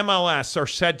Apple and MLS are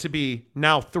said to be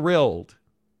now thrilled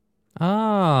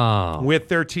with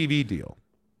their TV deal.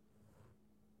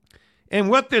 And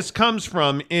what this comes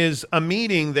from is a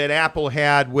meeting that Apple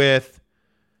had with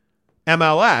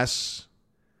MLS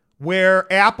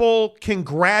where Apple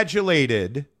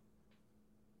congratulated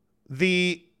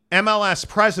the MLS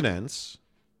presidents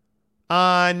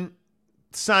on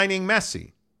signing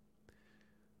Messi.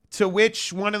 To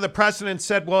which one of the presidents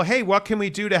said, well, hey, what can we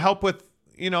do to help with,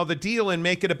 the deal and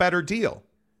make it a better deal?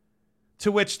 To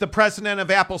which the president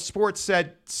of Apple Sports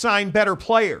said, sign better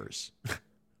players.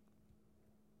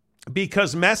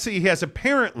 Because Messi has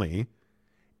apparently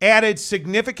added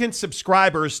significant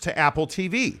subscribers to Apple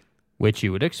TV. Which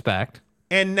you would expect.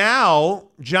 And now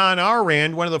John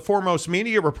Arand, one of the foremost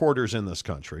media reporters in this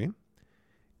country,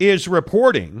 is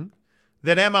reporting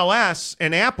that MLS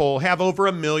and Apple have over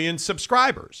 1 million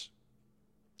subscribers,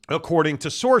 according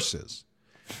to sources.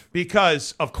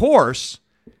 Because, of course,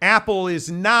 Apple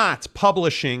is not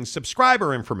publishing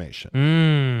subscriber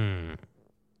information.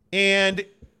 And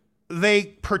they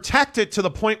protect it to the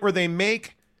point where they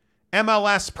make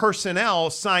MLS personnel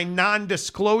sign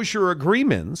non-disclosure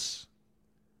agreements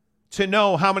to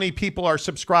know how many people are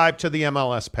subscribed to the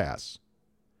MLS Pass.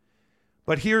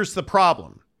 But here's the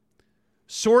problem.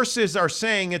 Sources are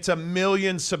saying it's 1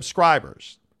 million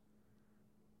subscribers.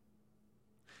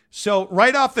 So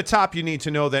right off the top, you need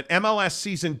to know that MLS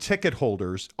season ticket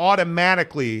holders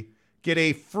automatically get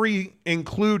a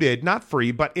included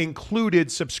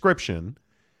subscription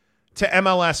to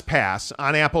MLS Pass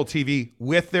on Apple TV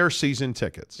with their season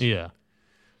tickets. Yeah.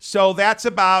 So that's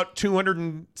about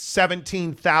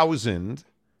 217,000,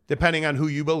 depending on who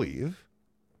you believe.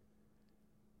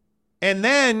 And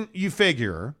then you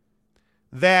figure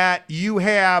that you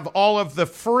have all of the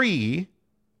free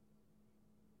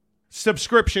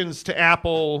subscriptions to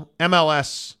Apple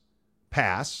MLS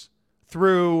Pass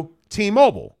through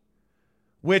T-Mobile,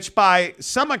 which by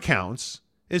some accounts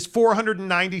is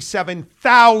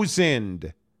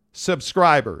 497,000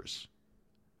 subscribers.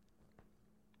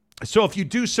 So if you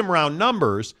do some round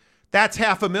numbers, that's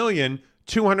 500,000,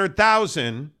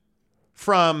 200,000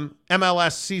 from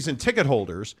MLS season ticket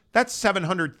holders. That's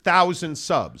 700,000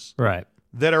 subs. Right.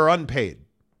 That are unpaid.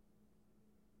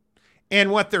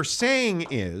 And what they're saying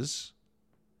is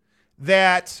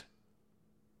that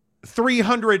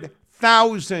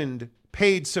 300,000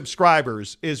 paid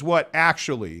subscribers is what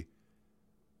actually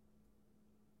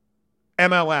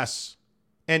MLS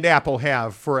and Apple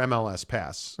have for MLS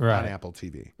Pass on Apple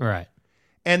TV. Right.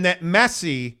 And that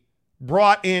Messi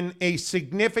brought in a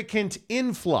significant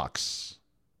influx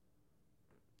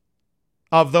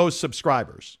of those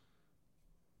subscribers.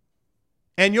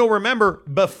 And you'll remember,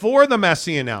 before the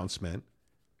Messi announcement,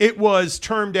 it was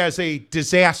termed as a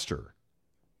disaster.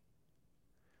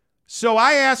 So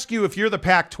I ask you, if you're the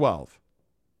Pac-12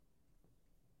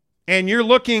 and you're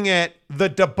looking at the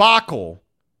debacle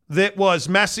that was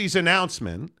Messi's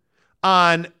announcement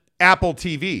on Apple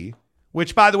TV,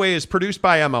 which, by the way, is produced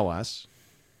by MLS.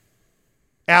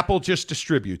 Apple just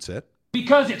distributes it.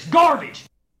 Because it's garbage.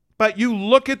 But you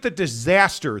look at the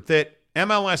disaster that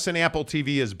MLS and Apple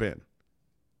TV has been.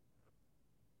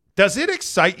 Does it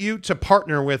excite you to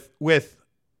partner with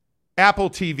Apple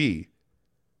TV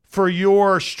for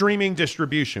your streaming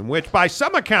distribution, which by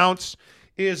some accounts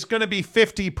is going to be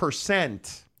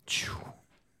 50%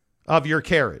 of your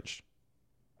carriage?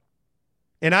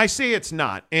 And I say it's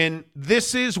not. And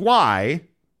this is why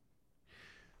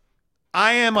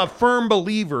I am a firm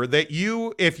believer that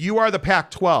if you are the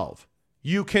Pac-12,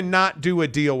 You cannot do a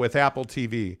deal with Apple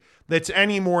TV that's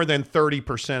any more than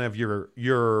 30% of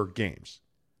your games.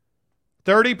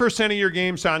 30% of your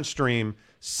games on stream,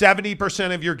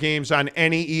 70% of your games on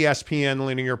any ESPN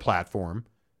linear platform,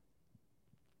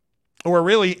 or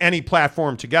really any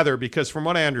platform together, because from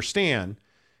what I understand,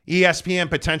 ESPN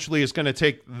potentially is going to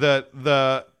take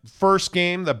the first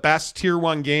game, the best tier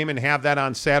 1 game, and have that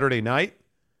on Saturday night.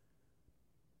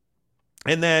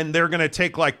 And then they're going to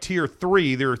take like tier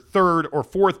 3, their third or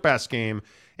fourth best game,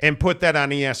 and put that on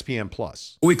ESPN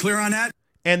Plus. Are we clear on that?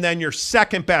 And then your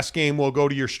second best game will go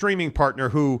to your streaming partner,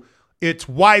 who it's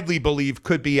widely believed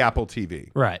could be Apple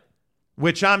TV. Right.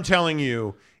 Which I'm telling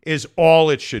you is all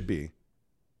it should be.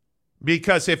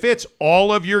 Because if it's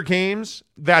all of your games,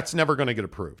 that's never going to get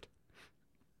approved.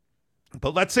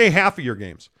 But let's say half of your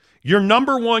games. Your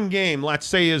number 1 game, let's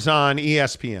say, is on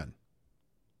ESPN.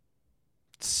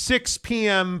 6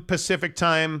 p.m. Pacific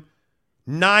time,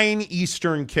 9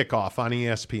 Eastern kickoff on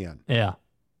ESPN. Yeah.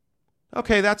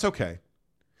 Okay, that's okay.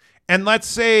 And let's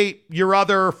say your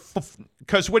other,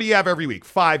 because what do you have every week?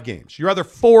 5 games. Your other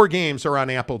 4 games are on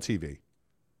Apple TV.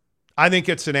 I think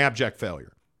it's an abject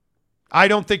failure. I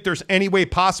don't think there's any way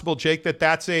possible, Jake,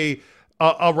 that's a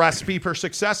recipe for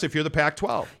success if you're the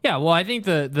Pac-12. Yeah, well, I think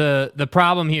the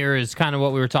problem here is kind of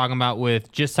what we were talking about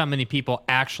with just how many people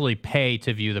actually pay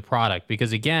to view the product.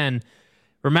 Because again,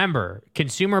 remember,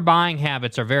 consumer buying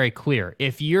habits are very clear.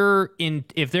 If there's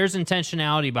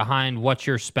intentionality behind what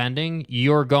you're spending,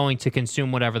 you're going to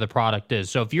consume whatever the product is.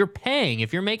 So if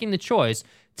you're making the choice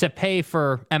to pay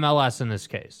for MLS in this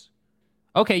case,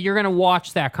 okay, you're going to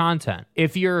watch that content.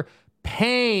 If you're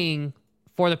paying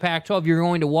for the Pac-12, you're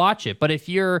going to watch it. But if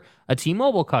you're a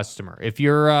T-Mobile customer, if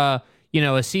you're a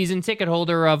season ticket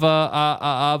holder of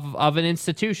an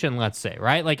institution, let's say,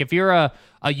 right? Like if you're a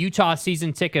Utah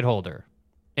season ticket holder,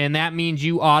 and that means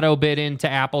you auto bid into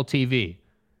Apple TV,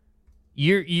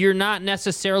 you're not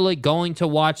necessarily going to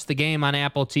watch the game on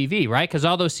Apple TV, right? Because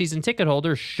all those season ticket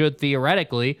holders should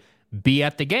theoretically be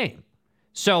at the game.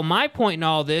 So my point in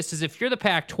all this is, if you're the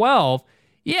Pac-12,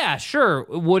 yeah, sure.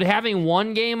 Would having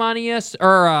 1 game on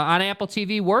on Apple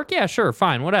TV work? Yeah, sure,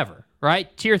 fine, whatever.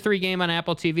 Right? Tier 3 game on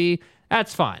Apple TV,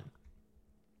 that's fine.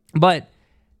 But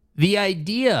the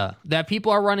idea that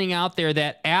people are running out there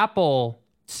that Apple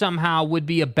somehow would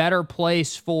be a better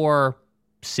place for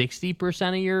 60%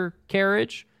 of your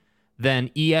carriage than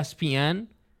ESPN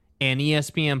and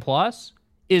ESPN Plus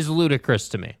is ludicrous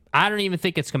to me. I don't even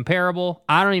think it's comparable.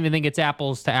 I don't even think it's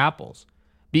apples to apples.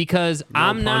 Because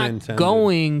I'm not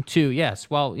going to,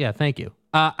 thank you.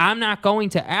 I'm not going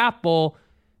to Apple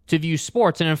to view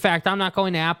sports. And in fact, I'm not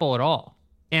going to Apple at all.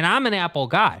 And I'm an Apple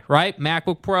guy, right?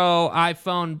 MacBook Pro,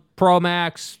 iPhone Pro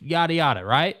Max, yada, yada,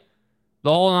 right? The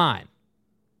whole 9.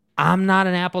 I'm not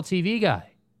an Apple TV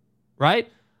guy,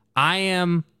 right? I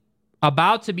am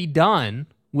about to be done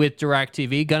with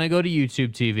DirecTV, going to go to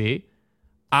YouTube TV.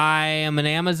 I am an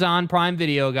Amazon Prime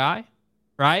Video guy,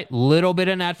 right? Little bit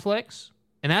of Netflix.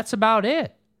 And that's about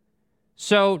it.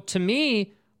 So to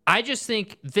me, I just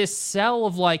think this sell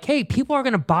of like, hey, people are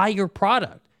going to buy your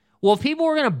product. Well, if people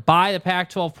were going to buy the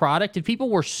Pac-12 product, if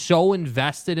people were so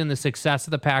invested in the success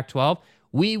of the Pac-12,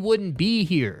 we wouldn't be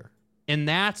here. And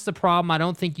that's the problem I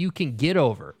don't think you can get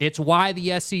over. It's why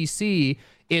the SEC,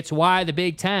 it's why the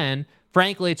Big Ten,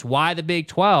 frankly, it's why the Big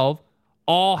 12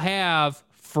 all have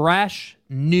fresh,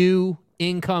 new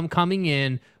income coming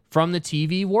in from the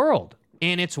TV world.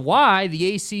 And it's why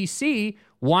the ACC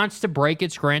wants to break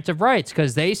its grant of rights,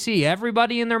 because they see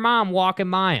everybody and their mom walking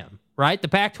by them, right? The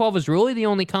Pac-12 is really the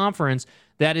only conference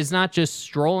that is not just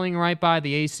strolling right by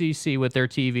the ACC with their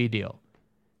TV deal.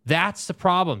 That's the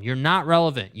problem. You're not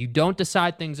relevant. You don't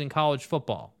decide things in college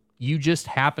football. You just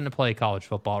happen to play college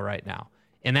football right now.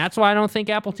 And that's why I don't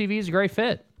think Apple TV is a great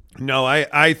fit. No,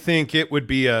 I think it would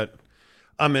be a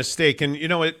mistake. And, you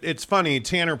know, it's funny.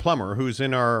 Tanner Plummer, who's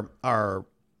in our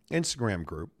Instagram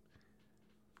group,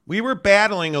 we were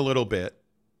battling a little bit,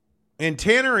 and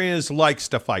Tanner likes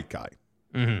to fight guy.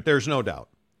 Mm-hmm. There's no doubt.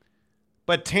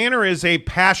 But Tanner is a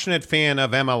passionate fan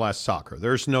of MLS soccer.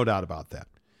 There's no doubt about that.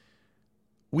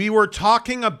 We were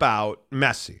talking about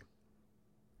Messi.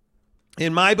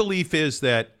 And my belief is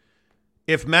that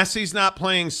if Messi's not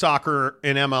playing soccer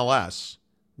in MLS,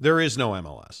 there is no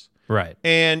MLS. Right.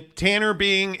 And Tanner,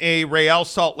 being a Real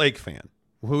Salt Lake fan,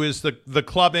 who is the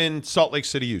club in Salt Lake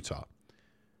City, Utah,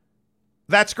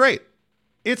 that's great.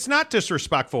 It's not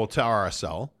disrespectful to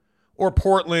RSL or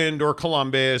Portland or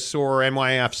Columbus or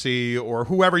NYFC or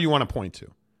whoever you want to point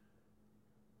to.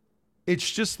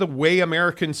 It's just the way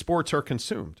American sports are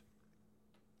consumed.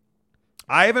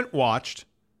 I haven't watched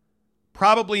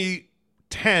probably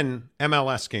 10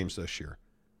 MLS games this year.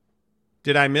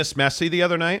 Did I miss Messi the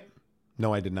other night?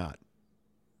 No, I did not.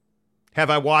 Have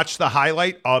I watched the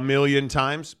highlight a million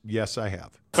times? Yes, I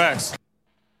have. Facts.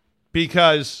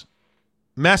 Because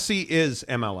Messi is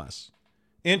MLS.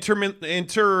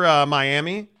 Inter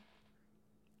Miami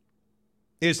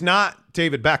is not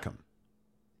David Beckham.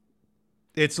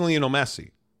 It's Lionel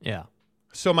Messi. Yeah.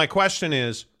 So my question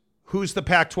is, who's the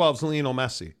Pac-12's Lionel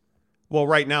Messi? Well,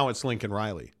 right now it's Lincoln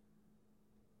Riley.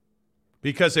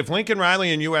 Because if Lincoln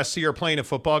Riley and USC are playing a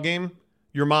football game,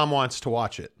 your mom wants to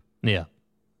watch it. Yeah.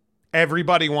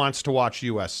 Everybody wants to watch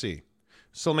USC.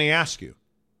 So let me ask you,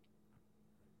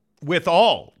 with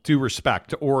all due respect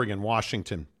to Oregon,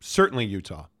 Washington, certainly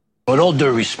Utah. With all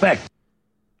due respect.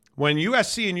 When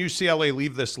USC and UCLA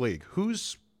leave this league,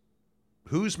 who's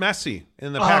Messi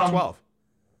in the Pac-12?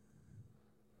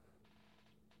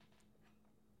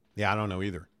 Yeah, I don't know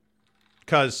either.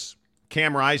 Because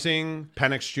Cam Rising,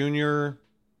 Penix Jr.,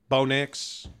 Bo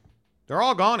Nix, they're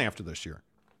all gone after this year.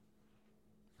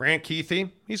 Grant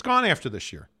Keithy, he's gone after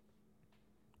this year.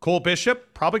 Cole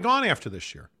Bishop, probably gone after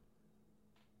this year.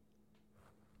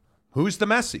 Who's the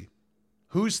Messi?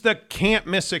 Who's the can't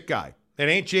miss it guy? It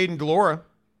ain't Jaden Delora.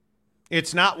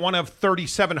 It's not one of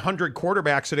 3,700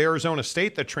 quarterbacks at Arizona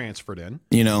State that transferred in.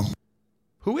 You know.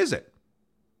 Who is it?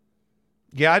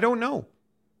 Yeah, I don't know.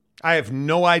 I have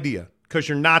no idea because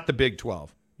you're not the Big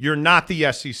 12. You're not the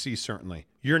SEC, certainly.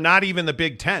 You're not even the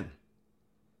Big 10.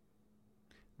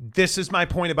 This is my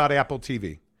point about Apple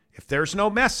TV. If there's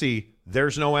no Messi,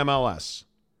 there's no MLS.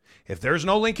 If there's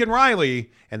no Lincoln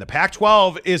Riley and the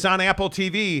Pac-12 is on Apple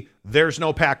TV, there's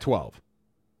no Pac-12.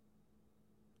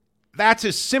 That's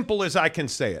as simple as I can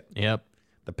say it. Yep.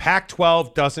 The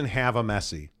Pac-12 doesn't have a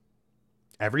Messi.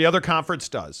 Every other conference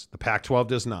does. The Pac-12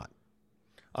 does not.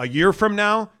 A year from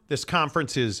now, this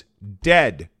conference is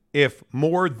dead if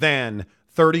more than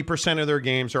 30% of their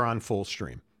games are on full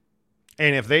stream.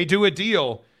 And if they do a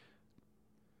deal,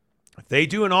 if they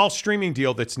do an all-streaming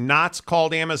deal that's not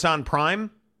called Amazon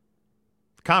Prime,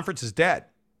 the conference is dead.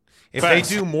 If they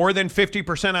do more than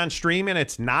 50% on stream and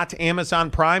it's not Amazon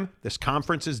Prime, this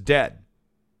conference is dead.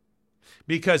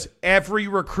 Because every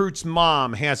recruit's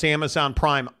mom has Amazon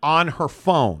Prime on her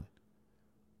phone.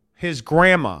 His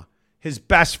grandma, his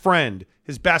best friend,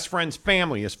 his best friend's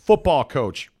family, his football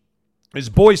coach, his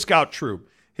Boy Scout troop,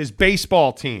 his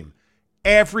baseball team.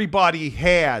 Everybody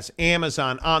has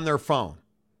Amazon on their phone.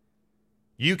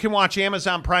 You can watch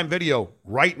Amazon Prime Video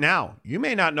right now. You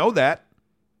may not know that.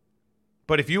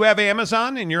 But if you have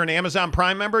Amazon and you're an Amazon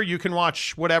Prime member, you can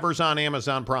watch whatever's on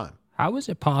Amazon Prime. How is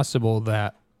it possible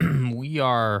that we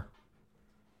are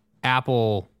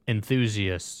Apple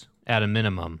enthusiasts at a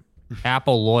minimum,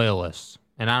 Apple loyalists,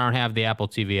 and I don't have the Apple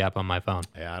TV app on my phone?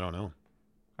 Yeah, I don't know.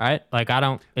 Right? Like,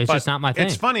 it's just not my thing.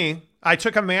 It's funny. I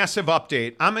took a massive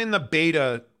update. I'm in the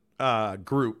beta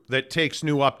group that takes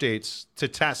new updates to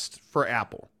test for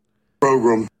Apple.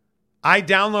 Program. I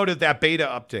downloaded that beta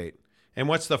update. And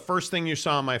what's the first thing you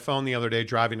saw on my phone the other day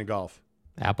driving to golf?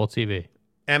 Apple TV.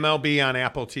 MLB on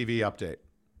Apple TV update.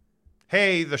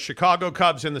 Hey, the Chicago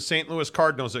Cubs and the St. Louis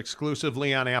Cardinals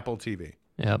exclusively on Apple TV.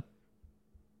 Yep.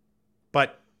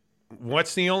 But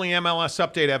what's the only MLS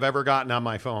update I've ever gotten on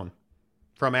my phone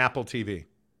from Apple TV?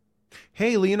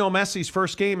 Hey, Lionel Messi's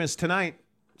first game is tonight.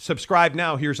 Subscribe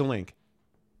now. Here's a link.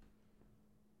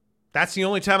 That's the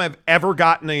only time I've ever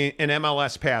gotten an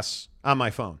MLS pass on my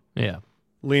phone. Yeah.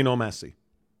 Lionel Messi.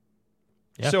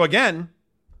 Yep. So again,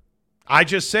 I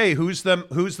just say, who's the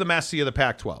Messi of the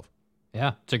Pac-12?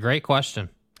 Yeah, it's a great question.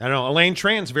 I don't know. Elaine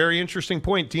Tran's very interesting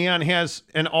point. Dion has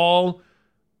an all.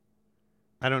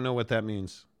 I don't know what that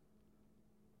means.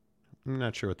 I'm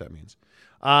not sure what that means.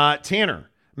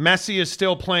 Tanner, Messi is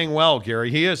still playing well,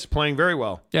 Gary. He is playing very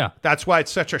well. Yeah. That's why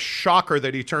it's such a shocker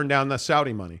that he turned down the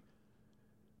Saudi money.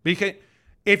 Because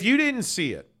if you didn't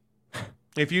see it,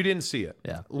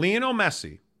 yeah. Lionel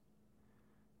Messi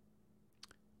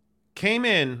came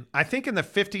in, I think, in the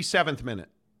 57th minute.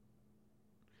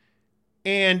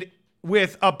 And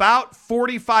with about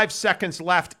 45 seconds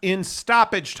left in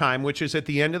stoppage time, which is at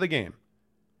the end of the game,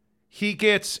 he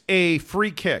gets a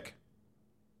free kick.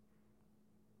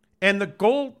 And the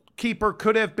goalkeeper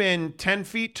could have been 10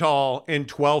 feet tall and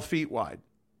 12 feet wide.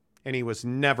 And he was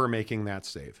never making that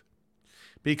save.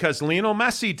 Because Lionel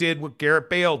Messi did what Garrett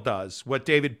Bale does, what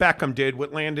David Beckham did,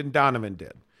 what Landon Donovan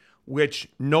did, which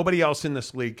nobody else in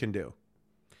this league can do.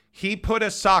 He put a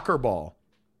soccer ball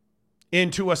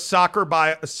into a soccer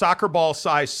ball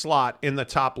size slot in the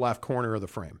top left corner of the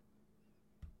frame.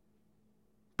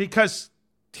 Because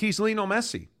he's Lionel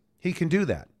Messi. He can do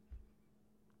that.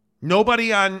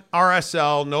 Nobody on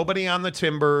RSL, nobody on the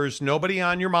Timbers, nobody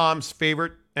on your mom's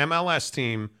favorite MLS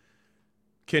team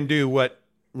can do what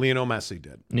Lionel Messi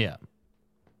did. Yeah.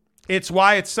 It's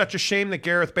why it's such a shame that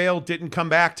Gareth Bale didn't come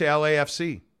back to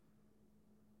LAFC.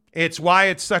 It's why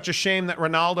it's such a shame that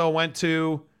Ronaldo went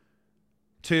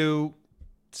to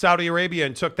Saudi Arabia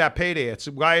and took that payday. It's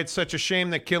why it's such a shame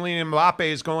that Kylian Mbappe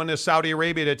is going to Saudi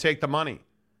Arabia to take the money.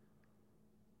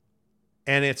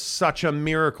 And it's such a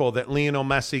miracle that Lionel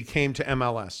Messi came to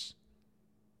MLS.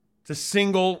 It's the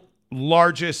single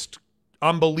largest,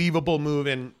 unbelievable move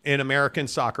in American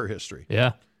soccer history.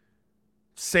 Yeah.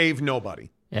 Save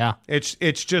nobody. Yeah. It's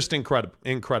just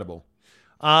incredible.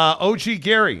 OG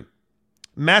Gary.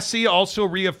 Messi also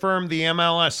reaffirmed the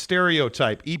MLS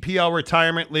stereotype. EPL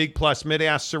retirement league plus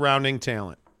mid-ass surrounding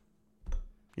talent.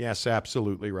 Yes,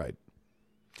 absolutely right.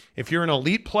 If you're an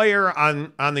elite player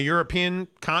on the European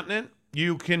continent,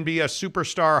 you can be a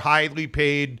superstar, highly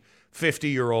paid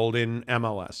 50-year-old in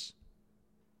MLS.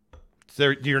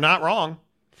 You're not wrong.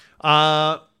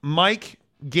 Mike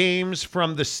Games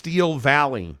from the Steel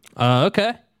Valley.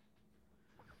 Okay.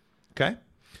 Okay.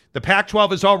 The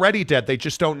Pac-12 is already dead. They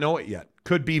just don't know it yet.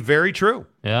 Could be very true.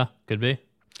 Yeah, could be.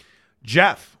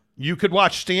 Jeff, you could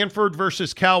watch Stanford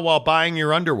versus Cal while buying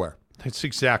your underwear. That's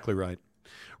exactly right.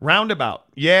 Roundabout.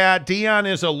 Yeah, Dion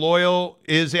is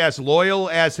as loyal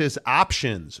as his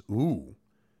options. Ooh.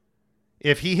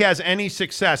 If he has any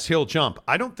success, he'll jump.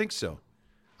 I don't think so.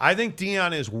 I think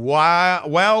Dion is well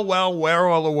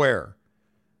aware.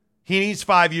 He needs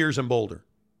 5 years in Boulder.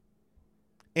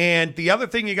 And the other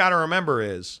thing you got to remember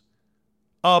is,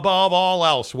 above all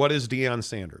else, what is Deion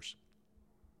Sanders?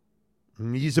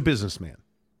 He's a businessman.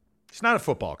 He's not a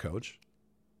football coach.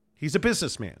 He's a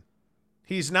businessman.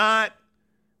 He's not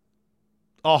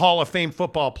a Hall of Fame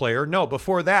football player. No,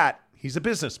 before that, he's a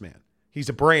businessman. He's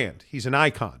a brand. He's an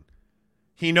icon.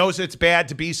 He knows it's bad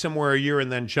to be somewhere a year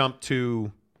and then jump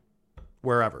to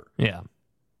wherever. Yeah.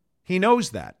 He knows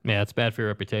that. Yeah, it's bad for your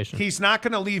reputation. He's not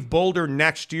going to leave Boulder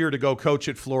next year to go coach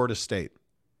at Florida State.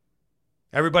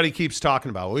 Everybody keeps talking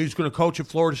about, well, he's going to coach at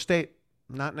Florida State.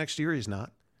 Not next year, he's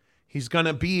not. He's going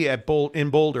to be in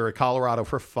Boulder at Colorado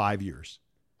for 5 years.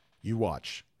 You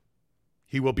watch.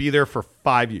 He will be there for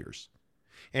 5 years.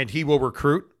 And he will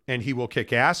recruit, and he will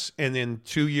kick ass. And in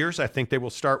 2 years, I think they will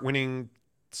start winning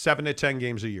 7 to 10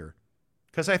 games a year.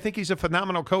 Because I think he's a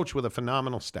phenomenal coach with a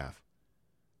phenomenal staff.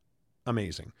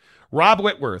 Amazing. Rob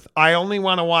Whitworth, I only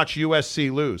want to watch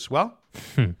USC lose. Well,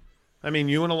 I mean,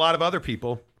 you and a lot of other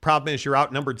people. Problem is you're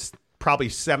outnumbered probably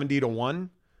 70-1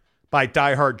 by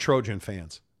diehard Trojan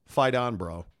fans. Fight on,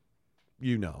 bro.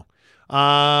 You know.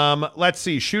 Let's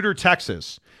see. Shooter,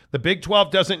 Texas. The Big 12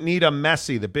 doesn't need a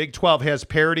Messi. The Big 12 has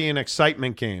parity and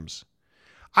excitement games.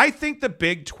 I think the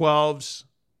Big 12's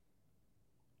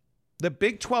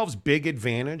big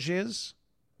advantage is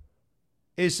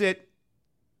that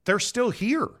they're still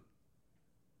here.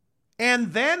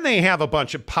 And then they have a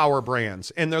bunch of power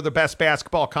brands, and they're the best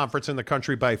basketball conference in the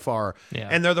country by far. Yeah.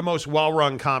 And they're the most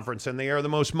well-run conference, and they are the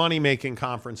most money-making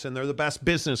conference, and they're the best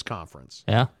business conference.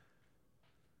 Yeah.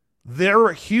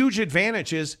 Their huge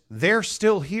advantage is they're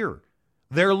still here.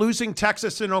 They're losing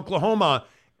Texas and Oklahoma,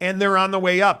 and they're on the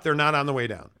way up. They're not on the way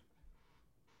down.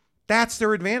 That's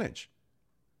their advantage.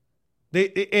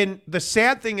 And the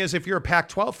sad thing is, if you're a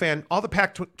Pac-12 fan, all the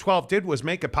Pac-12 did was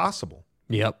make it possible.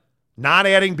 Yep. Not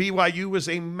adding BYU was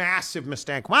a massive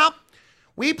mistake. Well,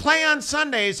 we play on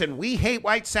Sundays and we hate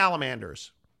white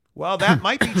salamanders. Well, that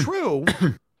might be true.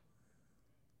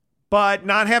 But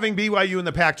not having BYU in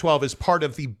the Pac-12 is part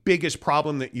of the biggest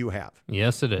problem that you have.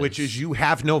 Yes, it is. Which is you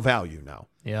have no value now.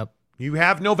 Yep. You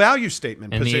have no value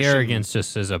statement. And position. the arrogance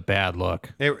just is a bad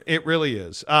look. It really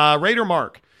is. Raider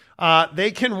Mark. They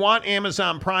can want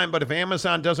Amazon Prime, but if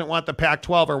Amazon doesn't want the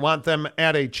Pac-12 or want them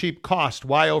at a cheap cost,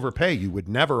 why overpay? You would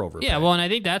never overpay. Yeah, well, and I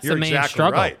think that's You're the main exactly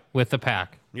struggle right. with the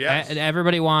Pac. Yes.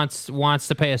 Everybody wants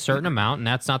to pay a certain amount, and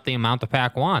that's not the amount the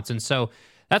Pac wants. And so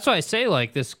that's why I say,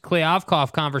 like, this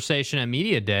Kleavkov conversation at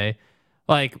Media Day,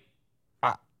 like,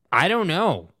 I don't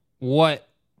know what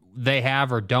they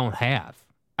have or don't have.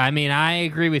 I mean, I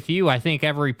agree with you. I think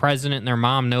every president and their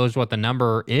mom knows what the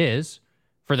number is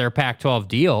for their Pac-12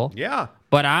 deal. Yeah.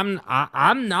 But I'm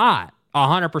not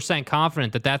 100%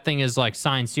 confident that thing is like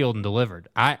signed, sealed, and delivered.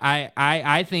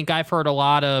 I think I've heard a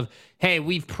lot of, hey,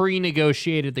 we've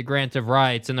pre-negotiated the grant of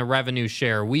rights and the revenue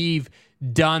share. We've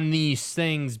done these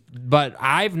things, but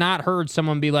I've not heard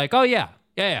someone be like, oh, yeah.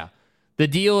 The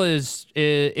deal is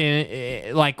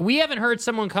like, we haven't heard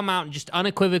someone come out and just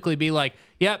unequivocally be like,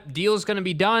 yep, deal's going to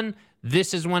be done.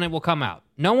 This is when it will come out.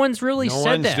 No one's really said that.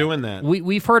 No one's doing that.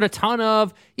 We've heard a ton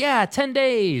of, 10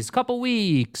 days, couple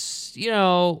weeks,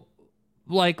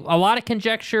 like a lot of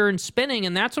conjecture and spinning.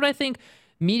 And that's what I think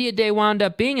Media Day wound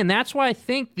up being. And that's why I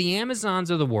think the Amazons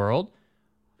of the world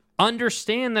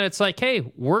understand that it's like, hey,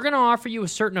 we're going to offer you a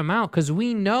certain amount because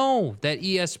we know that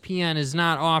ESPN is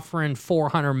not offering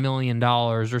 $400 million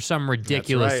or some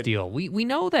ridiculous deal. We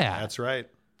know that. That's right.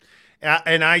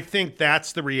 And I think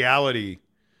that's the reality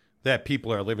that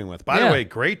people are living with. By the way,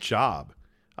 great job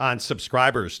on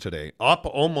subscribers today. Up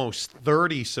almost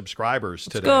 30 subscribers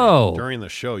today during the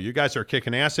show. You guys are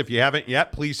kicking ass. If you haven't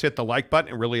yet, please hit the like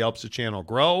button. It really helps the channel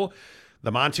grow.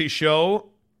 The Monty Show,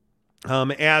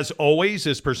 as always,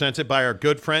 is presented by our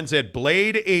good friends at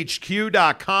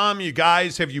BladeHQ.com. You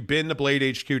guys, have you been to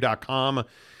BladeHQ.com?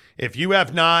 If you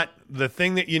have not, the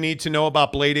thing that you need to know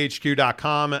about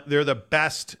BladeHQ.com, they're the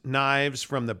best knives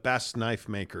from the best knife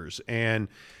makers. And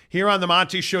here on the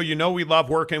Monty Show, you know we love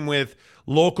working with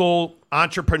local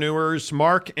entrepreneurs.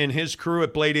 Mark and his crew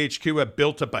at Blade HQ have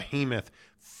built a behemoth.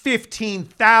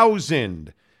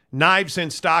 15,000 knives in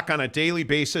stock on a daily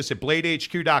basis at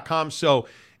BladeHQ.com. So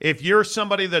if you're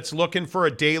somebody that's looking for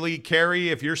a daily carry,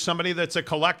 if you're somebody that's a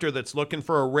collector that's looking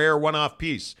for a rare one-off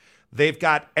piece, they've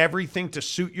got everything to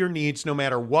suit your needs no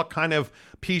matter what kind of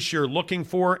piece you're looking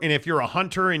for. And if you're a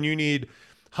hunter and you need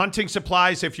hunting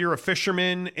supplies, if you're a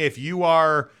fisherman, if you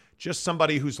are just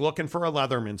somebody who's looking for a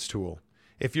Leatherman's tool,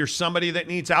 if you're somebody that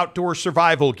needs outdoor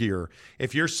survival gear,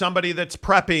 if you're somebody that's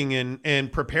prepping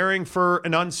and preparing for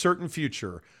an uncertain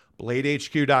future,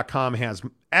 BladeHQ.com has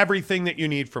everything that you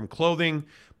need from clothing,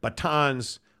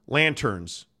 batons,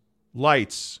 lanterns,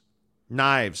 lights,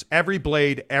 knives, every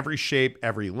blade, every shape,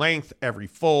 every length, every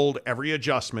fold, every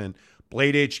adjustment,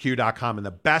 BladeHQ.com. And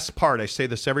the best part, I say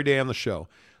this every day on the show,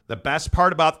 the best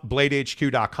part about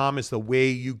BladeHQ.com is the way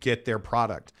you get their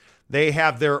product. They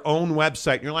have their own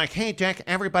website. And you're like, hey, Dick,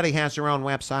 everybody has their own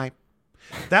website.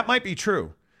 That might be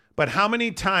true. But how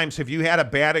many times have you had a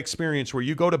bad experience where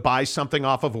you go to buy something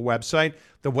off of a website,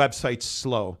 the website's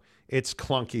slow, it's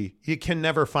clunky, you can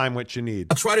never find what you need?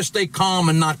 I try to stay calm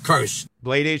and not curse.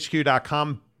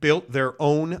 BladeHQ.com built their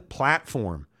own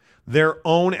platform, their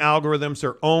own algorithms,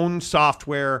 their own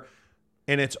software,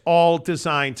 and it's all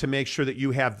designed to make sure that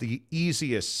you have the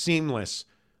easiest, seamless,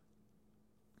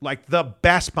 like the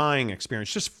best buying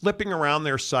experience. Just flipping around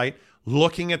their site,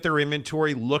 looking at their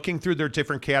inventory, looking through their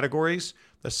different categories,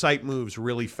 the site moves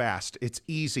really fast. It's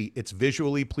easy. It's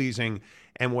visually pleasing.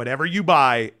 And whatever you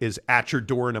buy is at your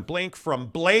door in a blink from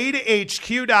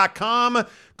BladeHQ.com.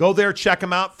 Go there, check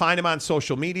them out, find them on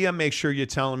social media. Make sure you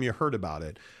tell them you heard about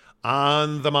it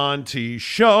on The Monty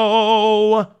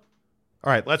Show.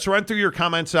 All right, let's run through your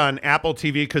comments on Apple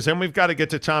TV because then we've got to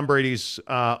get to Tom Brady's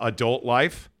adult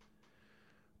life.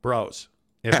 Bros,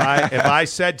 if I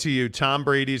said to you, Tom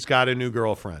Brady's got a new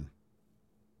girlfriend,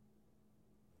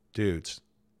 dudes,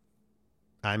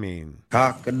 I mean,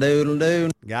 cock-a-doodle-doo.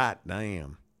 God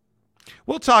damn.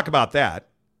 We'll talk about that.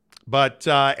 But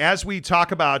as we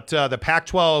talk about the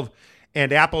Pac-12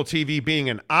 and Apple TV being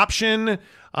an option,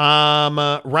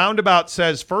 Roundabout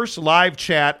says, first live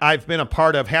chat I've been a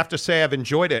part of. Have to say I've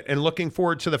enjoyed it and looking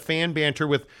forward to the fan banter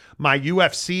with my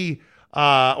UFC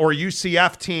or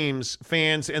UCF teams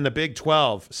fans in the Big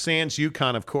 12. Sans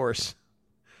UConn, of course.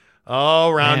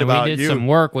 Oh, Roundabout. Man, we did some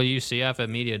work with UCF at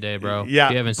Media Day, bro. Yeah.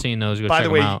 If you haven't seen those, go By check the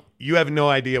way, them out. you have no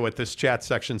idea what this chat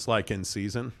section's like in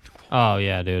season. Oh,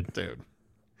 yeah, dude.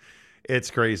 It's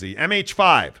crazy.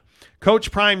 MH5.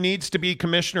 Coach Prime needs to be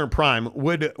Commissioner Prime.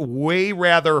 Would way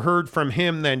rather heard from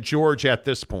him than George at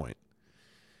this point.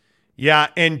 Yeah,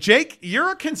 and Jake, you're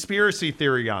a conspiracy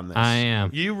theory on this. I am.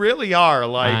 You really are.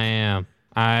 Like I am.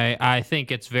 I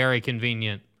think it's very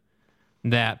convenient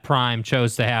that Prime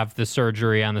chose to have the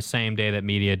surgery on the same day that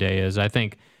Media Day is. I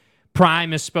think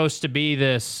Prime is supposed to be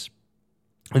this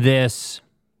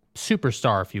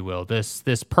superstar, if you will,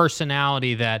 this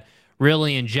personality that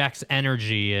really injects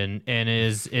energy and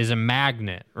is a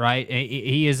magnet, right?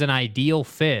 He is an ideal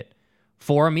fit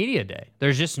for a Media Day.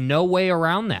 There's just no way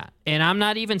around that. And I'm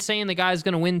not even saying the guy's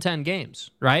going to win 10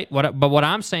 games, right? But what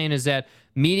I'm saying is that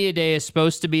Media Day is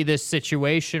supposed to be this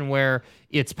situation where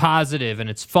it's positive and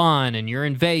it's fun and you're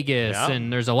in Vegas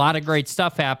and there's a lot of great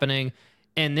stuff happening.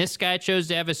 And this guy chose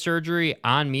to have his surgery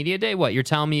on Media Day. What, you're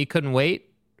telling me you couldn't wait,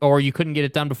 or you couldn't get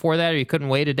it done before that, or you couldn't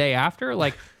wait a day after?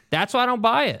 Like, that's why I don't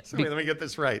buy it. So let me get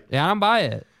this right. Yeah, I don't buy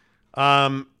it.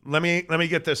 Let me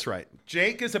get this right.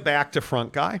 Jake is a back to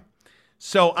front guy.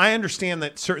 So I understand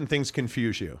that certain things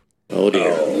confuse you. Oh,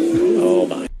 dear. Oh,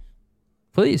 my.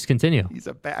 Please continue. He's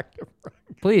a back to front.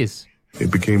 Please. It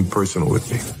became personal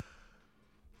with me.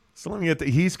 So let me get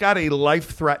he's got a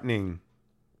life-threatening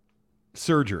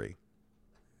surgery.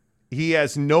 He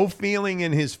has no feeling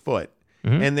in his foot,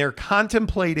 and they're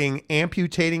contemplating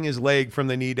amputating his leg from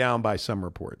the knee down by some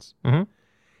reports.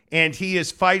 and he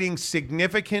is fighting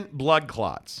significant blood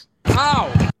clots.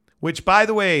 Ow! Which, by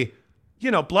the way,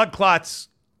 blood clots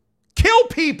kill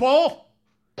people.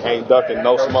 Ain't ducking,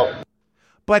 no smoke.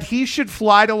 But he should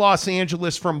fly to Los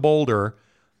Angeles from Boulder,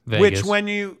 Vegas.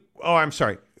 I'm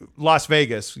sorry, Las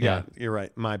Vegas. Yeah, you're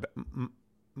right. My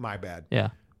bad. Yeah.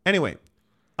 Anyway,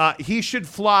 he should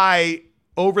fly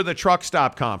over the truck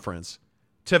stop conference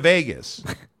to Vegas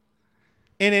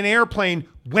in an airplane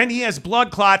when he has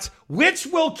blood clots, which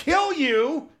will kill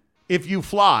you if you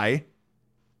fly.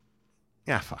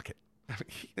 Yeah, fuck it.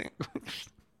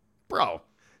 Bro.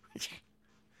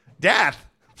 Death.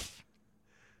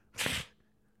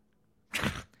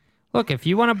 Look, if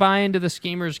you want to buy into the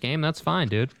schemers game, that's fine,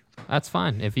 dude. That's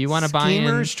fine. If you want to buy in,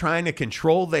 schemers trying to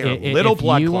control their little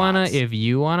blood clots. If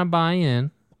you want to buy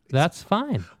in, that's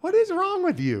fine. What is wrong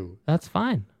with you? That's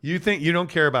fine. You think you don't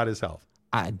care about his health?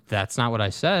 That's not what I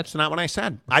said. It's not what I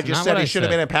said. I just said he should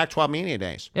have been at Pac-12 Media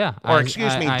Days. Yeah. Or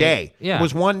day. Yeah. It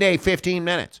was 1 day, 15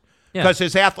 minutes. Yeah. Because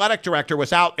his athletic director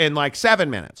was out in like 7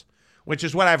 minutes, which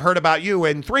is what I've heard about you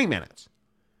in 3 minutes.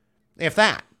 If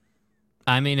that.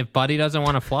 I mean, if Buddy doesn't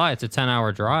want to fly, it's a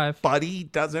 10-hour drive. Buddy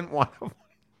doesn't want to.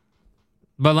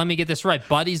 But let me get this right.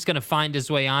 Buddy's going to find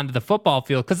his way onto the football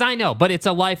field because I know, but it's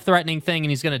a life-threatening thing and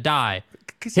he's going to die.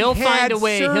 He'll find a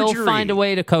way. Surgery. He'll find a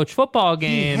way to coach football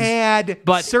games. He had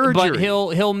surgery. But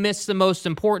he'll miss the most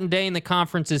important day in the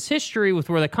conference's history with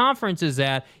where the conference is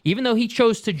at. Even though he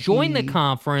chose to join the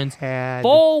conference,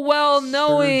 full well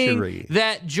knowing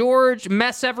that George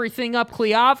mess everything up.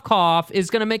 Kliavkoff is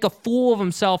going to make a fool of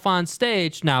himself on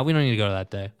stage. No, we don't need to go to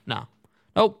that day. No.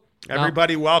 Nope.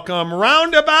 Everybody welcome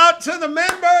Roundabout to the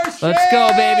membership. Let's go,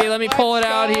 baby. Let me pull it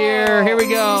out here. Here we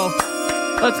go.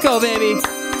 Let's go, baby.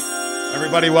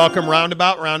 Everybody welcome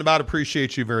Roundabout. Roundabout,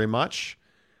 appreciate you very much.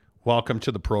 Welcome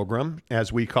to the program,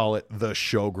 as we call it, the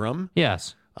Showgram.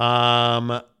 Yes.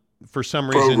 For some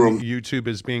reason, YouTube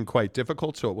is being quite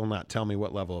difficult, so it will not tell me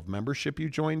what level of membership you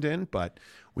joined in, but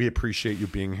we appreciate you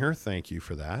being here. Thank you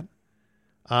for that.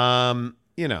 I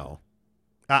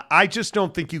just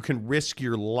don't think you can risk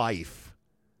your life.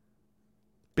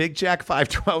 Big Jack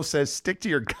 512 says, stick to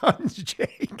your guns,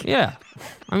 Jake. Yeah.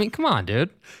 I mean, come on, dude.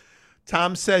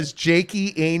 Tom says,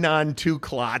 Jakey Anon 2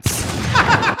 clots.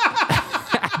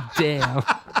 Damn.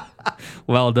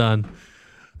 Well done.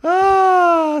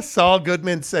 Saul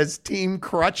Goodman says, Team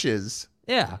Crutches.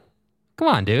 Yeah. Come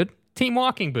on, dude. Team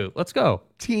Walking Boot. Let's go.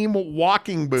 Team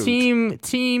Walking Boot.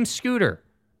 Team Scooter.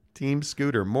 Team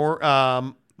Scooter. More,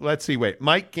 let's see, wait.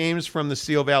 Mike Games from the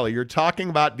Seal Valley. You're talking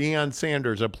about Deion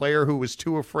Sanders, a player who was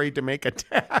too afraid to make a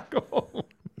tackle.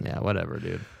 Yeah, whatever,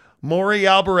 dude. Maury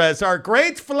Alvarez, our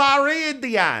great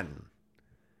Floridian.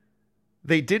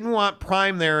 They didn't want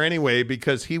Prime there anyway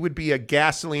because he would be a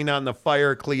gasoline on the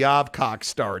fire Kliavkoff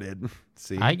started.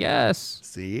 See? I guess.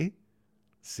 See?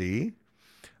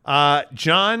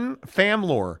 John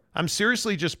Famlor, I'm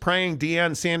seriously just praying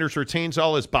Deion Sanders retains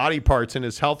all his body parts and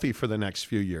is healthy for the next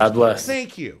few years. God bless.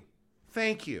 Thank you.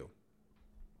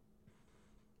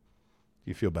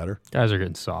 You feel better? Guys are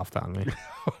getting soft on me.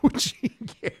 Oh, gee,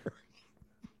 Gary.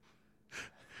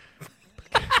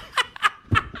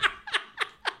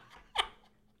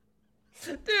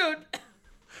 Dude.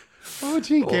 Oh,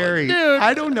 gee, Gary. Dude.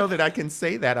 I don't know that I can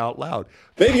say that out loud.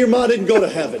 Maybe your mom didn't go to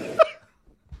heaven.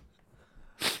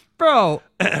 Bro.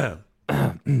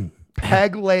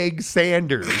 Peg Leg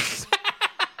Sanders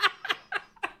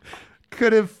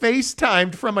could have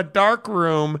FaceTimed from a dark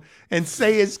room and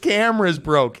say his camera's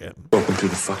broken. Welcome to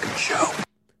the fucking show.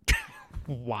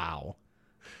 Wow.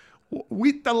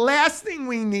 The last thing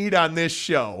we need on this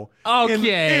show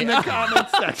okay. in the comment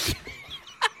section.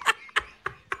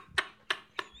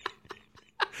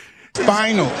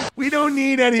 Final. We don't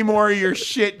need any more of your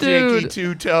shit, Jakey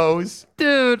Two Toes.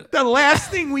 Dude. The last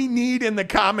thing we need in the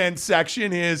comment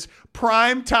section is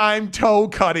primetime toe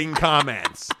cutting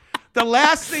comments. The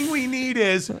last thing we need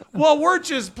is, well, we're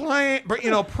just playing,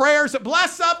 prayers.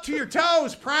 Bless up to your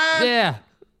toes, Prime. Yeah.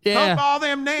 Hope all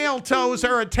them nail toes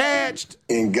are attached.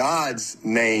 In God's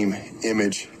name,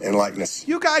 image, and likeness.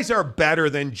 You guys are better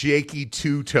than Jakey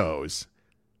Two Toes.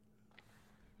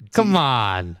 Come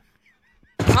on.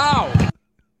 Ow!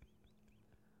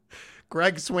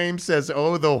 Greg Swaim says,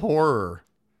 oh, the horror.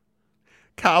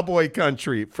 Cowboy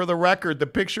country. For the record, the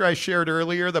picture I shared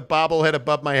earlier, the bobblehead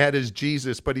above my head is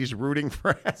Jesus, but he's rooting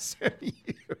for SMU.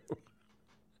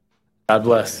 God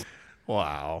bless.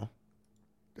 Wow.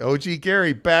 OG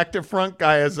Gary, back to front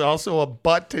guy, is also a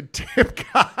butt to tip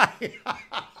guy.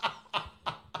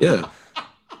 Yeah.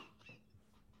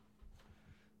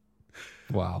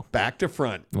 Wow. Back to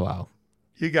front. Wow.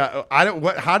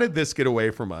 How did this get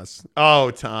away from us? Oh,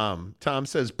 Tom. Tom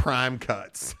says prime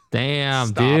cuts. Damn,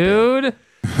 Stop dude. It.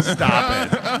 Stop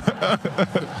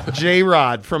it.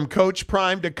 J-Rod, from Coach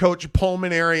Prime to Coach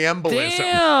Pulmonary Embolism.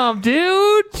 Damn,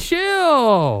 dude.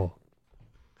 Chill.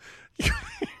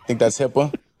 Think that's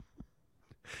HIPAA?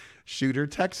 Shooter,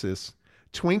 Texas.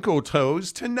 Twinkle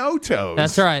toes to no toes.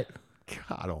 That's right.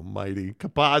 God almighty.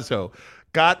 Capazzo.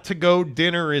 Got to go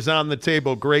dinner is on the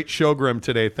table. Great showgram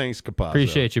today. Thanks, Capazzo.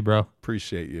 Appreciate you, bro.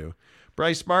 Appreciate you.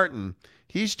 Bryce Martin.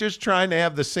 He's just trying to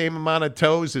have the same amount of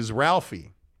toes as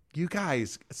Ralphie. You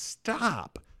guys,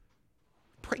 stop.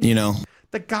 You know.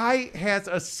 The guy has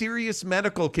a serious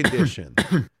medical condition.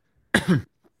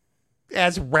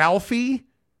 As Ralphie?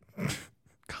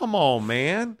 Come on,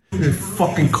 man. You're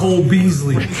fucking Cole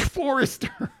Beasley. Rick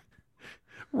Forrester.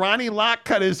 Ronnie Locke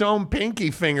cut his own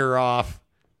pinky finger off.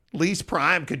 Least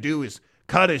Prime could do is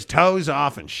cut his toes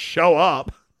off and show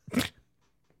up.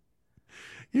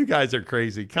 You guys are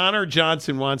crazy. Connor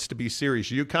Johnson wants to be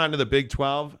serious. UConn to the Big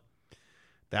 12.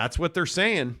 That's what they're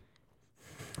saying.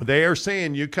 They are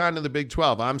saying UConn to the Big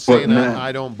 12. I'm saying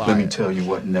I don't buy it. Let me tell you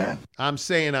what now. I'm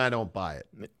saying I don't buy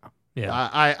it. Yeah.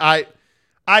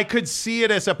 I could see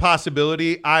it as a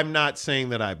possibility. I'm not saying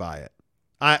that I buy it.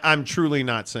 I'm truly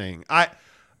not saying.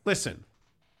 Listen,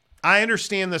 I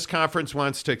understand this conference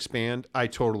wants to expand. I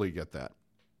totally get that.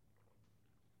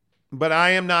 But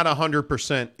I am not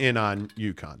 100% in on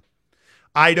UConn.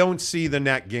 I don't see the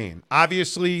net gain.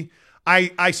 Obviously,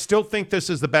 I still think this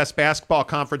is the best basketball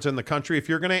conference in the country. If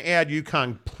you're going to add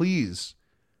UConn, please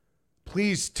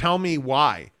tell me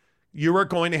why. You are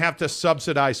going to have to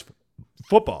subsidize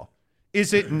football.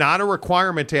 Is it not a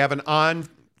requirement to have an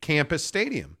on-campus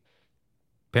stadium?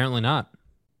 Apparently not.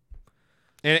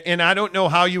 And I don't know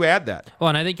how you add that. Well,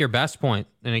 and I think your best point,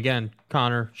 and again,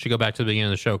 Connor should go back to the beginning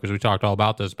of the show because we talked all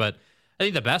about this, but I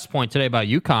think the best point today about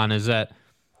UConn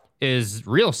is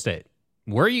real estate.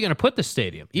 Where are you going to put the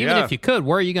stadium? Even if you could,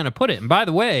 where are you going to put it? And by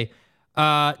the way,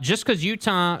 just because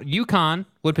UConn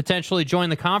would potentially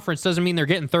join the conference doesn't mean they're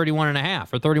getting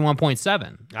 31.5 or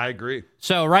 31.7. I agree.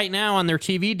 So right now on their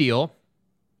TV deal,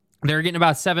 they're getting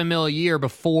about $7 million a year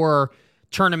before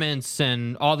tournaments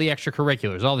and all the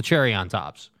extracurriculars, all the cherry on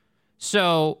tops.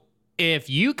 So if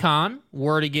UConn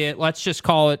were to get, let's just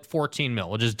call it 14 mil,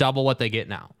 we'll just double what they get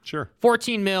now. Sure.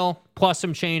 14 mil plus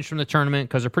some change from the tournament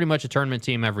because they're pretty much a tournament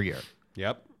team every year.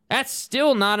 Yep. That's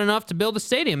still not enough to build a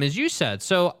stadium, as you said.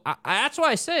 So that's why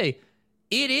I say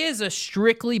it is a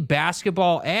strictly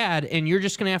basketball ad, and you're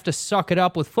just going to have to suck it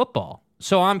up with football.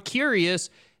 So I'm curious,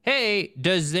 hey,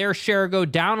 does their share go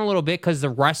down a little bit because the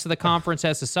rest of the conference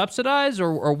has to subsidize,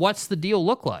 or what's the deal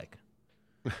look like?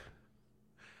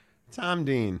 Tom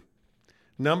Dean.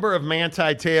 Number of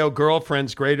Manti Te'o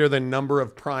girlfriends greater than number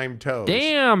of prime toes.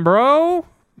 Damn, bro.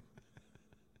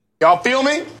 Y'all feel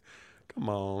me? Come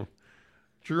on.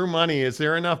 Drew Money, is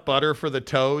there enough butter for the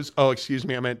toes? Oh, excuse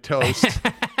me, I meant toast.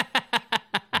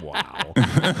 Wow.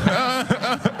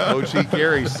 OG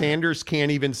Gary, Sanders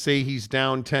can't even say he's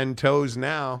down 10 toes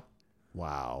now.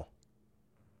 Wow.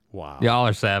 Y'all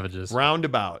are savages.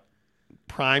 Roundabout.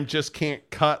 Prime just can't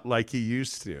cut like he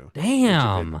used to.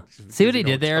 Damn. See what he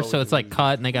did there? So it's like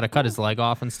cut, and they got to cut his leg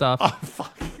off and stuff. Oh,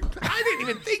 fuck. I didn't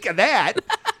even think of that.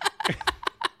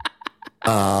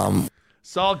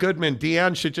 Saul Goodman,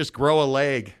 Deion should just grow a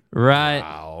leg. Right.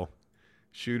 Wow.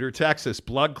 Shooter, Texas.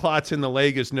 Blood clots in the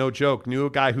leg is no joke. Knew a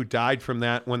guy who died from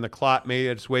that when the clot made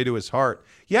its way to his heart.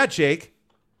 Yeah, Jake.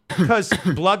 Because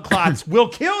blood clots will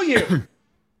kill you.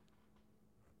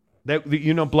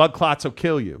 Blood clots will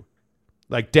kill you.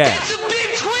 Like dead. It's a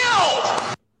Big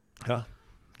 12! Huh?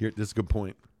 This is a good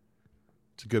point.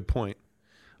 It's a good point.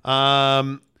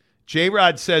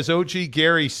 J-Rod says, OG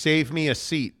Gary, save me a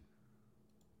seat.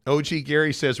 OG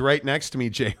Gary says, right next to me,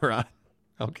 J-Rod.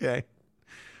 Okay.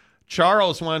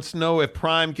 Charles wants to know if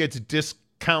Prime gets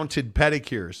discounted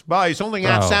pedicures. Well, he's only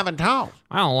got 7 toes.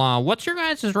 Well, what's your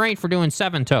guys' rate for doing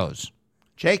 7 toes?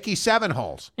 Jakey 7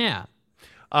 holes. Yeah.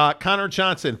 Connor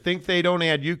Johnson, think they don't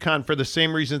add UConn for the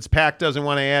same reasons Pac doesn't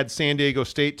want to add San Diego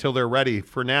State till they're ready.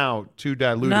 For now, too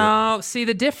diluted. No, see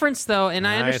the difference though, and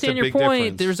I understand your point.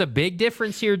 Difference. There's a big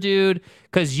difference here, dude.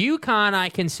 Because UConn, I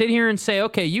can sit here and say,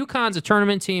 okay, UConn's a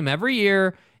tournament team every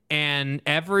year, and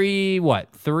every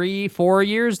 3-4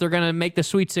 years they're going to make the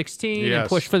Sweet 16 and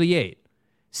push for the 8.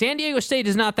 San Diego State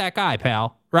is not that guy,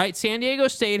 pal. Right? San Diego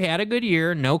State had a good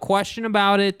year, no question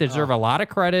about it. They deserve a lot of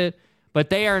credit. But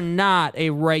they are not a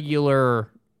regular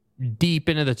deep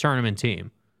into the tournament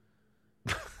team.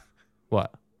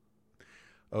 What?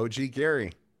 OG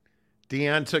Gary.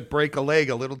 Deion took break a leg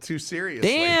a little too seriously.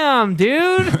 Damn,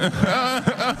 dude.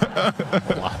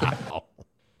 Wow.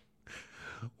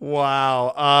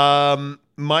 Wow.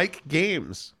 Mike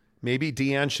Games. Maybe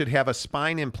Deion should have a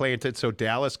spine implanted so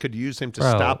Dallas could use him to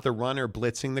stop the runner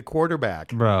blitzing the quarterback.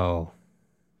 Bro.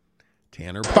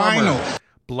 Tanner Palmer.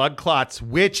 Blood clots,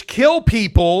 which kill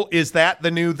people. Is that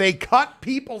the new? They cut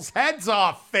people's heads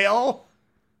off, Phil.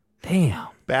 Damn.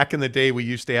 Back in the day, we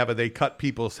used to have a they cut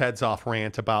people's heads off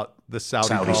rant about the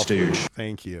Saudi stooge.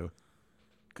 Thank you.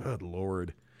 Good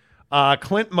Lord.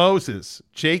 Clint Moses.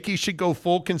 Jakey should go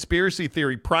full conspiracy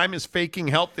theory. Prime is faking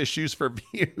health issues for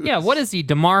views. Yeah, what is he,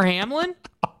 DeMar Hamlin?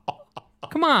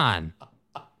 Come on.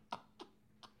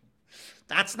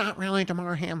 That's not really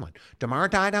DeMar Hamlin. DeMar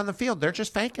died on the field. They're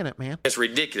just faking it, man. It's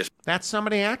ridiculous. That's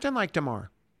somebody acting like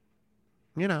DeMar.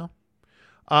 You know.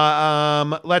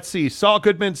 Let's see. Saul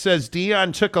Goodman says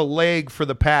Deion took a leg for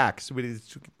the Packs. See what he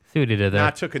did there.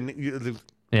 Not took a...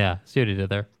 Yeah, see what he did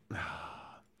there.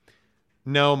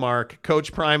 No, Mark.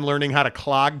 Coach Prime learning how to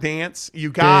clog dance.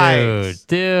 You guys.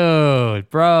 Dude,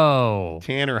 bro.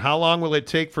 Tanner, how long will it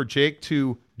take for Jake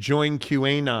to join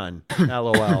QAnon?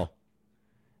 LOL.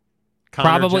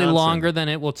 Probably longer than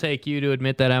it will take you to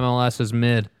admit that MLS is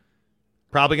mid.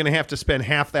 Probably going to have to spend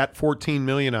half that $14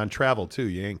 million on travel, too.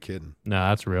 You ain't kidding. No,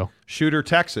 that's real. Shooter,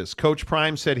 Texas. Coach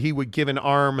Prime said he would give an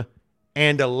arm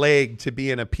and a leg to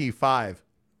be in a P5.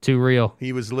 Too real.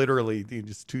 He was literally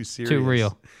just too serious. Too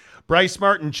real. Bryce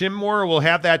Martin, Jim Moore will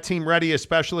have that team ready,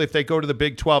 especially if they go to the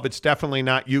Big 12. It's definitely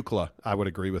not UCLA. I would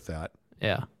agree with that.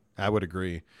 Yeah. I would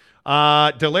agree.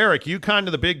 Delaric, UConn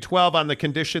to the Big 12 on the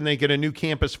condition they get a new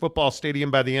campus football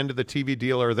stadium by the end of the TV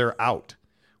deal or they're out.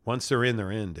 Once they're in,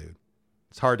 dude.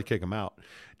 It's hard to kick them out.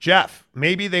 Jeff,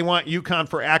 maybe they want UConn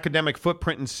for academic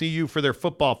footprint and CU for their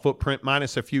football footprint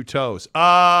minus a few toes.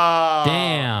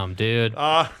 Damn, dude.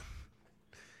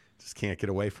 Just can't get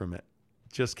away from it.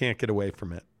 Just can't get away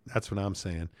from it. That's what I'm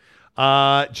saying.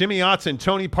 Jimmy Otson,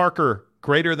 Tony Parker,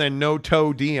 greater than no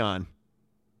toe Dion.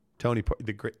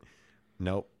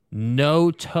 Nope.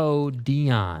 No toe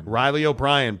Dion. Riley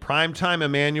O'Brien, primetime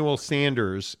Emmanuel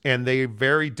Sanders, and they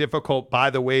very difficult by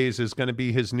the ways is going to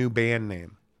be his new band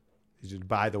name.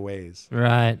 By the ways.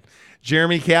 Right.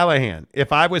 Jeremy Callahan,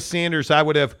 if I was Sanders, I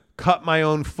would have cut my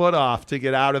own foot off to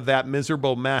get out of that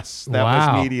miserable mess that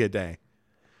was media day.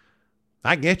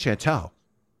 I get you a toe.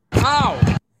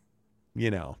 Ow! You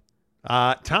know.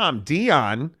 Tom,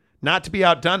 Dion, not to be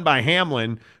outdone by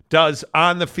Hamlin, dies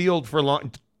on the field for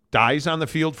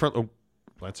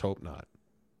let's hope not.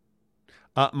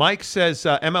 Mike says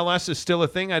MLS is still a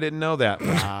thing. I didn't know that.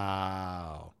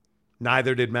 Wow.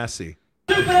 Neither did Messi.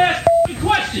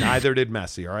 Neither did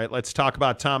Messi. All right, let's talk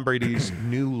about Tom Brady's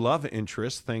new love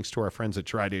interest, thanks to our friends at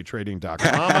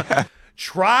TryDayTrading.com.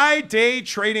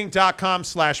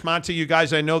 TryDayTrading.com/Monty. You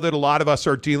guys, I know that a lot of us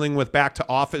are dealing with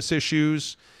back-to-office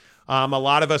issues. A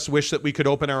lot of us wish that we could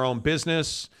open our own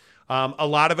business. A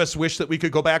lot of us wish that we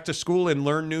could go back to school and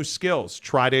learn new skills.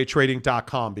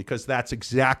 TryDayTrading.com, because that's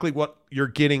exactly what you're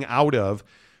getting out of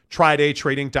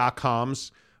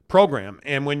TryDayTrading.com's program.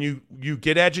 And when you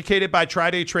get educated by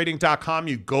TryDayTrading.com,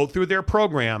 you go through their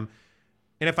program.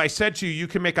 And if I said to you, you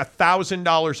can make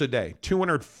 $1,000 a day,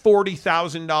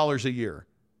 $240,000 a year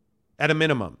at a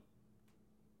minimum.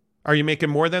 Are you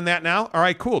making more than that now? All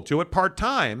right, cool. Do it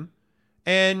part-time.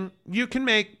 And you can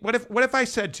make, what if I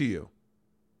said to you,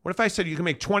 what if I said you can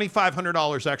make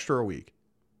 $2,500 extra a week?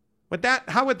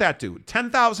 How would that do?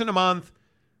 $10,000 a month,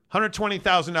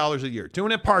 $120,000 a year.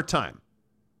 Doing it part-time.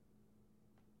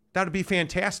 That would be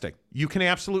fantastic. You can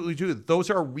absolutely do it. Those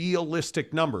are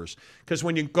realistic numbers. Because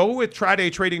when you go with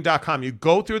TryDayTrading.com, you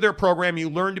go through their program, you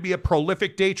learn to be a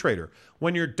prolific day trader.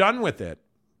 When you're done with it,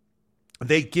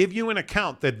 they give you an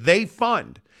account that they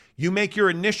fund. You make your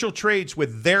initial trades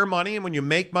with their money, and when you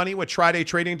make money with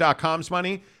TryDayTrading.com's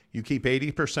money, you keep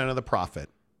 80% of the profit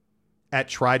at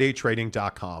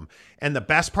TryDayTrading.com. And the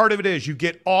best part of it is you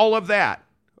get all of that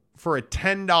for a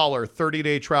 $10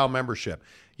 30-day trial membership.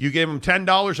 You give them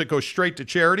 $10, it goes straight to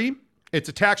charity. It's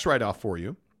a tax write-off for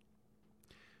you.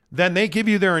 Then they give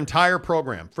you their entire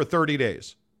program for 30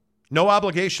 days. No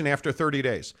obligation after 30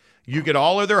 days. You get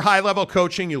all of their high-level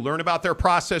coaching. You learn about their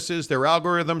processes, their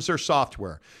algorithms, their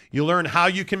software. You learn how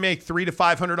you can make $300 to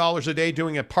 $500 a day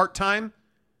doing it part-time.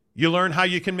 You learn how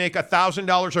you can make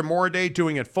 $1,000 or more a day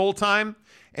doing it full-time.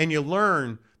 And you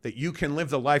learn that you can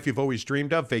live the life you've always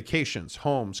dreamed of, vacations,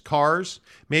 homes, cars.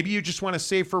 Maybe you just want to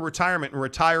save for retirement and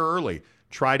retire early.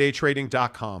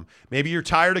 TryDayTrading.com. Maybe you're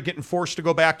tired of getting forced to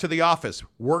go back to the office.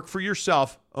 Work for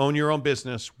yourself, own your own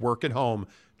business, work at home.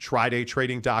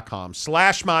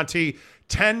 TryDayTrading.com/Monty.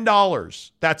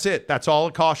 $10. That's it. That's all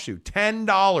it costs you.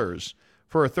 $10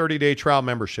 for a 30-day trial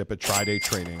membership at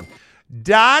TryDayTrading.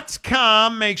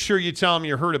 Monty.com. Make sure you tell them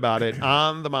you heard about it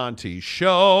on the Monty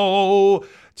Show.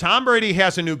 Tom Brady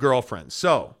has a new girlfriend.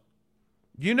 So,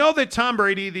 you know that Tom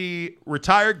Brady, the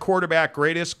retired quarterback,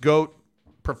 greatest GOAT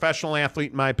professional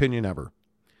athlete, in my opinion, ever,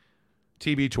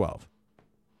 TB12,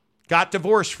 got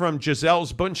divorced from Giselle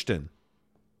Bündchen.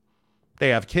 They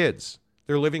have kids.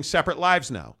 They're living separate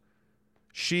lives now.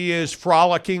 She is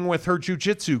frolicking with her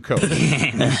jiu-jitsu coach.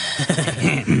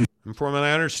 And from what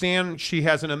I understand, she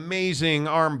has an amazing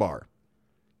armbar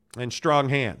and strong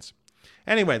hands.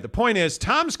 Anyway, the point is,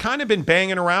 Tom's kind of been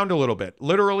banging around a little bit,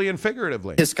 literally and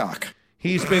figuratively. His cock.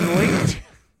 He's been linked.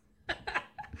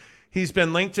 He's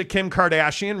been linked to Kim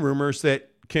Kardashian, rumors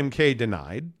that Kim K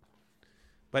denied.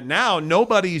 But now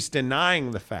nobody's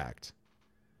denying the fact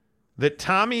that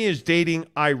Tommy is dating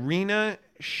Irina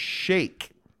Shayk.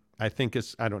 I think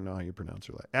it's, I don't know how you pronounce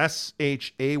her.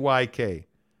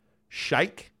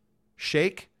 Shayk.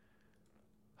 Shake.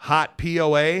 Hot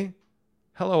POA.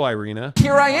 Hello, Irina.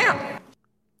 Here I am.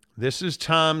 This is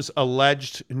Tom's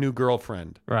alleged new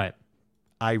girlfriend. Right.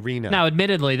 Irina. Now,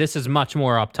 admittedly, this is much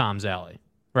more up Tom's alley,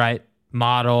 right?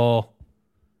 Model,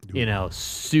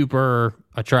 super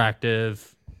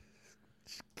attractive.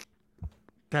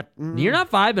 You're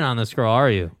not vibing on this girl, are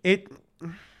you?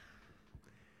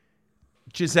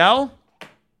 Giselle?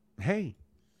 Hey.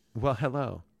 Well,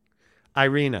 hello.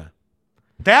 Irina.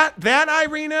 That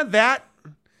Irina, that.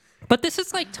 But this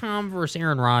is like Tom versus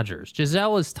Aaron Rodgers.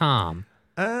 Giselle is Tom.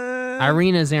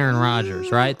 Irina's Aaron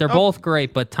Rodgers, right? They're both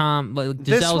great, but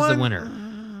Giselle's the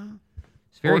winner.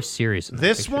 It's very serious. In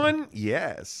this picture. one,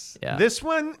 yes. Yeah. This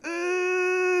one,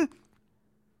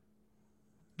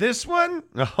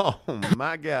 oh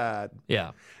my God.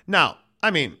 Yeah. Now,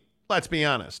 I mean, let's be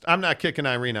honest. I'm not kicking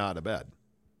Irina out of bed.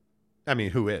 I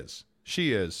mean, who is?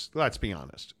 She is. Let's be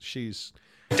honest. She's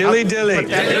Dilly.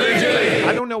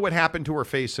 I don't know what happened to her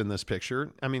face in this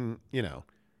picture. I mean,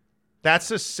 that's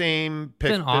the same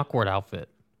picture. It's an awkward outfit.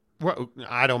 Well,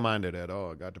 I don't mind it at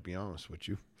all. I got to be honest with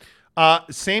you.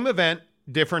 Same event,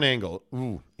 different angle.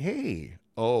 Ooh, hey,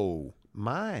 oh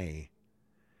my.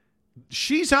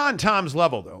 She's on Tom's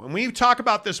level though, and we talk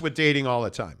about this with dating all the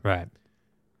time. Right.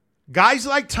 Guys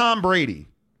like Tom Brady,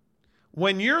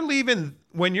 when you're leaving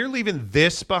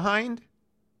this behind,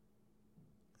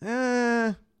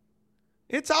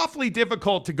 it's awfully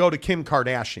difficult to go to Kim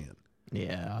Kardashian.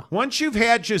 Yeah. Once you've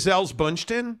had Giselle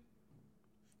Bündchen.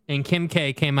 And Kim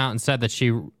K came out and said that she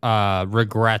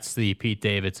regrets the Pete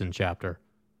Davidson chapter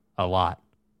a lot.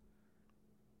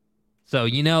 So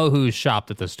you know who's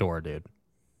shopped at the store, dude.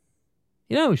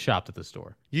 You know who shopped at the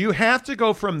store. You have to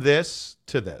go from this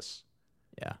to this.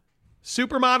 Yeah.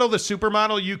 Supermodel to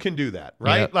supermodel, you can do that,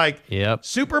 right? Yep.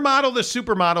 Supermodel to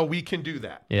supermodel, we can do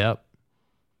that. Yep.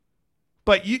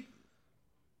 But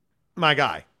my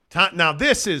guy, now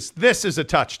this is a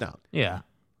touchdown. Yeah.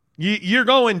 You're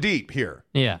going deep here.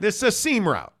 Yeah. This is a seam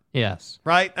route. Yes.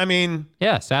 Right? I mean.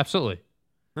 Yes, absolutely.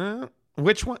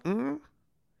 Which one?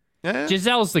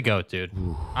 Giselle's the GOAT, dude.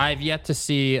 I've yet to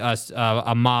see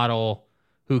a model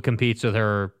who competes with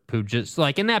her, who just,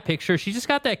 like in that picture, she just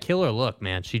got that killer look,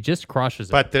 man. She just crushes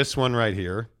it. But this one right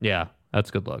here. Yeah, that's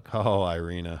a good look. Oh,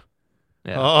 Irina.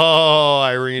 Yeah. Oh,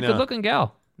 Irina. Good looking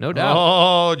gal. No doubt.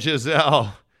 Oh,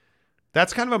 Giselle.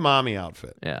 That's kind of a mommy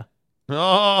outfit. Yeah.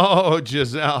 Oh,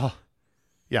 Giselle.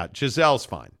 Yeah, Giselle's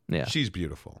fine. Yeah. She's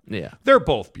beautiful. Yeah. They're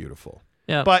both beautiful.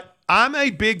 Yeah. But I'm a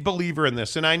big believer in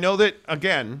this, and I know that,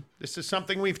 again, this is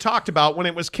something we've talked about when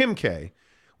it was Kim K.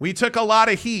 We took a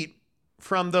lot of heat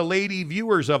from the lady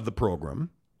viewers of the program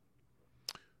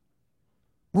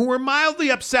who were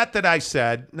mildly upset that I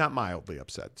said, not mildly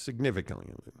upset,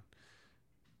 significantly.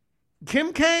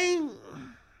 Kim K,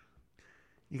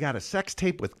 you got a sex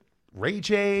tape with Ray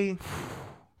J,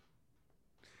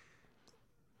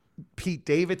 Pete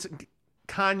Davidson,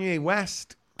 Kanye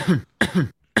West.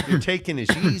 You're taking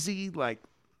it easy, like,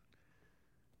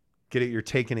 get it? You're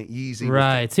taking it easy.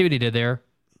 Right. See what he did there.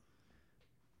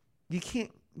 You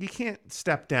can't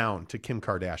step down to Kim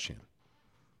Kardashian.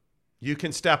 You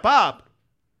can step up.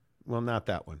 Well, not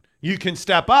that one. You can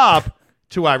step up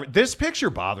to this picture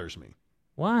bothers me.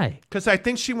 Why? Because I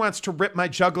think she wants to rip my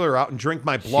jugular out and drink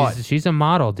my blood. She's a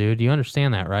model, dude. You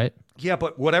understand that, right? Yeah,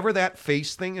 but whatever that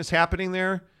face thing is happening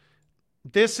there,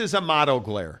 this is a model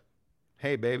glare.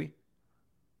 Hey, baby.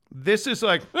 This is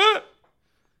like,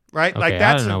 right? Okay, like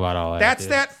that's I don't know about all that. That's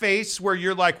dude. that face where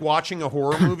you're like watching a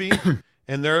horror movie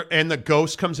and the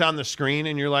ghost comes on the screen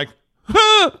and you're like,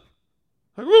 right?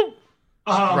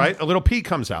 A little pee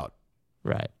comes out.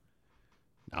 Right.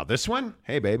 Now this one,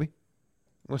 hey, baby.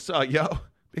 What's up, yo?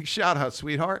 Big shout out,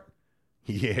 sweetheart.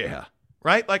 Yeah.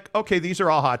 Right? Like, okay, these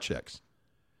are all hot chicks.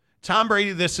 Tom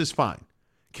Brady, this is fine.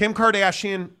 Kim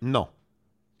Kardashian, no.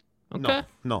 Okay.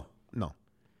 No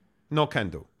can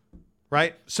do.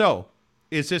 Right? So,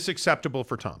 is this acceptable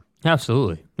for Tom?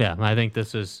 Absolutely. Yeah, I think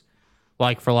this is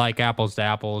like for like, apples to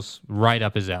apples, right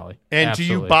up his alley. And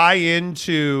Absolutely. do you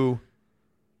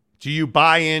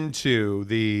buy into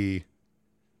the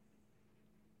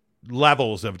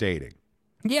levels of dating?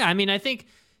 Yeah, I mean, I think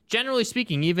generally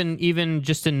speaking, even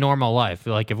just in normal life,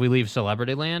 like if we leave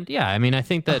celebrity land, yeah, I mean, I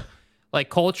think that like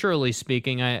culturally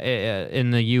speaking,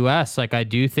 in the U.S., like I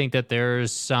do think that there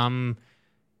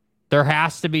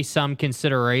has to be some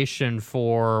consideration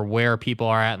for where people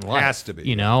are at in life. Has to be.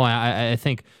 You know, I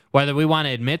think whether we want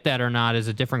to admit that or not is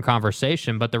a different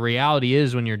conversation. But the reality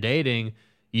is, when you're dating,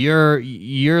 if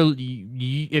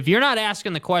you're not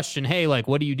asking the question, hey, like,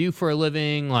 what do you do for a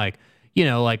living? Like, you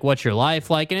know, like, what's your life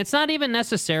like? And it's not even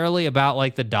necessarily about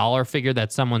like the dollar figure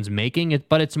that someone's making,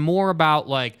 but it's more about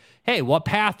like, hey, what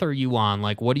path are you on?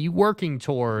 Like, what are you working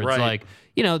towards? Right. Like,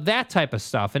 you know, that type of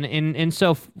stuff. And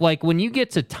so, like, when you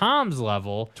get to Tom's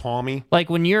level, Tommy, like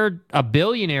when you're a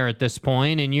billionaire at this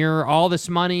point and you're all this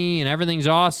money and everything's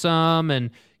awesome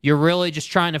and you're really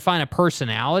just trying to find a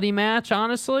personality match,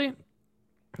 honestly,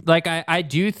 like I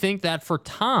do think that for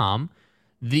Tom,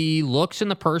 the looks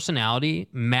and the personality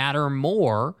matter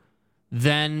more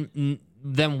than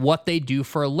what they do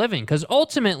for a living. Because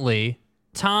ultimately,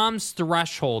 Tom's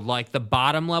threshold, like the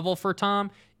bottom level for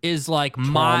Tom, is like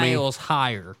miles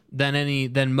higher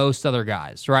than most other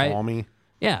guys, right? Tommy.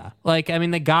 Yeah. Like, I mean,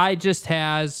 the guy just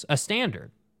has a standard.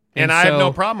 And I have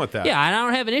no problem with that. Yeah, I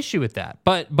don't have an issue with that.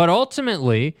 But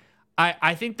ultimately,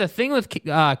 I think the thing with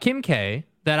Kim K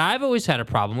that I've always had a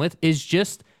problem with is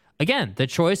just, again, the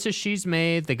choices she's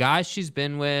made, the guys she's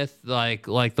been with,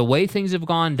 like the way things have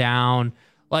gone down.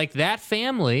 Like, that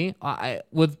family,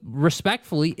 with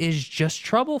respectfully, is just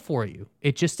trouble for you.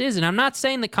 It just is. And I'm not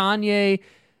saying that Kanye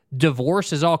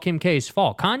divorce is all Kim K's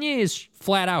fault. Kanye is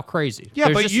flat out crazy. Yeah,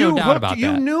 There's but just you no doubt about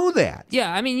you that. knew that.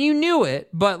 Yeah, I mean, you knew it,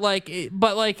 but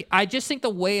I just think the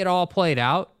way it all played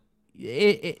out,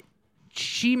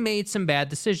 she made some bad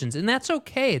decisions, and that's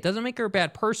okay. It doesn't make her a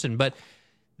bad person, but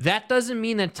that doesn't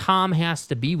mean that Tom has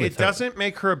to be with her. It doesn't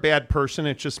make her a bad person.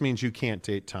 It just means you can't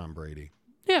date Tom Brady.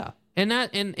 Yeah, and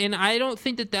I don't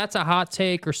think that that's a hot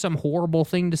take or some horrible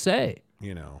thing to say.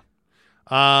 You know,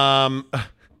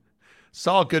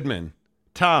 Saul Goodman,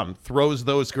 Tom throws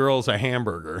those girls a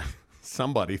hamburger.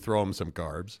 Somebody throw them some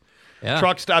carbs. Yeah.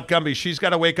 Truck Stop Gumby, she's got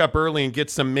to wake up early and get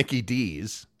some Mickey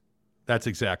D's. That's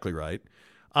exactly right.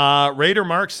 Raider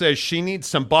Mark says she needs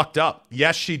some bucked up.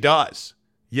 Yes, she does.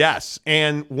 Yes.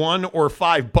 And 1 or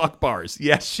 5 buck bars.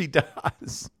 Yes, she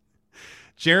does.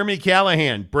 Jeremy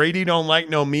Callahan, Brady don't like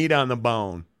no meat on the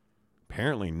bone.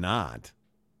 Apparently not.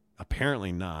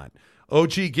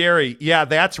 OG Gary, yeah,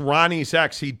 that's Ronnie's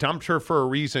ex. He dumped her for a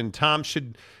reason. Tom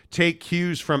should take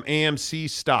cues from AMC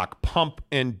stock. Pump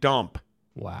and dump.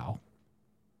 Wow.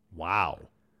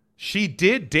 She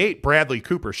did date Bradley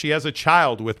Cooper. She has a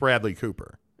child with Bradley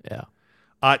Cooper. Yeah.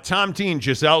 Tom Dean,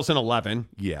 Giselle's an 11.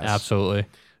 Yes. Absolutely.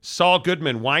 Saul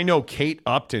Goodman, why no Kate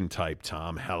Upton type,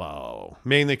 Tom? Hello.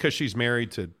 Mainly because she's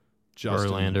married to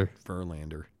Justin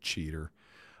Verlander. Cheater.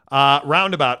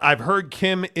 Roundabout, I've heard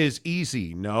Kim is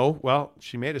easy. No? Well,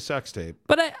 she made a sex tape.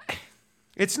 But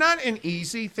it's not an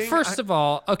easy thing. First of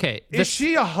all, okay. Is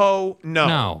she a hoe?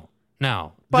 No.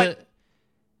 But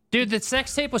dude, the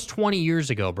sex tape was 20 years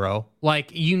ago, bro.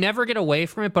 Like, you never get away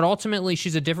from it, but ultimately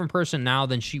she's a different person now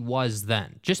than she was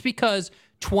then. Just because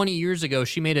 20 years ago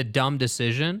she made a dumb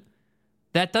decision,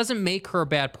 that doesn't make her a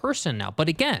bad person now. But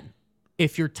again,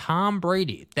 if you're Tom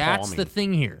Brady, that's the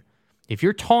thing here. If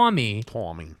you're Tommy,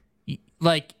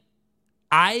 like,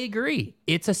 I agree.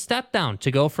 It's a step down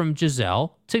to go from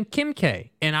Giselle to Kim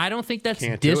K. And I don't think that's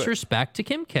disrespect to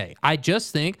Kim K. I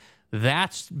just think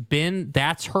that's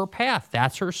her path.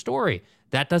 That's her story.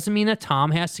 That doesn't mean that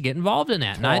Tom has to get involved in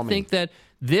that. And I think that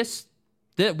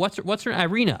what's her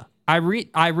Irina?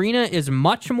 Irina is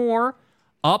much more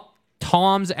up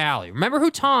Tom's alley. Remember who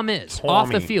Tom is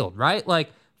off the field, right?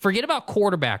 Like, forget about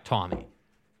quarterback Tommy.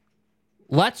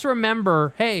 Let's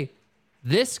remember, hey,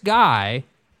 this guy,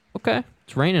 okay,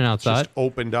 it's raining outside. Just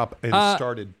opened up and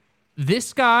started.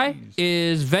 This guy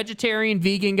is vegetarian,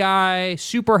 vegan guy,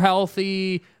 super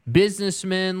healthy,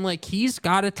 businessman. Like, he's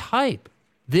got a type.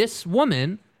 This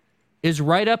woman is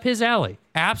right up his alley.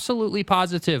 Absolutely,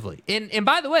 positively. And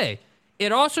by the way,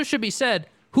 it also should be said,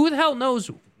 who the hell knows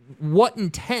what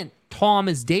intent Tom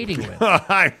is dating with?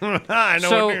 I know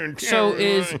what your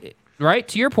intent right,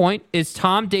 to your point, is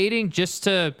Tom dating just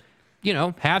to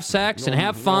have sex and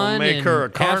have fun make and her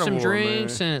a have some carnivore,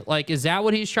 drinks man. and is that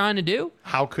what he's trying to do?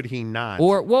 How could he not?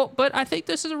 But I think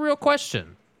this is a real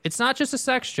question. It's not just a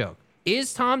sex joke.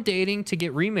 Is Tom dating to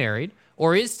get remarried,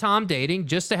 or is Tom dating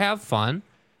just to have fun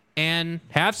and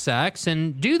have sex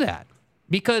and do that?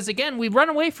 Because again, we run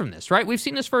away from this, right? We've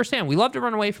seen this firsthand. We love to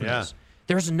run away from this.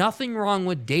 There's nothing wrong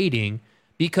with dating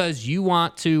because you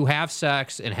want to have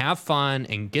sex and have fun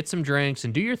and get some drinks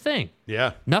and do your thing.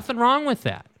 Yeah. Nothing wrong with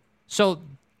that. So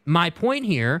my point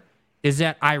here is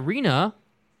that Irina,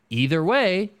 either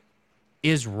way,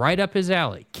 is right up his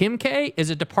alley. Kim K is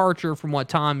a departure from what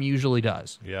Tom usually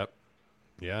does. Yep.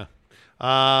 Yeah.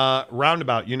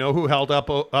 Roundabout. You know who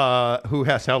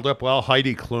has held up well?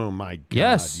 Heidi Klum. My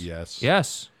God.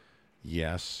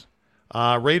 Yes.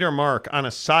 Raider Mark. On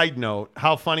a side note,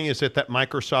 how funny is it that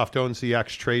Microsoft owns the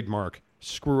X trademark?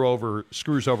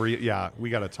 Screws over. Yeah, we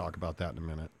got to talk about that in a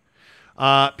minute.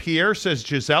 Pierre says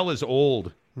Giselle is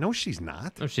old. No, she's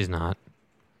not. No, she's not.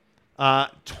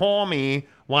 Tommy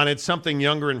wanted something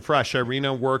younger and fresh.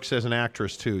 Irina works as an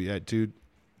actress too. Yeah, dude.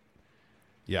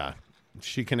 Yeah,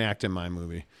 she can act in my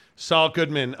movie. Saul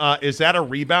Goodman, is that a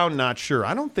rebound? Not sure.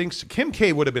 I don't think so. Kim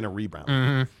K would have been a rebound.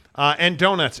 Mm-hmm. And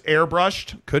donuts,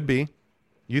 airbrushed? Could be.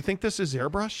 You think this is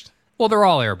airbrushed? Well, they're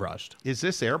all airbrushed. Is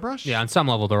this airbrushed? Yeah, on some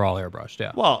level, they're all airbrushed,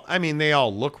 yeah. Well, I mean, they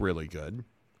all look really good.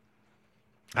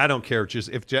 I don't care. Just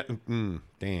if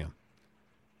damn.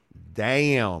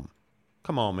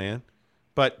 Come on, man.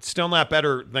 But still not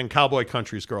better than Cowboy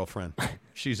Country's girlfriend.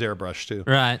 She's airbrushed too.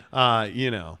 Right.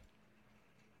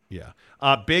 Yeah.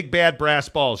 Big Bad Brass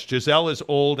Balls. Giselle is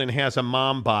old and has a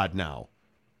mom bod now.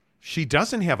 She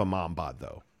doesn't have a mom bod,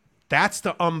 though. That's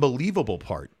the unbelievable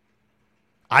part.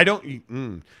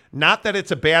 Not that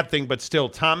it's a bad thing, but still,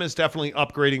 Tom is definitely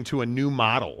upgrading to a new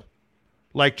model.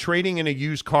 Like trading in a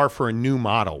used car for a new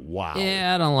model. Wow.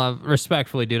 Yeah,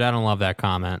 respectfully, dude, I don't love that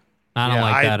comment. I don't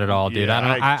like that at all, dude.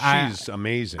 She's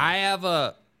amazing. I have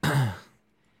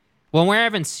when we're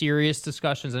having serious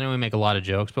discussions, I know we make a lot of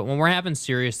jokes, but when we're having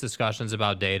serious discussions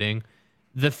about dating,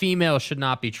 the female should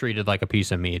not be treated like a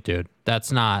piece of meat, dude.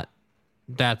 That's not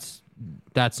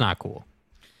cool.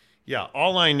 Yeah,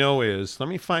 all I know is, let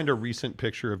me find a recent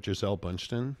picture of Giselle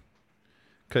Bundchen,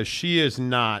 because she is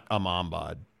not a mom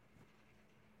bod.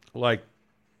 Like,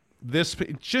 this,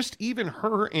 just even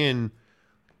her in,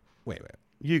 wait,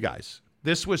 you guys,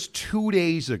 this was 2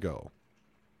 days ago.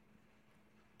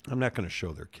 I'm not going to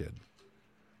show their kid.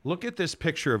 Look at this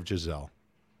picture of Giselle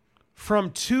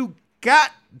from 2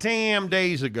 goddamn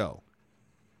days ago.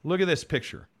 Look at this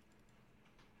picture.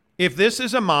 If this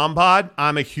is a mom bod,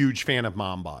 I'm a huge fan of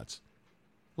mom bods.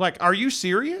 Like, are you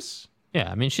serious? Yeah,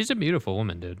 I mean, she's a beautiful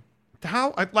woman, dude.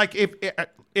 How, like,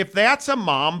 if that's a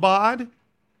mom bod,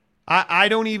 I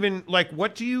don't even, like,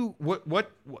 what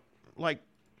like,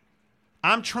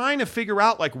 I'm trying to figure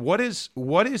out, like, what is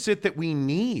it that we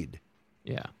need?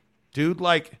 Yeah. Dude,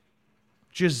 like,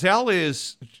 Giselle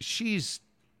she's,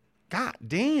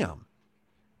 goddamn.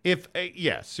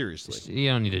 Seriously. You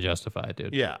don't need to justify it,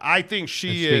 dude. Yeah, I think it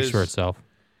speaks for itself.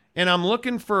 And I'm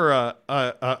looking for,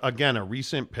 again, a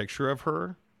recent picture of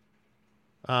her.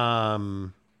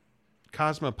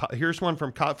 Here's one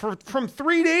from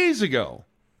 3 days ago.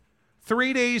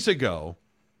 3 days ago.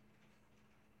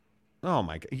 Oh,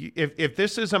 my God. If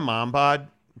this is a mom bod,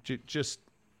 just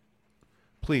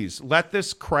please let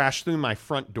this crash through my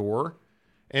front door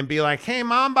and be like, hey,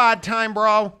 mom bod time,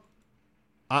 bro.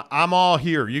 I'm all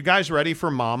here. You guys ready for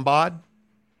mom bod?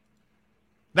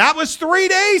 That was 3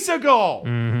 days ago.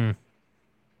 Mm-hmm.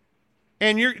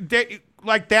 And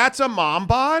that's a mom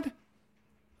bod?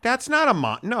 That's not a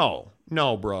mom.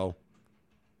 No, bro.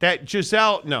 That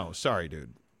Giselle, no, sorry,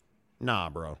 dude. Nah,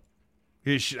 bro.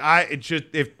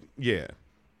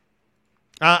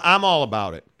 I'm all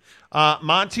about it.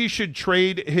 Monty should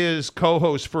trade his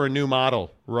co-host for a new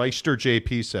model. Reister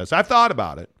JP says. I've thought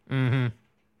about it. Mm-hmm.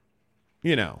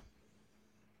 You know.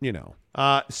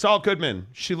 Saul Goodman.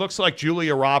 She looks like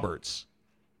Julia Roberts.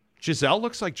 Giselle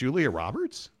looks like Julia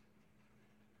Roberts?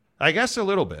 I guess a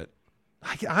little bit.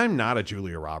 I'm not a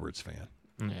Julia Roberts fan.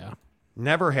 Yeah.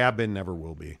 Never have been, never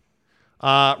will be.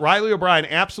 Riley O'Brien,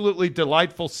 absolutely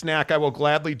delightful snack. I will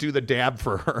gladly do the dab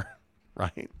for her.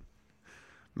 Right?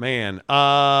 Man.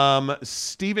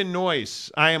 Stephen Noyce,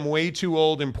 I am way too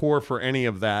old and poor for any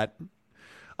of that.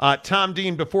 Tom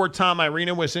Dean, before Tom,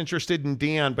 Irina was interested in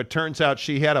Dion, but turns out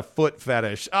she had a foot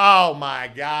fetish. Oh, my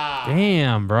God.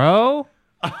 Damn, bro.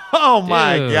 Oh,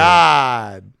 my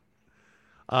God.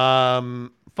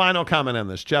 Final comment on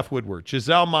this. Jeff Woodward.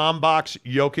 Giselle mom box,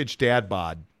 Jokic dad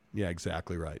bod. Yeah,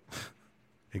 exactly right.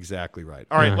 Exactly right.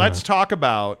 All right, let's talk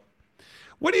about...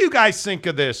 What do you guys think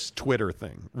of this Twitter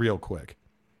thing, real quick?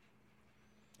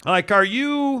 Like, are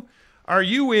you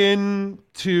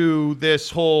into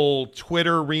this whole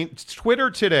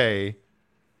Twitter today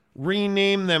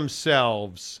rename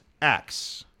themselves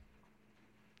X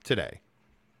today?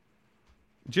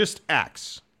 Just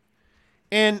X.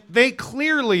 And they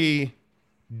clearly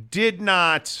did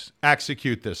not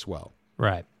execute this well.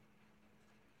 Right.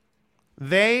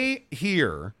 They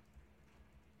here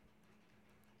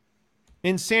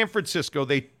in San Francisco,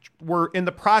 they were in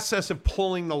the process of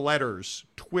pulling the letters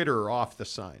Twitter off the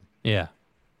sign. Yeah.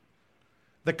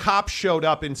 The cops showed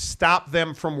up and stopped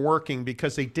them from working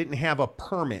because they didn't have a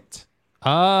permit.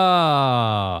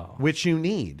 Oh. Which you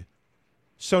need.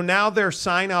 So now their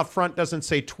sign out front doesn't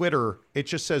say Twitter. It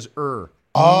just says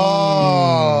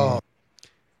Oh.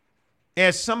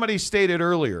 As somebody stated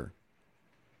earlier,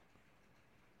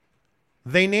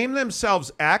 they named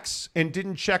themselves X and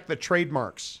didn't check the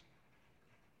trademarks.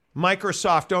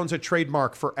 Microsoft owns a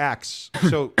trademark for X,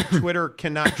 so Twitter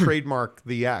cannot trademark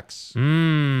the X.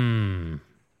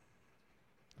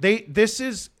 This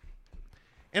is,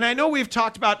 and I know we've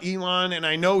talked about Elon, and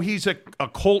I know he's a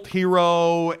cult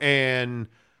hero, and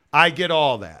I get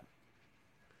all that.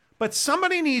 But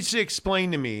somebody needs to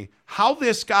explain to me how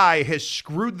this guy has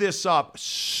screwed this up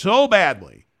so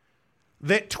badly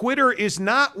that Twitter is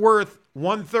not worth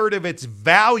 1/3 of its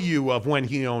value of when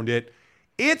he owned it.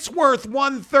 It's worth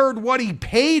 1/3 what he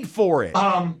paid for it.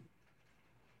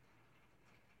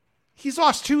 He's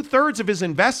lost 2/3 of his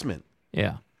investment.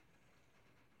 Yeah.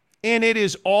 And it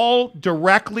is all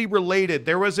directly related.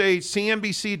 There was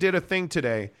CNBC did a thing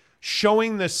today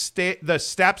showing the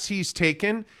steps he's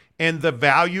taken and the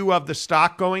value of the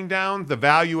stock going down, the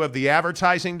value of the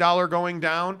advertising dollar going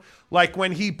down. Like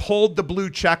when he pulled the blue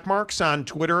check marks on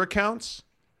Twitter accounts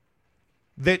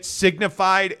that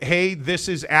signified, hey, this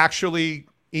is actually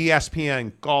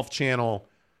ESPN, Golf Channel.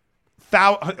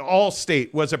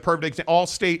 Allstate was a perfect example.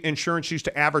 Allstate Insurance used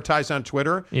to advertise on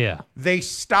Twitter. Yeah. They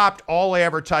stopped all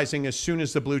advertising as soon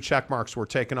as the blue check marks were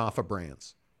taken off of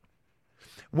brands.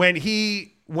 When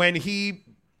he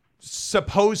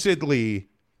supposedly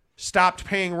stopped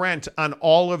paying rent on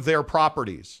all of their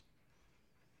properties,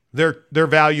 their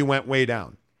value went way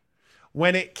down.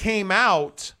 When it came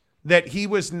out that he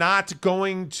was not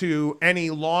going to any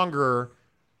longer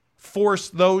force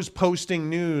those posting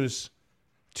news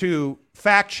to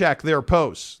fact check their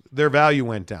posts, their value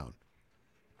went down.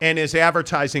 And his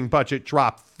advertising budget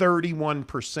dropped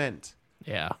 31%.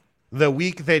 Yeah. The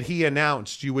week that he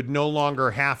announced you would no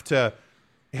longer have to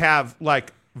have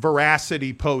like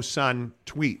veracity posts on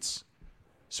tweets.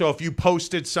 So if you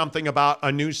posted something about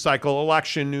a news cycle,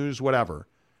 election news, whatever,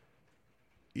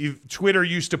 Twitter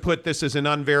used to put this as an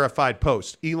unverified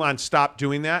post. Elon stopped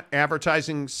doing that.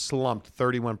 Advertising slumped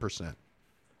 31%.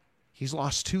 He's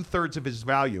lost 2/3 of his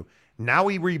value. Now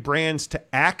he rebrands to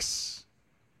X,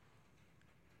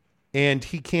 and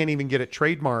he can't even get it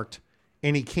trademarked,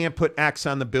 and he can't put X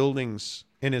on the buildings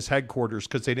in his headquarters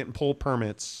because they didn't pull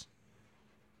permits.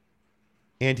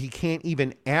 And he can't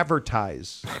even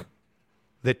advertise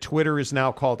that Twitter is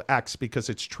now called X because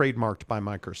it's trademarked by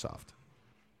Microsoft.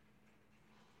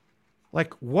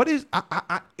 Like, what is,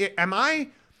 am I,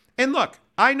 and look,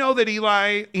 I know that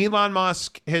Elon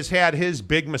Musk has had his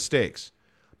big mistakes,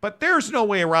 but there's no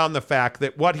way around the fact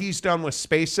that what he's done with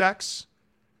SpaceX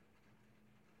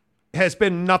has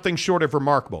been nothing short of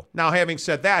remarkable. Now, having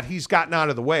said that, he's gotten out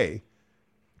of the way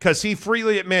because he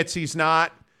freely admits he's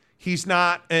not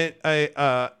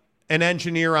an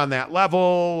engineer on that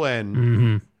level.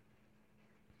 And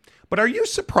But are you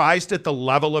surprised at the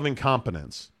level of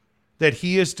incompetence that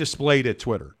he has displayed at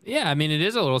Twitter? Yeah, I mean, it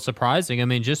is a little surprising. I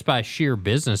mean, just by sheer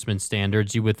businessman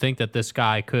standards, you would think that this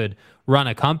guy could run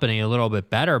a company a little bit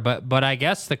better. But I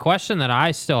guess the question that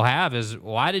I still have is,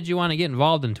 why did you want to get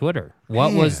involved in Twitter?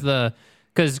 What was the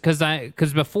 –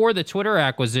 because before the Twitter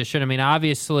acquisition, I mean,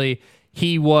 obviously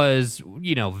he was,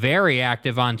 very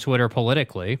active on Twitter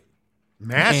politically.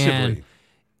 Massively.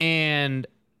 And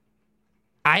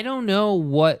I don't know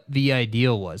what the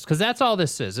ideal was, because that's all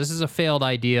this is. This is a failed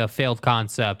idea, failed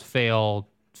concept, failed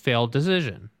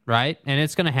decision, right? And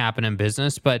it's going to happen in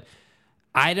business, but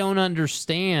I don't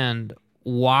understand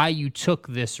why you took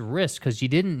this risk, because you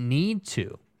didn't need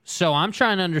to. So I'm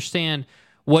trying to understand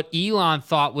what Elon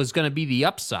thought was going to be the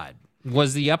upside.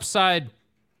 Was the upside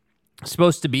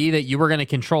supposed to be that you were going to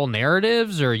control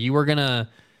narratives, or you were going to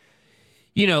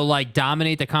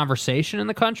dominate the conversation in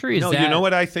the country? You know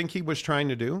what I think he was trying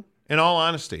to do? In all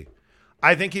honesty,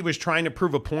 I think he was trying to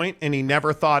prove a point, and he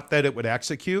never thought that it would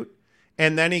execute.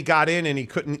 And then he got in, and he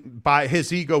couldn't.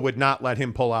 His ego would not let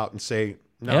him pull out and say,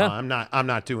 "No, yeah. I'm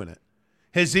not doing it."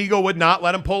 His ego would not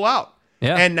let him pull out.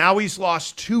 Yeah. And now he's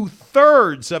lost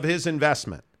 2/3 of his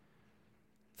investment.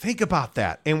 Think about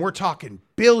that. And we're talking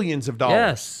billions of dollars.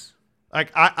 Yes.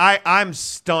 Like, I'm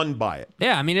stunned by it.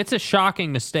 Yeah, I mean, it's a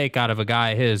shocking mistake out of a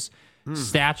guy his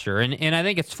stature. And I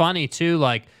think it's funny, too,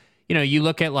 like, you know, you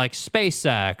look at, like,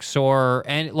 SpaceX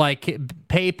and like,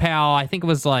 PayPal. I think it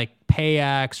was, like,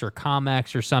 PayX or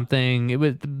ComX or something. It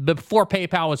was before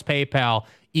PayPal was PayPal.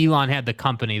 Elon had the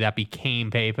company that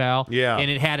became PayPal. Yeah. And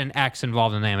it had an X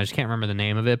involved in the name. I just can't remember the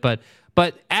name of it. But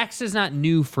X is not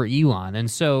new for Elon.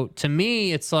 And so to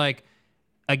me, it's like,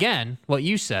 again, what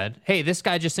you said, hey, this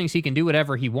guy just thinks he can do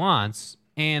whatever he wants.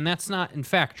 And that's not, in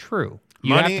fact, true.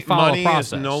 You have to follow a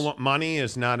process. Money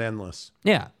is not endless.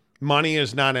 Yeah. Money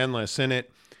is not endless. And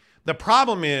the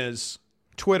problem is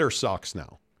Twitter sucks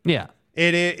now. Yeah.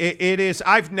 It is.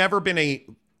 I've never been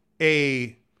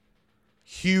a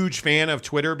huge fan of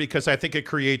Twitter because I think it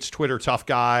creates Twitter tough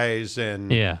guys.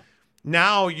 And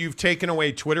now you've taken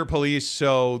away Twitter police.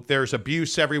 So there's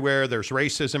abuse everywhere. There's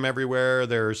racism everywhere.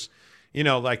 There's, you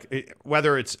know, like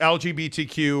whether it's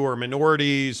LGBTQ or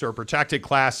minorities or protected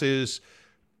classes,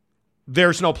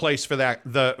 there's no place for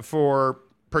that, for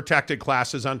protected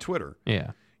classes on Twitter.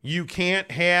 Yeah. You can't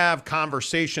have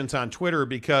conversations on Twitter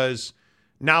because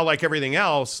now, like everything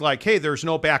else, like, hey, there's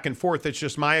no back and forth. It's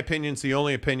just my opinion's the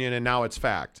only opinion, and now it's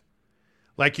fact.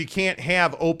 Like, you can't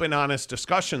have open, honest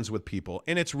discussions with people,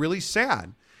 and it's really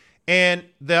sad. And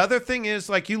the other thing is,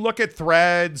 like, you look at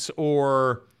Threads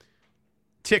or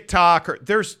TikTok, or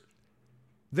there's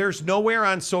nowhere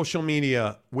on social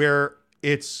media where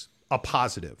it's a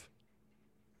positive.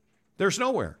 There's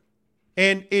nowhere.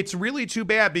 And it's really too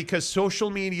bad because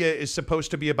social media is supposed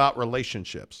to be about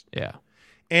relationships. Yeah.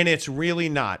 And it's really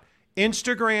not.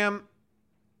 Instagram,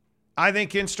 I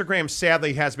think Instagram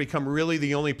sadly has become really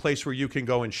the only place where you can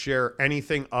go and share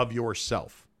anything of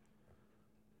yourself.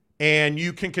 And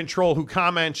you can control who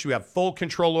comments. You have full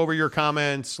control over your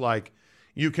comments. Like,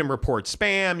 you can report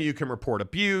spam. You can report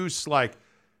abuse. Like,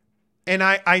 and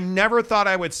I never thought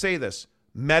I would say this.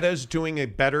 Meta's doing a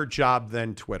better job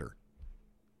than Twitter.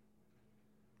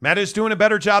 Meta's doing a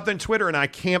better job than Twitter, and I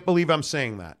can't believe I'm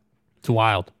saying that. It's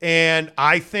wild. And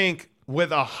I think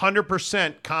with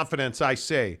 100% confidence, I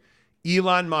say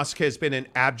Elon Musk has been an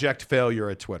abject failure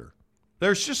at Twitter.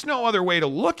 There's just no other way to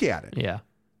look at it. Yeah.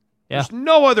 There's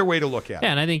no other way to look at it.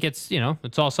 Yeah, and I think it's, you know,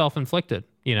 it's all self-inflicted.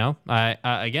 You know,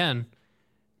 again,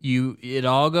 it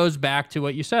all goes back to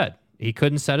what you said. He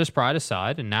couldn't set his pride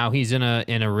aside, and now he's in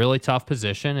a really tough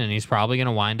position, and he's probably going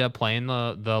to wind up playing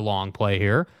the long play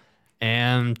here,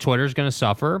 and Twitter's going to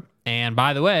suffer. And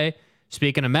by the way,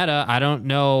 speaking of Meta, I don't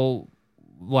know,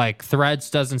 like, Threads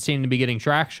doesn't seem to be getting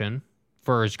traction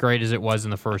for as great as it was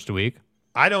in the first week.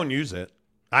 I don't use it.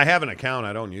 I have an account.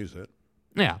 I don't use it.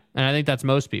 Yeah, and I think that's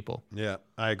most people. Yeah,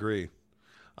 I agree.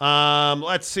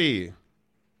 Let's see.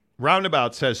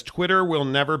 Roundabout says Twitter will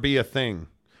never be a thing.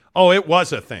 Oh, it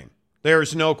was a thing.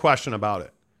 There's no question about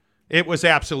it. It was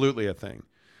absolutely a thing.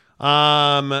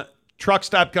 Truck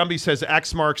Stop Gumby says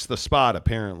X marks the spot,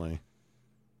 apparently.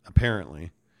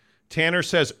 Tanner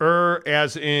says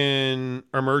as in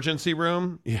emergency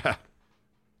room. Yeah.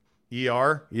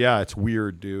 ER. Yeah, it's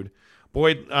weird, dude.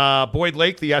 Boyd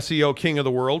Lake, the SEO king of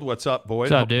the world. What's up, Boyd?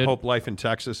 What's up, dude? Hope life in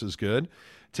Texas is good.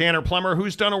 Tanner Plummer,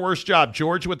 who's done a worse job,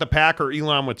 George with the pack or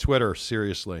Elon with Twitter?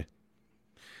 Seriously.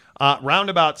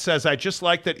 Roundabout says, I just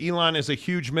like that Elon is a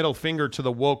huge middle finger to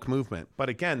the woke movement. But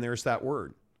again, there's that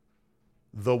word.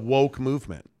 The woke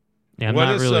movement. Yeah, I'm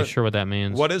not really sure what that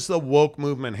means. What does the woke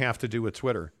movement have to do with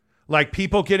Twitter? Like,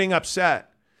 people getting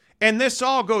upset. And this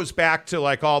all goes back to,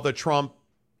 like, all the Trump,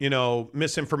 you know,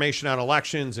 misinformation on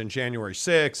elections and January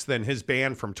 6th and his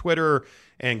ban from Twitter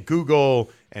and Google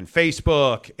and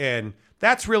Facebook. And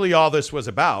that's really all this was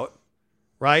about,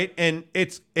 right? And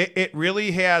it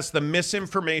really has the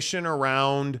misinformation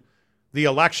around the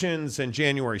elections and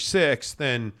January 6th.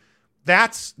 And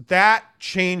that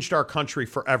changed our country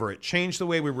forever. It changed the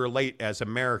way we relate as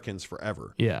Americans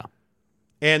forever. Yeah.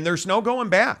 And there's no going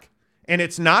back. And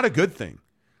it's not a good thing.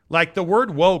 Like, the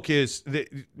word woke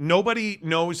nobody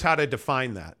knows how to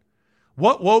define that.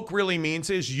 What woke really means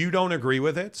is you don't agree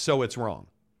with it, so it's wrong.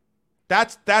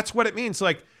 That's what it means.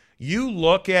 Like, you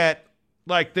look at,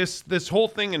 like, this whole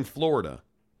thing in Florida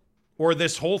or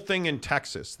this whole thing in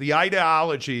Texas, the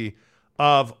ideology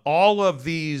of all of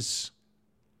these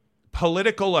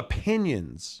political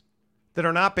opinions that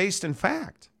are not based in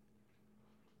fact.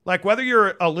 Like, whether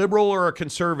you're a liberal or a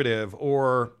conservative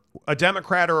or a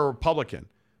Democrat or a Republican,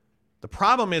 the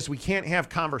problem is we can't have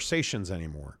conversations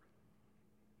anymore.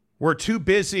 We're too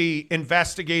busy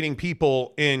investigating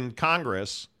people in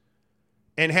Congress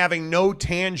and having no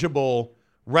tangible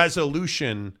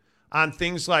resolution on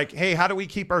things like, hey, how do we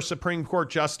keep our Supreme Court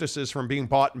justices from being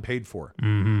bought and paid for?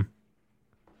 Mm-hmm.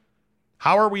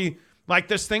 How are we, like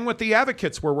this thing with the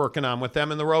advocates we're working on with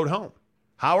them in the road home?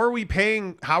 How are we,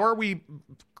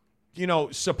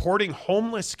 supporting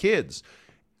homeless kids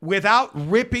without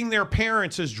ripping their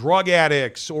parents as drug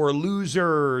addicts or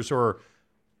losers? Or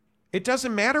it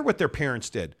doesn't matter what their parents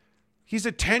did. He's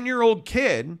a 10-year-old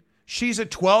kid. She's a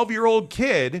 12-year-old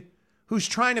kid who's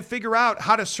trying to figure out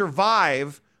how to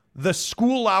survive the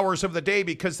school hours of the day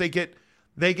because they get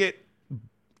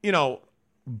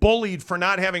bullied for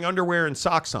not having underwear and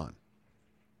socks on.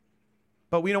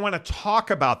 But we don't want to talk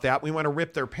about that. We want to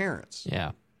rip their parents.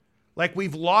 Yeah. Like,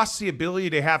 we've lost the ability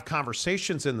to have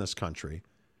conversations in this country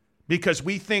because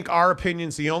we think our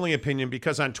opinion's the only opinion,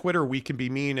 because on Twitter we can be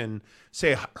mean and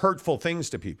say hurtful things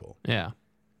to people. Yeah.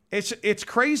 It's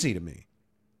crazy to me.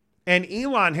 And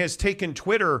Elon has taken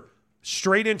Twitter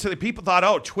straight into the people thought,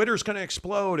 oh, Twitter's going to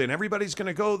explode and everybody's going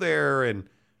to go there. And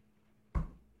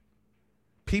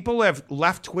people have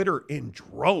left Twitter in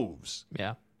droves.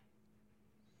 Yeah.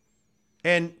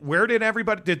 And where did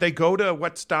they go to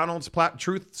what's Donald's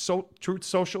Truth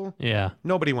Social? Yeah.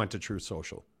 Nobody went to Truth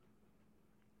Social.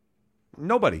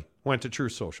 Nobody went to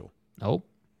Truth Social. Nope.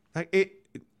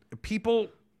 People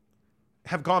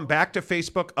have gone back to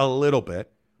Facebook a little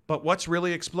bit, but what's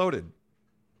really exploded?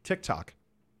 TikTok.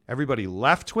 Everybody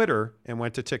left Twitter and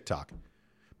went to TikTok.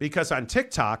 Because on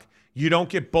TikTok, you don't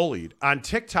get bullied. On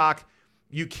TikTok,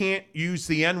 you can't use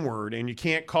the N-word and you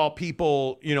can't call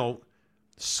people,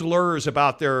 slurs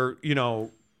about their,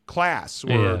 class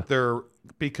or their,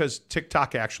 because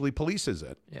TikTok actually polices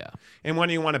it. Yeah. And when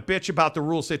you want to bitch about the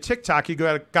rules at TikTok, you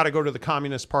got to go to the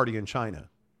Communist Party in China.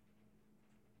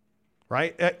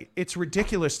 Right? It's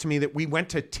ridiculous to me that we went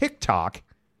to TikTok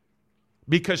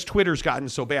because Twitter's gotten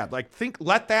so bad. Like,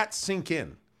 let that sink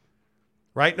in.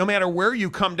 Right? No matter where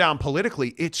you come down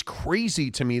politically, it's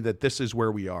crazy to me that this is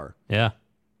where we are. Yeah.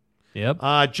 Yep.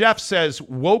 Jeff says,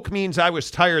 woke means I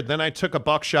was tired, then I took a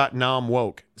buckshot, now I'm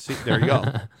woke. See, there you go.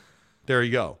 There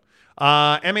you go.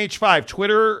 MH5,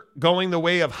 Twitter going the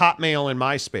way of Hotmail and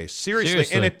MySpace. Seriously.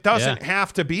 And it doesn't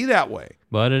have to be that way.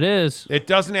 But it is. It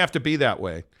doesn't have to be that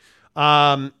way.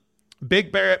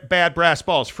 Big bad brass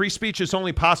balls. Free speech is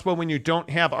only possible when you don't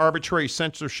have arbitrary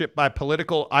censorship by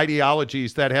political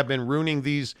ideologies that have been ruining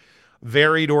these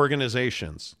varied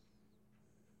organizations.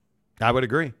 I would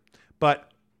agree. But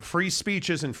free speech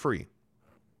isn't free.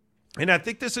 And I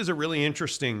think this is a really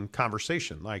interesting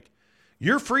conversation. Like,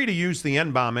 you're free to use the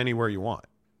N-bomb anywhere you want.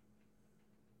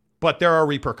 But there are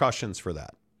repercussions for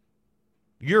that.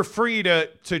 You're free to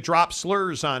drop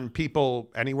slurs on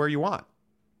people anywhere you want.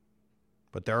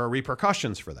 But there are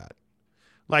repercussions for that.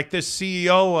 Like this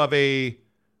CEO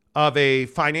of a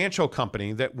financial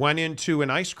company that went into an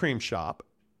ice cream shop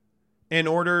and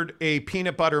ordered a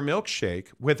peanut butter milkshake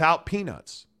without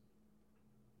peanuts.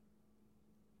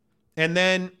 And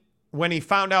then when he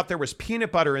found out there was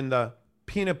peanut butter in the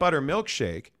peanut butter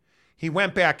milkshake, he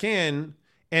went back in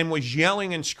and was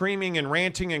yelling and screaming and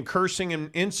ranting and cursing and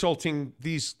insulting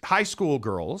these high school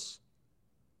girls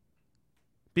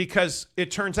because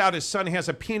it turns out his son has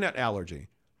a peanut allergy.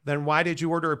 Then why did you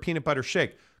order a peanut butter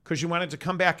shake? Because you wanted to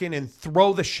come back in and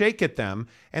throw the shake at them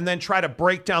and then try to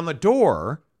break down the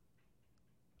door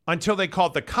until they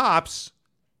called the cops.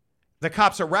 The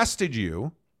cops arrested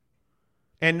you.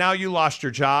 And now you lost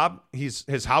your job.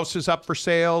 His house is up for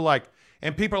sale.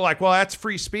 And people are like, well, that's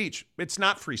free speech. It's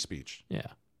not free speech. Yeah.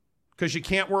 Because you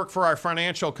can't work for our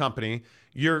financial company.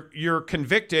 You're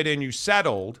convicted and you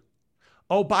settled.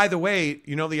 Oh, by the way,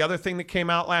 the other thing that came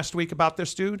out last week about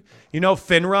this dude?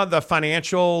 FINRA, the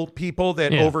financial people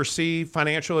that oversee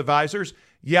financial advisors.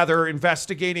 Yeah, they're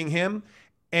investigating him.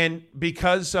 And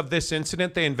because of this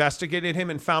incident, they investigated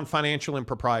him and found financial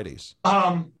improprieties.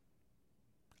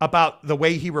 About the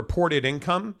way he reported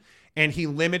income, and he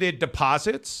limited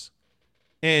deposits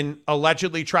and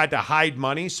allegedly tried to hide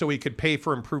money so he could pay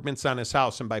for improvements on his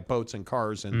house and buy boats and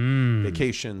cars and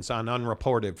vacations on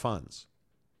unreported funds.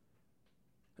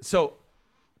 So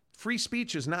free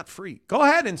speech is not free. Go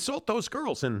ahead, insult those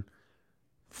girls, and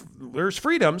there's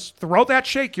freedoms. Throw that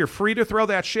shake. You're free to throw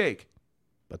that shake,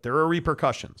 but there are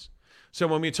repercussions. So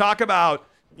when we talk about,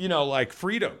 like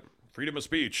freedom of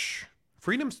speech,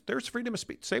 there's freedom of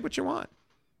speech. Say what you want.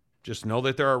 Just know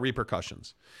that there are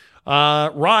repercussions.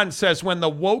 Ron says, when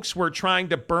the wokes were trying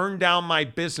to burn down my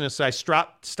business, I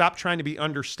stopped trying to be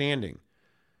understanding.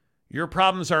 Your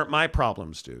problems aren't my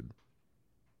problems, dude.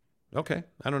 Okay.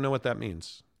 I don't know what that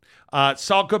means.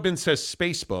 Saul Goodman says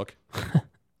Spacebook.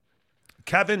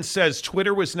 Kevin says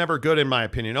Twitter was never good in my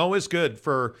opinion. Always good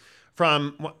for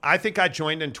I think I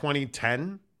joined in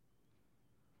 2010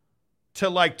 to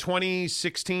like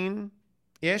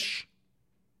 2016-ish,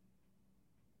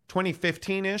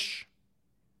 2015-ish.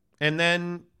 And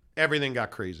then everything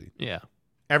got crazy. Yeah.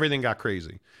 Everything got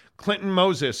crazy. Clint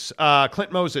Moses,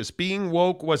 being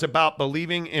woke was about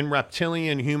believing in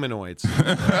reptilian humanoids.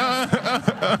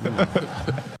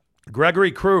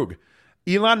 Gregory Krug,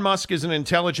 Elon Musk is an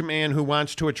intelligent man who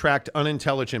wants to attract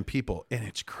unintelligent people. And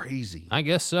it's crazy. I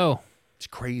guess so. It's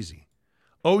crazy.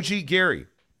 OG Gary,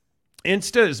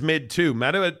 Insta is mid too.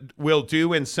 Meta will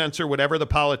do and censor whatever the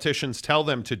politicians tell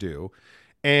them to do.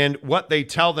 And what they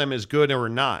tell them is good or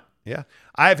not. Yeah.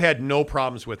 I've had no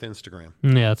problems with Instagram.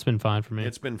 Yeah, it's been fine for me.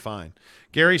 It's been fine.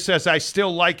 Gary says, I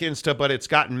still like Insta, but it's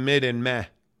gotten mid and meh.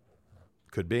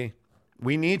 Could be.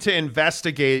 We need to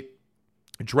investigate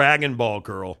Dragon Ball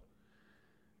Girl.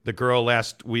 The girl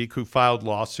last week who filed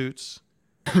lawsuits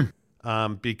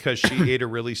because she ate a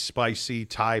really spicy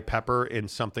Thai pepper in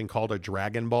something called a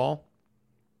Dragon Ball.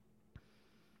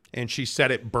 And she said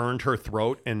it burned her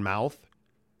throat and mouth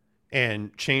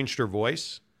and changed her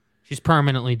voice. She's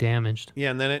permanently damaged.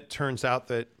 Yeah, and then it turns out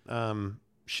that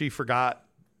she forgot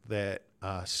that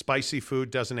spicy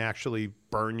food doesn't actually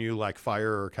burn you like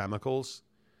fire or chemicals.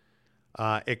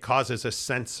 It causes a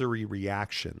sensory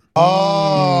reaction.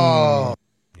 Oh.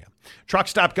 Yeah. Truck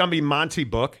Stop Gumby Monty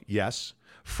book, yes.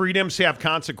 Freedoms have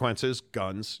consequences.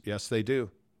 Guns, yes, they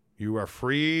do. You are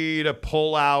free to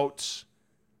pull out.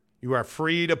 You are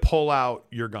free to pull out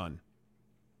your gun.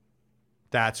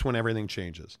 That's when everything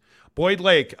changes. Boyd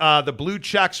Lake, the blue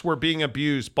checks were being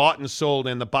abused, bought and sold,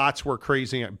 and the bots were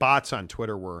crazy. Bots on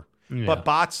Twitter were. Yeah. But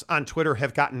bots on Twitter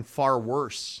have gotten far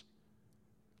worse.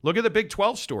 Look at the Big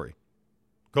 12 story.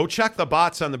 Go check the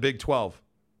bots on the Big 12.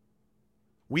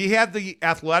 We had the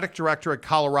athletic director at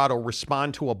Colorado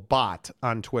respond to a bot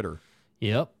on Twitter.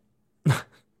 Yep.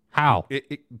 How?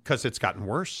 Because it's gotten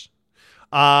worse.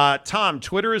 Tom,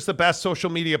 Twitter is the best social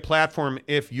media platform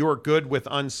if you're good with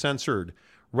uncensored.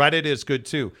 Reddit is good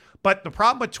too. But the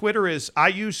problem with Twitter is I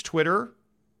use Twitter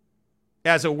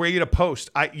as a way to post.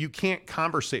 You can't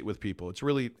conversate with people. It's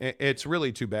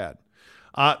really too bad.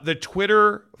 The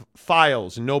Twitter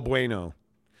files, no bueno.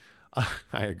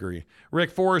 I agree.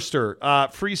 Rick Forrester,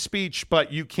 free speech,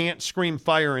 but you can't scream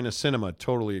fire in a cinema.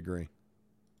 Totally agree.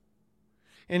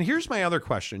 And here's my other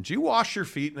question. Do you wash your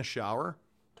feet in the shower?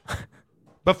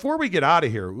 Before we get out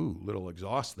of here, ooh, little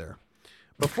exhaust there.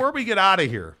 Before we get out of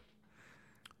here,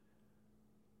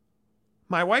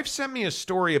 my wife sent me a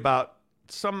story about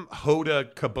some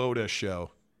Hoda Kubota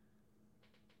show.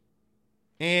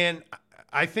 And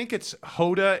I think it's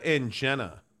Hoda and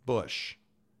Jenna Bush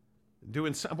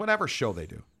doing whatever show they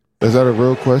do. Is that a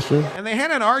real question? And they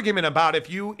had an argument about if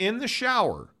you, in the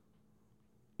shower,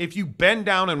 if you bend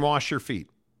down and wash your feet.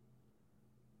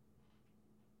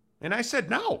 And I said,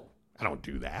 no, I don't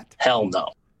do that. Hell no.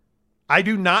 I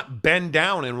do not bend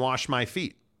down and wash my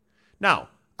feet. Now,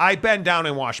 I bend down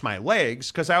and wash my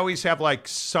legs because I always have like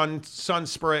sun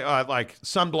spray, like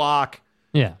sunblock.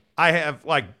 Yeah. I have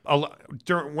like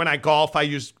when I golf, I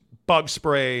use bug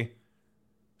spray.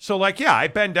 So like, yeah, I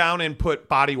bend down and put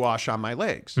body wash on my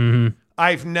legs. Mm-hmm.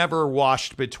 I've never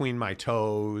washed between my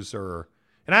toes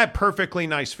and I have perfectly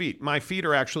nice feet. My feet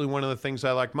are actually one of the things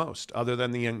I like most, other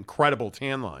than the incredible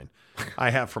tan line I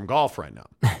have from golf right now.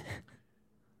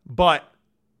 But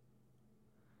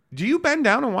do you bend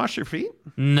down and wash your feet?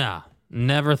 Nah,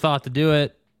 never thought to do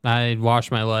it. I wash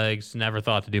my legs, never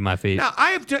thought to do my feet. Now,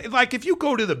 I have like if you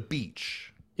go to the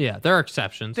beach. Yeah, there are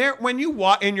exceptions. When you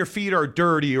walk and your feet are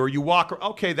dirty or you walk,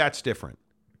 okay, that's different.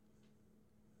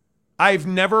 I've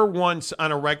never once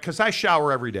on a because I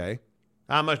shower every day.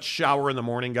 I'm a shower in the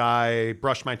morning guy,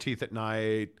 brush my teeth at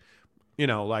night. You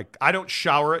know, like I don't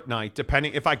shower at night.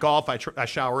 Depending if I golf, I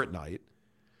shower at night.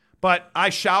 But I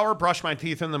shower, brush my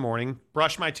teeth in the morning,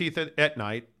 brush my teeth at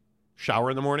night, shower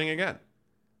in the morning again.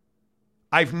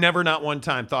 I've never not one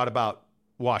time thought about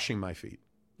washing my feet.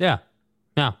 Yeah.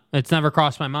 No, it's never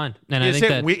crossed my mind. And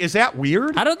is that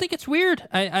weird? I don't think it's weird.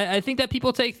 I think that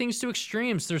people take things to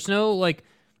extremes. There's no, like,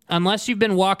 unless you've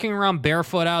been walking around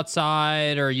barefoot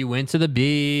outside or you went to the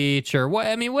beach or what,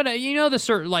 I mean, what, you know, the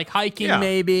certain, like hiking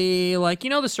maybe, like,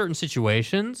 you know, the certain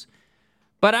situations.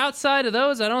 But outside of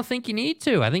those, I don't think you need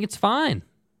to. I think it's fine.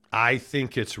 I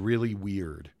think it's really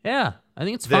weird. Yeah, I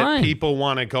think it's that fine. People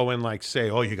want to go and like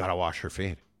say, "Oh, you got to wash your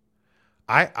feet."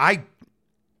 I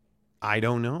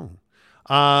don't know.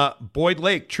 Boyd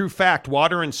Lake, true fact: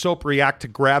 water and soap react to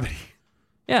gravity.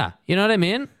 Yeah, you know what I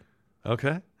mean.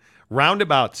 Okay.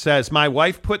 Roundabout says, my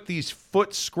wife put these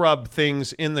foot scrub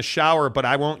things in the shower, but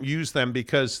I won't use them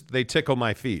because they tickle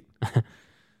my feet.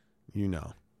 You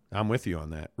know. I'm with you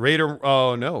on that. Raider,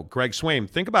 oh no, Greg Swaim.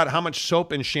 Think about how much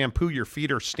soap and shampoo your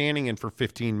feet are standing in for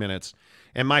 15 minutes,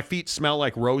 and my feet smell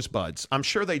like rosebuds. I'm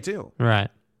sure they do. Right.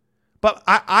 But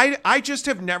I just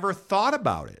have never thought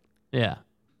about it. Yeah.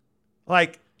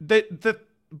 Like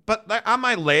but on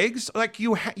my legs, like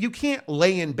you can't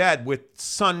lay in bed with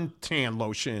suntan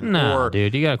lotion or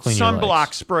dude, you gotta clean your sunblock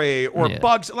legs. spray or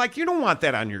bugs. Like you don't want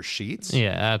that on your sheets.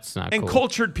 Yeah, that's not And cool.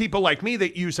 cultured people like me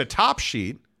that use a top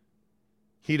sheet.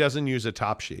 He doesn't use a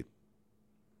top sheet.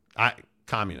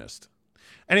 Communist.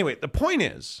 Anyway, the point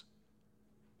is,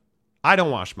 I don't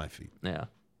wash my feet. Yeah.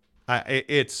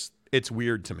 It's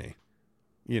weird to me,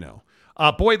 you know.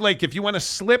 Boyd Lake, if you want to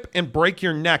slip and break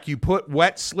your neck, you put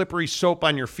wet, slippery soap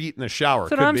on your feet in the shower.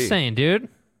 That's what I'm saying, dude.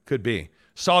 Could be.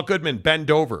 Saul Goodman,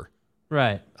 bend over.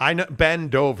 Right. I know,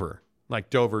 bend over, like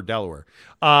Dover, Delaware.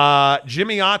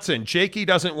 Jimmy Otson, Jakey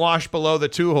doesn't wash below the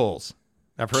 2 holes.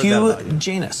 I've heard that about you.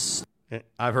 Genus.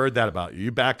 I've heard that about you.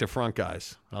 You back to front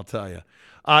guys, I'll tell you.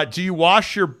 Do you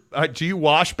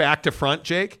wash back to front,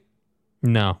 Jake?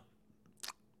 No.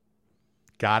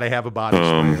 Gotta have a body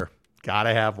sprayer.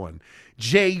 Gotta have one.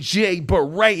 JJ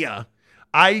Barea.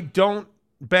 I don't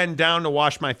bend down to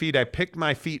wash my feet. I pick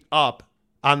my feet up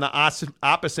on the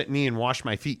opposite knee and wash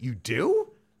my feet. You do?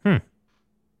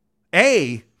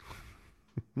 A,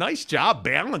 nice job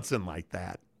balancing like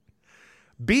that.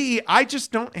 B, I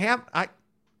just don't have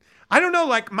I don't know,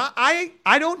 like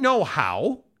I don't know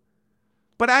how,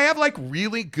 but I have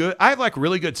really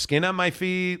good skin on my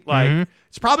feet. Like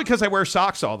it's probably because I wear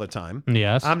socks all the time.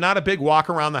 Yes. I'm not a big walk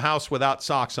around the house without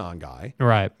socks on guy.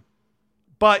 Right.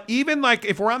 But even like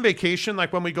if we're on vacation,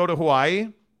 like when we go to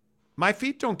Hawaii, my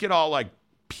feet don't get all like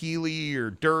peely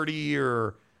or dirty,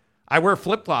 or I wear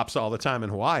flip-flops all the time in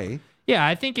Hawaii. Yeah,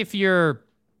 I think if you're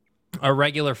a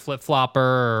regular flip-flopper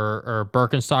or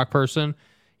Birkenstock person,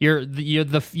 your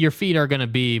feet are going to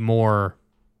be more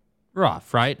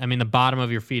rough, right? I mean, the bottom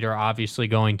of your feet are obviously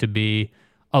going to be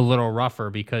a little rougher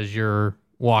because you're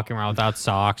walking around without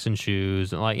socks and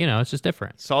shoes. And it's just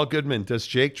different. Saul Goodman, does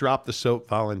Jake drop the soap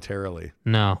voluntarily?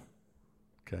 No.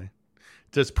 Okay.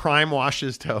 Does Prime wash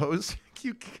his toes?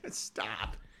 You can't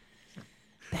stop.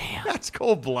 Damn. That's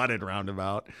cold-blooded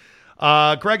roundabout.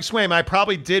 Greg Swaim, I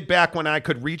probably did back when I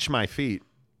could reach my feet.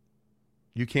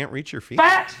 You can't reach your feet?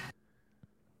 Fat!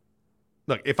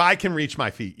 Look, if I can reach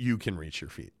my feet, you can reach your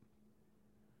feet.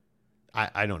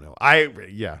 I don't know.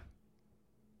 Yeah.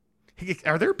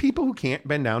 Are there people who can't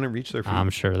bend down and reach their feet? I'm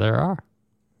sure there are.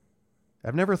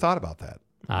 I've never thought about that.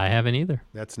 I haven't either.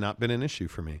 That's not been an issue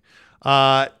for me.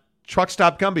 Truck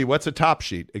Stop Gumby, what's a top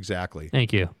sheet? Exactly.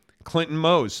 Thank you. Clinton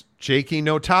Mose, Jakey,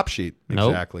 no top sheet. Nope.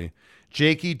 Exactly.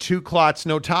 Jakey, 2 clots,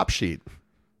 no top sheet.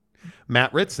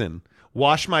 Matt Ritson,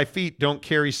 wash my feet, don't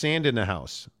carry sand in the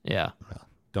house. Yeah. Well,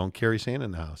 don't carry sand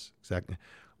in the house. Exactly.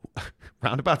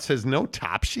 Roundabout says no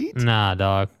top sheet? Nah,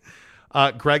 dog.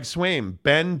 Greg Swaim,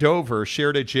 Ben Dover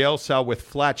shared a jail cell with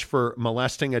Fletch for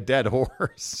molesting a dead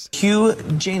horse. Hugh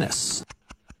Janus.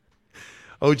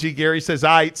 OG Gary says,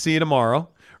 see you tomorrow.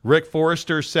 Rick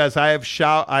Forrester says, I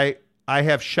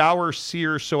have shower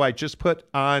sear, so I just put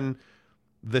on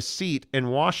the seat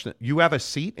and wash it. You have a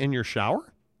seat in your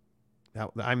shower?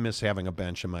 I miss having a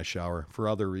bench in my shower for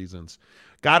other reasons.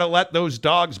 Got to let those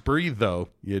dogs breathe, though.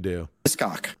 You do.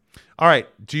 Cock. All right.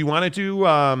 Do you want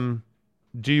to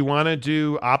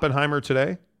do Oppenheimer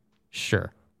today?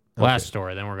 Sure. Last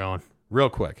story, then we're going. Real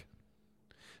quick.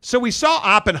 So we saw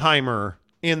Oppenheimer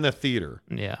in the theater.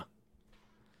 Yeah.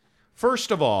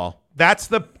 First of all,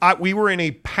 we were in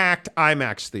a packed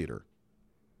IMAX theater.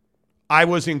 I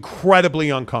was incredibly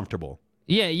uncomfortable.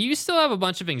 Yeah, you still have a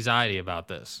bunch of anxiety about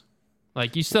this.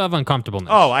 Like, you still have uncomfortableness.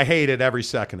 Oh, I hated every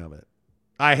second of it.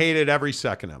 The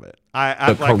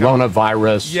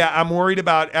coronavirus. I'm worried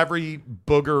about every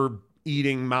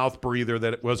booger-eating mouth breather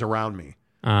that was around me.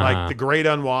 Like the great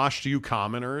unwashed, you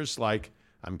commoners. Like,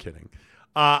 I'm kidding.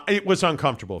 It was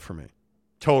uncomfortable for me.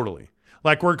 Totally.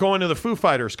 Like, we're going to the Foo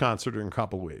Fighters concert in a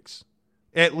couple weeks.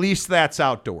 At least that's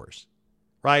outdoors.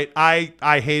 Right?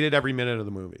 I hated every minute of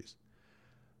the movies.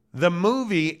 The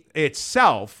movie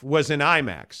itself was in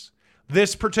IMAX.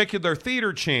 This particular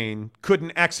theater chain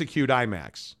couldn't execute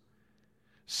IMAX.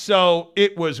 So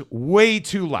it was way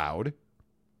too loud.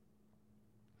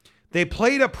 They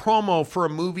played a promo for a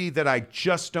movie that I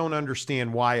just don't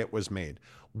understand why it was made.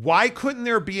 Why couldn't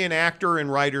there be an actor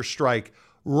and writer strike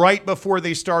right before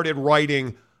they started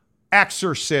writing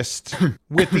Exorcist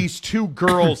with these 2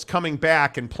 girls coming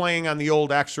back and playing on the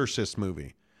old Exorcist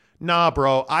movie? Nah,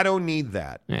 bro, I don't need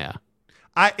that. Yeah.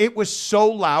 It was so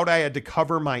loud I had to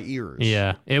cover my ears.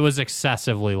 Yeah, it was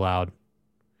excessively loud.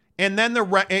 And then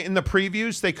in the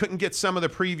previews, they couldn't get some of the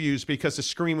previews because the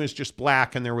screen was just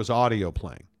black and there was audio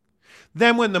playing.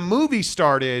 Then when the movie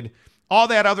started, all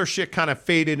that other shit kind of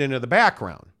faded into the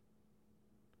background.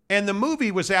 And the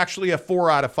movie was actually a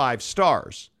 4 out of 5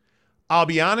 stars. I'll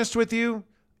be honest with you,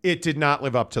 it did not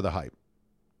live up to the hype.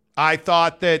 I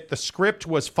thought that the script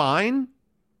was fine,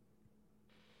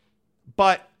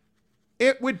 but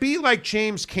it would be like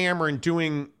James Cameron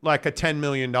doing like a $10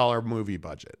 million movie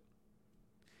budget.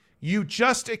 You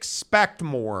just expect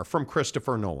more from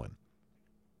Christopher Nolan.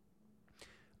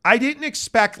 I didn't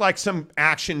expect like some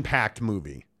action-packed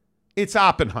movie. It's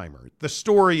Oppenheimer. The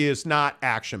story is not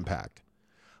action-packed.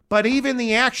 But even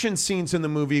the action scenes in the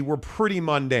movie were pretty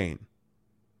mundane.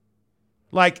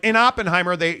 Like in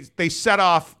Oppenheimer, they set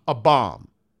off a bomb.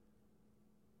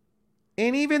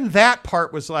 And even that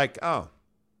part was like, oh.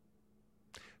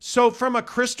 So from a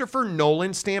Christopher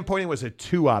Nolan standpoint, it was a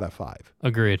 2 out of 5.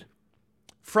 Agreed.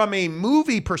 From a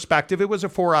movie perspective, it was a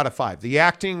 4 out of 5. The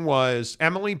acting was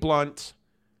Emily Blunt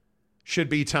should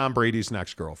be Tom Brady's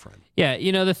next girlfriend. Yeah,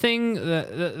 you know,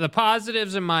 the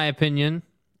positives, in my opinion,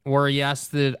 were, yes,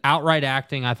 the outright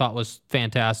acting I thought was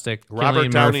fantastic. Robert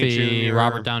Cillian Downey Murphy, Jr.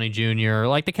 Robert Downey Jr.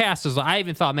 Like, the cast is, I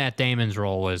even thought Matt Damon's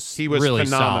role was really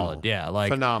phenomenal. solid. Yeah, like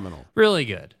Phenomenal. Really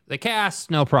good. The cast,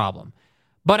 no problem.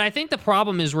 But I think the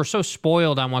problem is we're so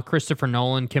spoiled on what Christopher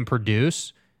Nolan can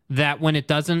produce that when it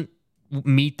doesn't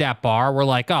meet that bar, we're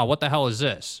like, oh, what the hell is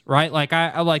this? Right? Like,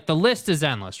 I like, the list is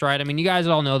endless, right? I mean, you guys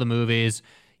all know the movies.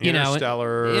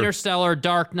 Interstellar,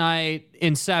 Dark Knight,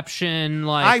 Inception.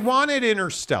 Like, I wanted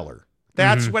Interstellar.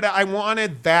 That's what I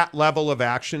wanted, that level of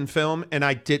action film, and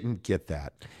I didn't get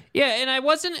that. Yeah, and I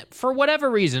wasn't, for whatever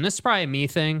reason, this is probably a me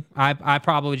thing. I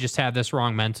probably just have this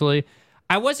wrong mentally.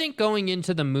 I wasn't going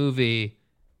into the movie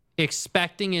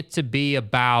expecting it to be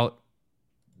about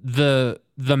the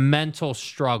mental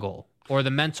struggle or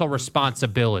the mental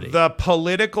responsibility. The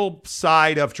political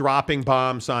side of dropping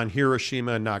bombs on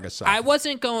Hiroshima and Nagasaki. I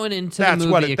wasn't going into the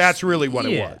movie. That's really what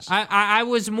it was. I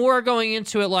was more going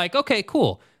into it like, okay,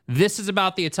 cool. This is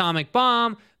about the atomic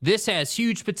bomb. This has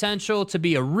huge potential to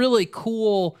be a really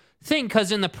cool thing,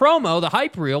 because in the promo, the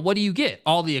hype reel, what do you get?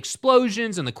 All the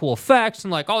explosions and the cool effects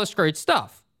and like all this great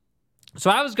stuff. So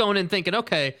I was going in thinking,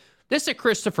 okay, this is a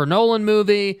Christopher Nolan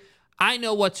movie. I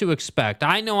know what to expect.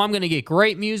 I know I'm going to get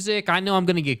great music. I know I'm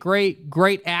going to get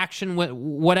great action,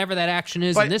 whatever that action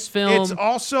is in this film. It's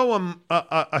also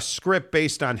a script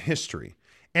based on history.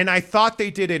 And I thought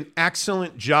they did an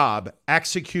excellent job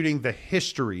executing the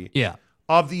history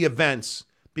of the events,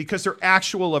 because they're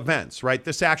actual events, right?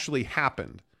 This actually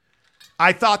happened.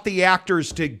 I thought the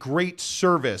actors did great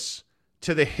service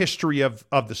to the history of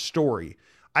the story.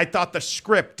 I thought the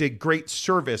script did great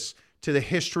service to the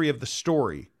history of the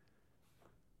story.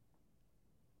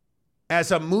 As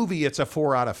a movie, it's a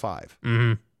 4 out of 5.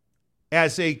 Mm-hmm.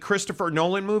 As a Christopher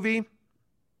Nolan movie,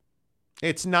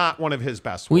 it's not one of his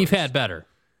best works. We've had better.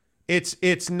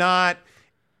 It's not.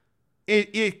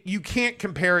 You can't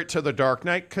compare it to The Dark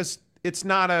Knight because it's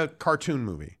not a cartoon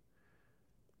movie.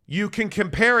 You can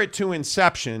compare it to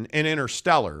Inception and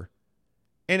Interstellar,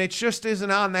 and it just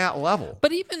isn't on that level.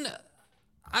 But even,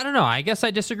 I don't know. I guess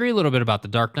I disagree a little bit about The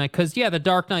Dark Knight, because The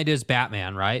Dark Knight is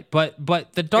Batman, right? But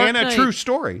The Dark Knight, and a true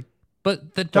story.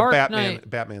 But The Dark Knight,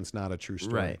 Batman's not a true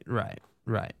story.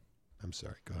 Right. I'm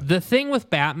sorry. Go ahead. The thing with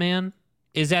Batman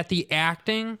is that the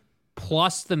acting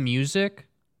plus the music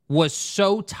was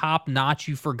so top notch,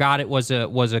 you forgot it was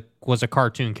a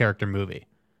cartoon character movie,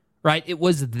 right? It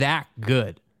was that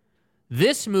good.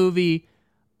 This movie,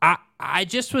 I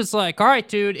just was like, all right,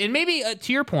 dude. And maybe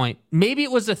to your point, maybe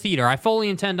it was a theater. I fully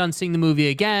intend on seeing the movie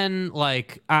again.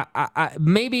 Like,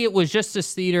 maybe it was just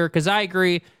this theater, because I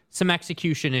agree, some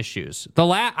execution issues.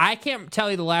 I can't tell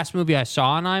you the last movie I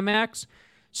saw in IMAX.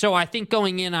 So I think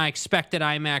going in, I expected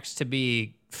IMAX to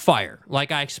be fire.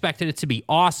 Like, I expected it to be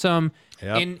awesome.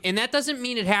 Yep. And that doesn't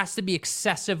mean it has to be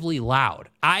excessively loud.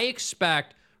 I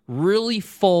expect really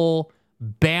full,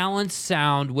 balanced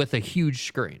sound with a huge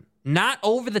screen. Not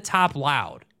over the top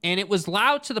loud. And it was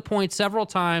loud to the point several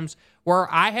times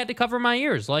where I had to cover my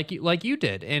ears like you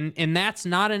did. And that's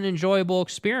not an enjoyable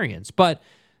experience. But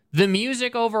the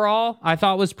music overall, I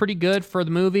thought, was pretty good for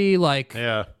the movie. Like,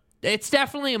 yeah, it's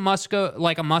definitely a must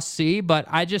see, but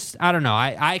I don't know.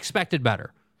 I expected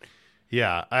better.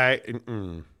 Yeah, I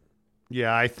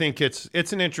think it's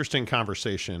an interesting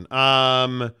conversation.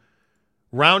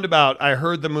 Roundabout, I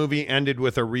heard the movie ended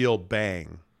with a real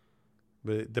bang.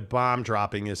 But the bomb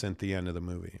dropping isn't the end of the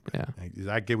movie. Yeah.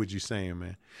 I get what you're saying,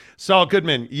 man. Saul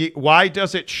Goodman, why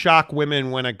does it shock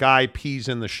women when a guy pees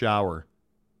in the shower?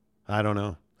 I don't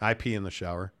know. I pee in the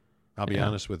shower. I'll be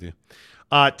honest with you.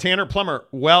 Tanner Plummer,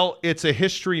 well, it's a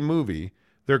history movie.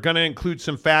 They're going to include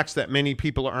some facts that many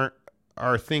people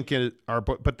are thinking are,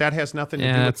 but that has nothing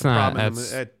to do with the problem.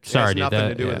 It has nothing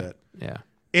to do with it. Yeah.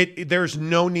 There's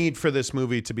no need for this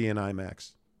movie to be in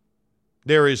IMAX.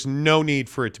 There is no need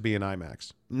for it to be in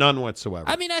IMAX. None whatsoever.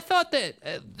 I mean, I thought that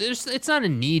it's not a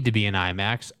need to be in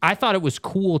IMAX. I thought it was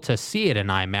cool to see it in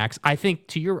IMAX. I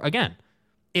think again,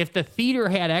 if the theater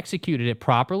had executed it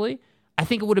properly, I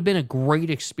think it would have been a great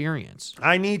experience.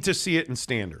 I need to see it in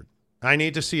standard. I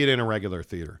need to see it in a regular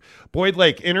theater. Boyd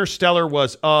Lake, Interstellar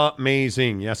was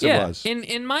amazing. Yes, it was.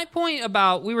 In my point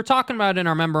about, we were talking about it in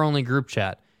our member-only group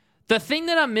chat, the thing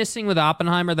that I'm missing with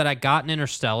Oppenheimer that I got in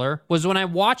Interstellar was when I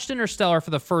watched Interstellar for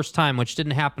the first time, which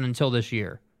didn't happen until this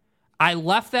year. I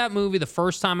left that movie the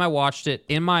first time I watched it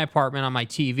in my apartment on my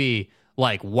TV,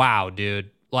 like, wow,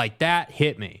 dude. Like, that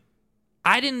hit me.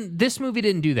 This movie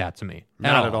didn't do that to me.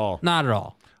 Not at all. Not at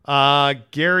all.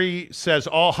 Gary says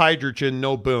all hydrogen,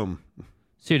 no boom.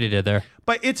 See what he did there.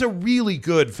 But it's a really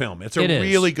good film. It's a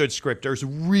really good script. There's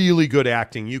really good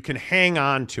acting. You can hang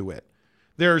on to it.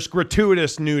 There's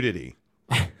gratuitous nudity.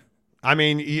 I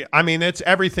mean, it's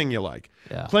everything you like.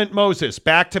 Yeah. Clint Moses,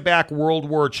 back-to-back World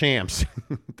War champs.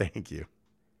 Thank you.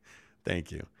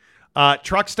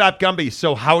 Truck Stop Gumby,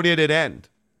 so how did it end?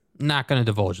 Not going to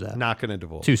divulge that. Not going to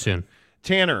divulge. Too soon.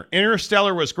 Tanner,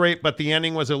 Interstellar was great, but the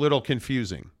ending was a little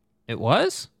confusing. It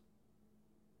was?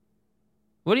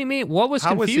 What do you mean? What was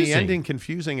confusing? How was the ending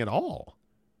confusing at all?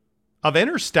 Of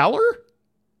Interstellar?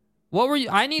 What were you?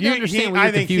 I need to understand what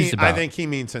you're confused about. I think he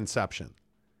means Inception.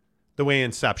 The way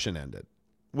Inception ended,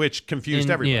 which confused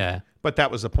everybody. Yeah. But that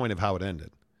was the point of how it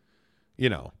ended. You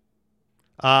know.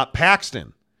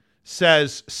 Paxton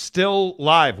says, still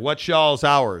live. What's y'all's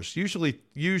hours? Usually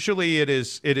it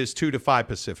is 2 to 5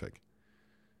 Pacific.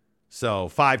 So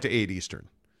 5 to 8 Eastern.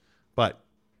 But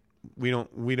we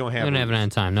don't have any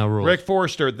time. No rules. Rick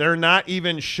Forster, they're not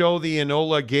even show the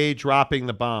Enola Gay dropping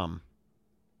the bomb.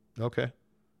 Okay.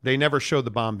 They never show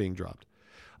the bomb being dropped.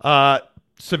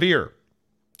 Severe.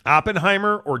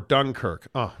 Oppenheimer or Dunkirk?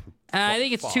 Oh, I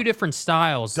think it's two different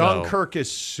styles. Dunkirk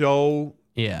is so...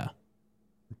 Yeah.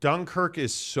 Dunkirk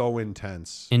is so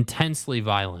intense. Intensely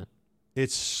violent.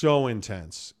 It's so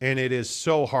intense. And it is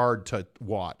so hard to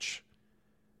watch.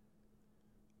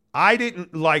 I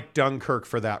didn't like Dunkirk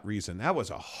for that reason. That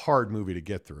was a hard movie to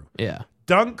get through. Yeah.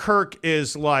 Dunkirk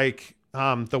is like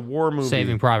the war movie.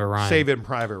 Saving Private Ryan. Saving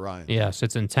Private Ryan. Yes,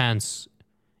 it's intense.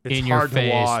 It's in your hard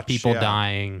face, to watch. people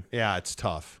dying. Yeah, it's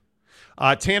tough.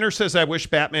 Tanner says, I wish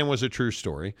Batman was a true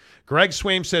story. Greg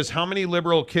Swaim says, how many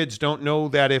liberal kids don't know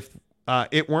that if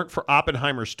it weren't for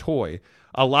Oppenheimer's toy,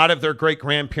 a lot of their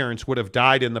great-grandparents would have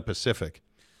died in the Pacific?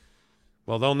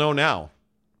 Well, they'll know now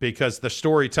because the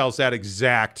story tells that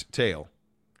exact tale.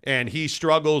 And he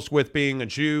struggles with being a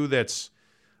Jew that's,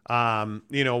 has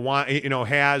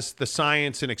the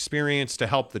science and experience to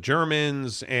help the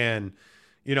Germans, and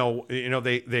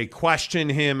they question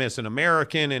him as an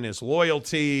American and his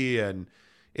loyalty, and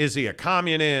is he a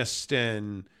communist?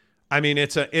 And I mean,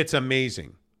 it's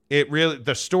amazing.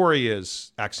 The story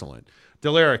is excellent.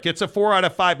 Delaric, it's a 4 out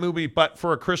of 5 movie, but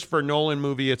for a Christopher Nolan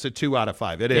movie, it's a 2 out of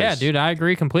 5. It is. Yeah, dude, I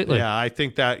agree completely. Yeah, I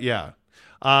think that. Yeah.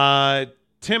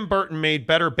 Tim Burton made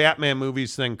better Batman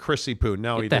movies than Chrissy Poo.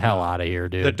 No, he did Get the hell out of here,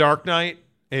 dude. The Dark Knight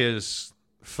is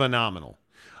phenomenal.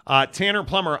 Tanner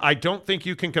Plummer, I don't think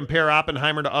you can compare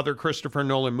Oppenheimer to other Christopher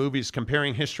Nolan movies.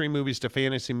 Comparing history movies to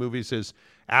fantasy movies is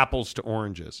apples to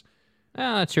oranges.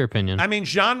 That's your opinion. I mean,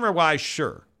 genre-wise,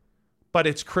 sure. But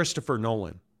it's Christopher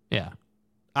Nolan. Yeah.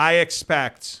 I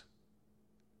expect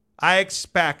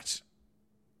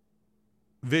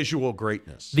visual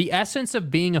greatness. The essence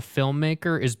of being a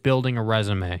filmmaker is building a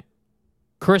resume.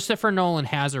 Christopher Nolan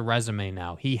has a resume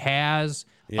now. He has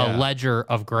a ledger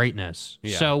of greatness.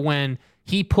 Yeah. So when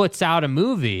he puts out a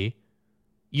movie,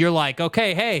 you're like,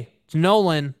 okay, hey, it's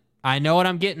Nolan. I know what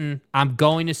I'm getting. I'm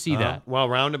going to see that. Well,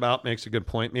 Roundabout makes a good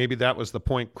point. Maybe that was the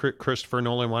point Christopher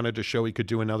Nolan wanted to show he could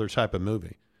do another type of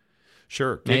movie.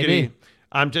 Sure. Maybe.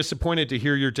 I'm disappointed to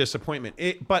hear your disappointment.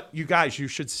 But you guys, you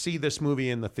should see this movie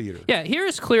in the theater. Yeah,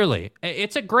 here's clearly.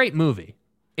 It's a great movie.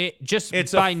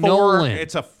 It's by Nolan.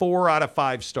 It's a 4 out of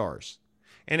 5 stars.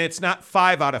 And it's not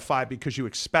 5 out of 5 because you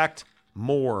expect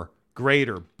more,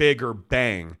 greater, bigger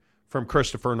bang from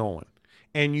Christopher Nolan.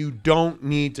 And you don't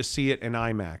need to see it in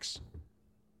IMAX.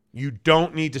 You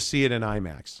don't need to see it in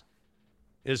IMAX,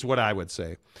 is what I would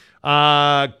say.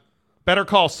 Better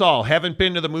Call Saul. Haven't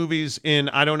been to the movies in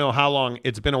I don't know how long.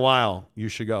 It's been a while. You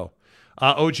should go.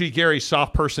 OG Gary,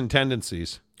 soft person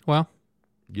tendencies. Well.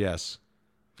 Yes.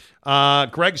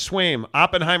 Greg Swaim.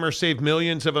 Oppenheimer saved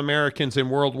millions of Americans in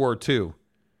World War II.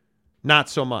 not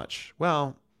so much.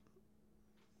 Well,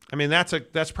 I mean, that's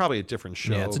probably a different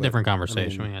show. Yeah, it's a different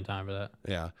conversation. We ain't got time for that.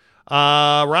 Yeah.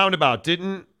 Roundabout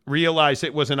didn't realize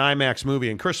it was an IMAX movie,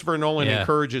 and Christopher Nolan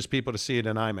encourages people to see it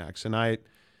in IMAX. And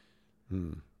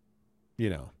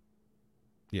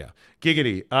yeah.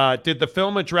 Giggity. Did the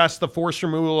film address the forced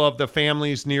removal of the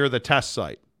families near the test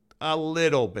site? A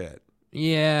little bit.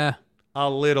 Yeah. A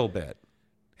little bit.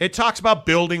 It talks about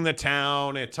building the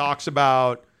town. It talks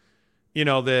about,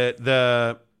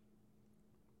 the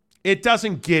it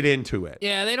doesn't get into it.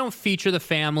 Yeah, they don't feature the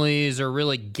families or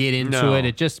really get into it.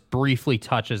 It just briefly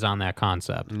touches on that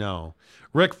concept. No.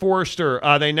 Rick Forrester,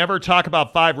 they never talk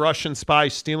about 5 Russian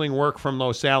spies stealing work from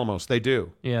Los Alamos. They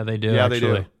do. Yeah, they do. Yeah, actually.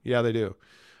 they do. Yeah, they do.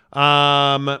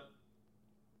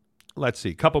 Let's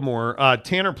see. Couple more.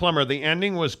 Tanner Plummer, the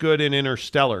ending was good in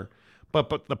Interstellar,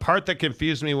 but the part that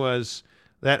confused me was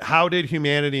that how did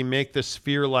humanity make the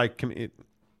sphere-like...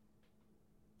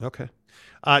 Okay.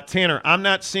 Tanner, I'm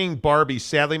not seeing Barbie.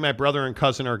 Sadly, my brother and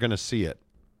cousin are going to see it.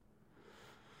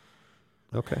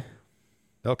 Okay.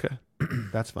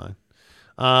 That's fine.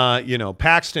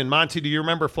 Paxton, Monty, do you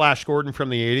remember Flash Gordon from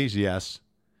the 80s?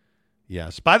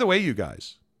 Yes. By the way, you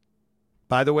guys,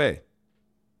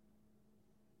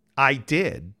 I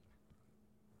did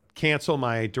cancel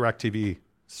my DirecTV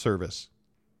service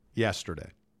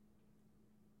yesterday.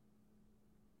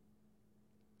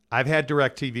 I've had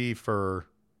DirecTV for...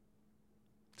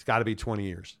 It's got to be 20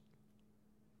 years.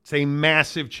 It's a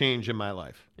massive change in my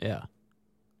life. Yeah.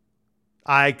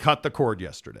 I cut the cord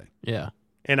yesterday. Yeah.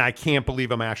 And I can't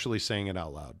believe I'm actually saying it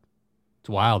out loud. It's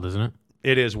wild, isn't it?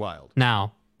 It is wild.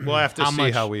 Now, we'll have to see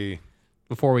how we...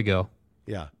 Before we go.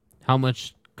 Yeah. How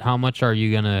much are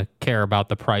you going to care about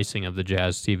the pricing of the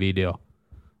Jazz TV deal?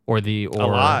 A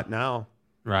lot now.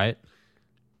 Right?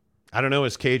 I don't know.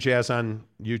 Is K-Jazz on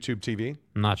YouTube TV?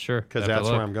 I'm not sure. Because that's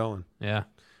where I'm going. Yeah.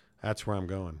 That's where I'm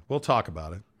going. We'll talk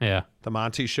about it. Yeah. The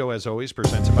Monty Show, as always,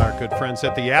 presented by our good friends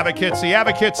at The Advocates,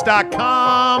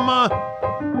 theadvocates.com.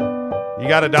 You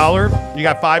got $1? You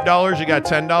got $5? You got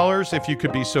 $10? If you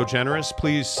could be so generous,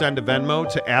 please send a Venmo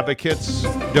to Advocates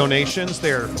Donations.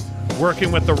 They're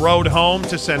working with the Road Home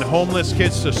to send homeless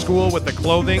kids to school with the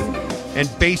clothing and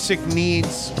basic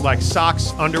needs like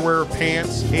socks, underwear,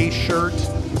 pants, a shirt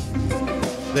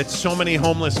that so many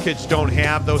homeless kids don't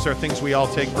have. Those are things we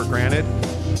all take for granted.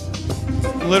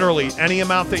 Literally, any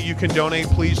amount that you can donate,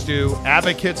 please do.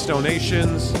 Advocates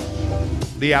Donations,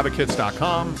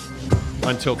 theadvocates.com.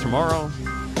 Until tomorrow,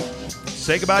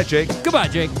 say goodbye, Jake. Goodbye,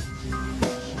 Jake.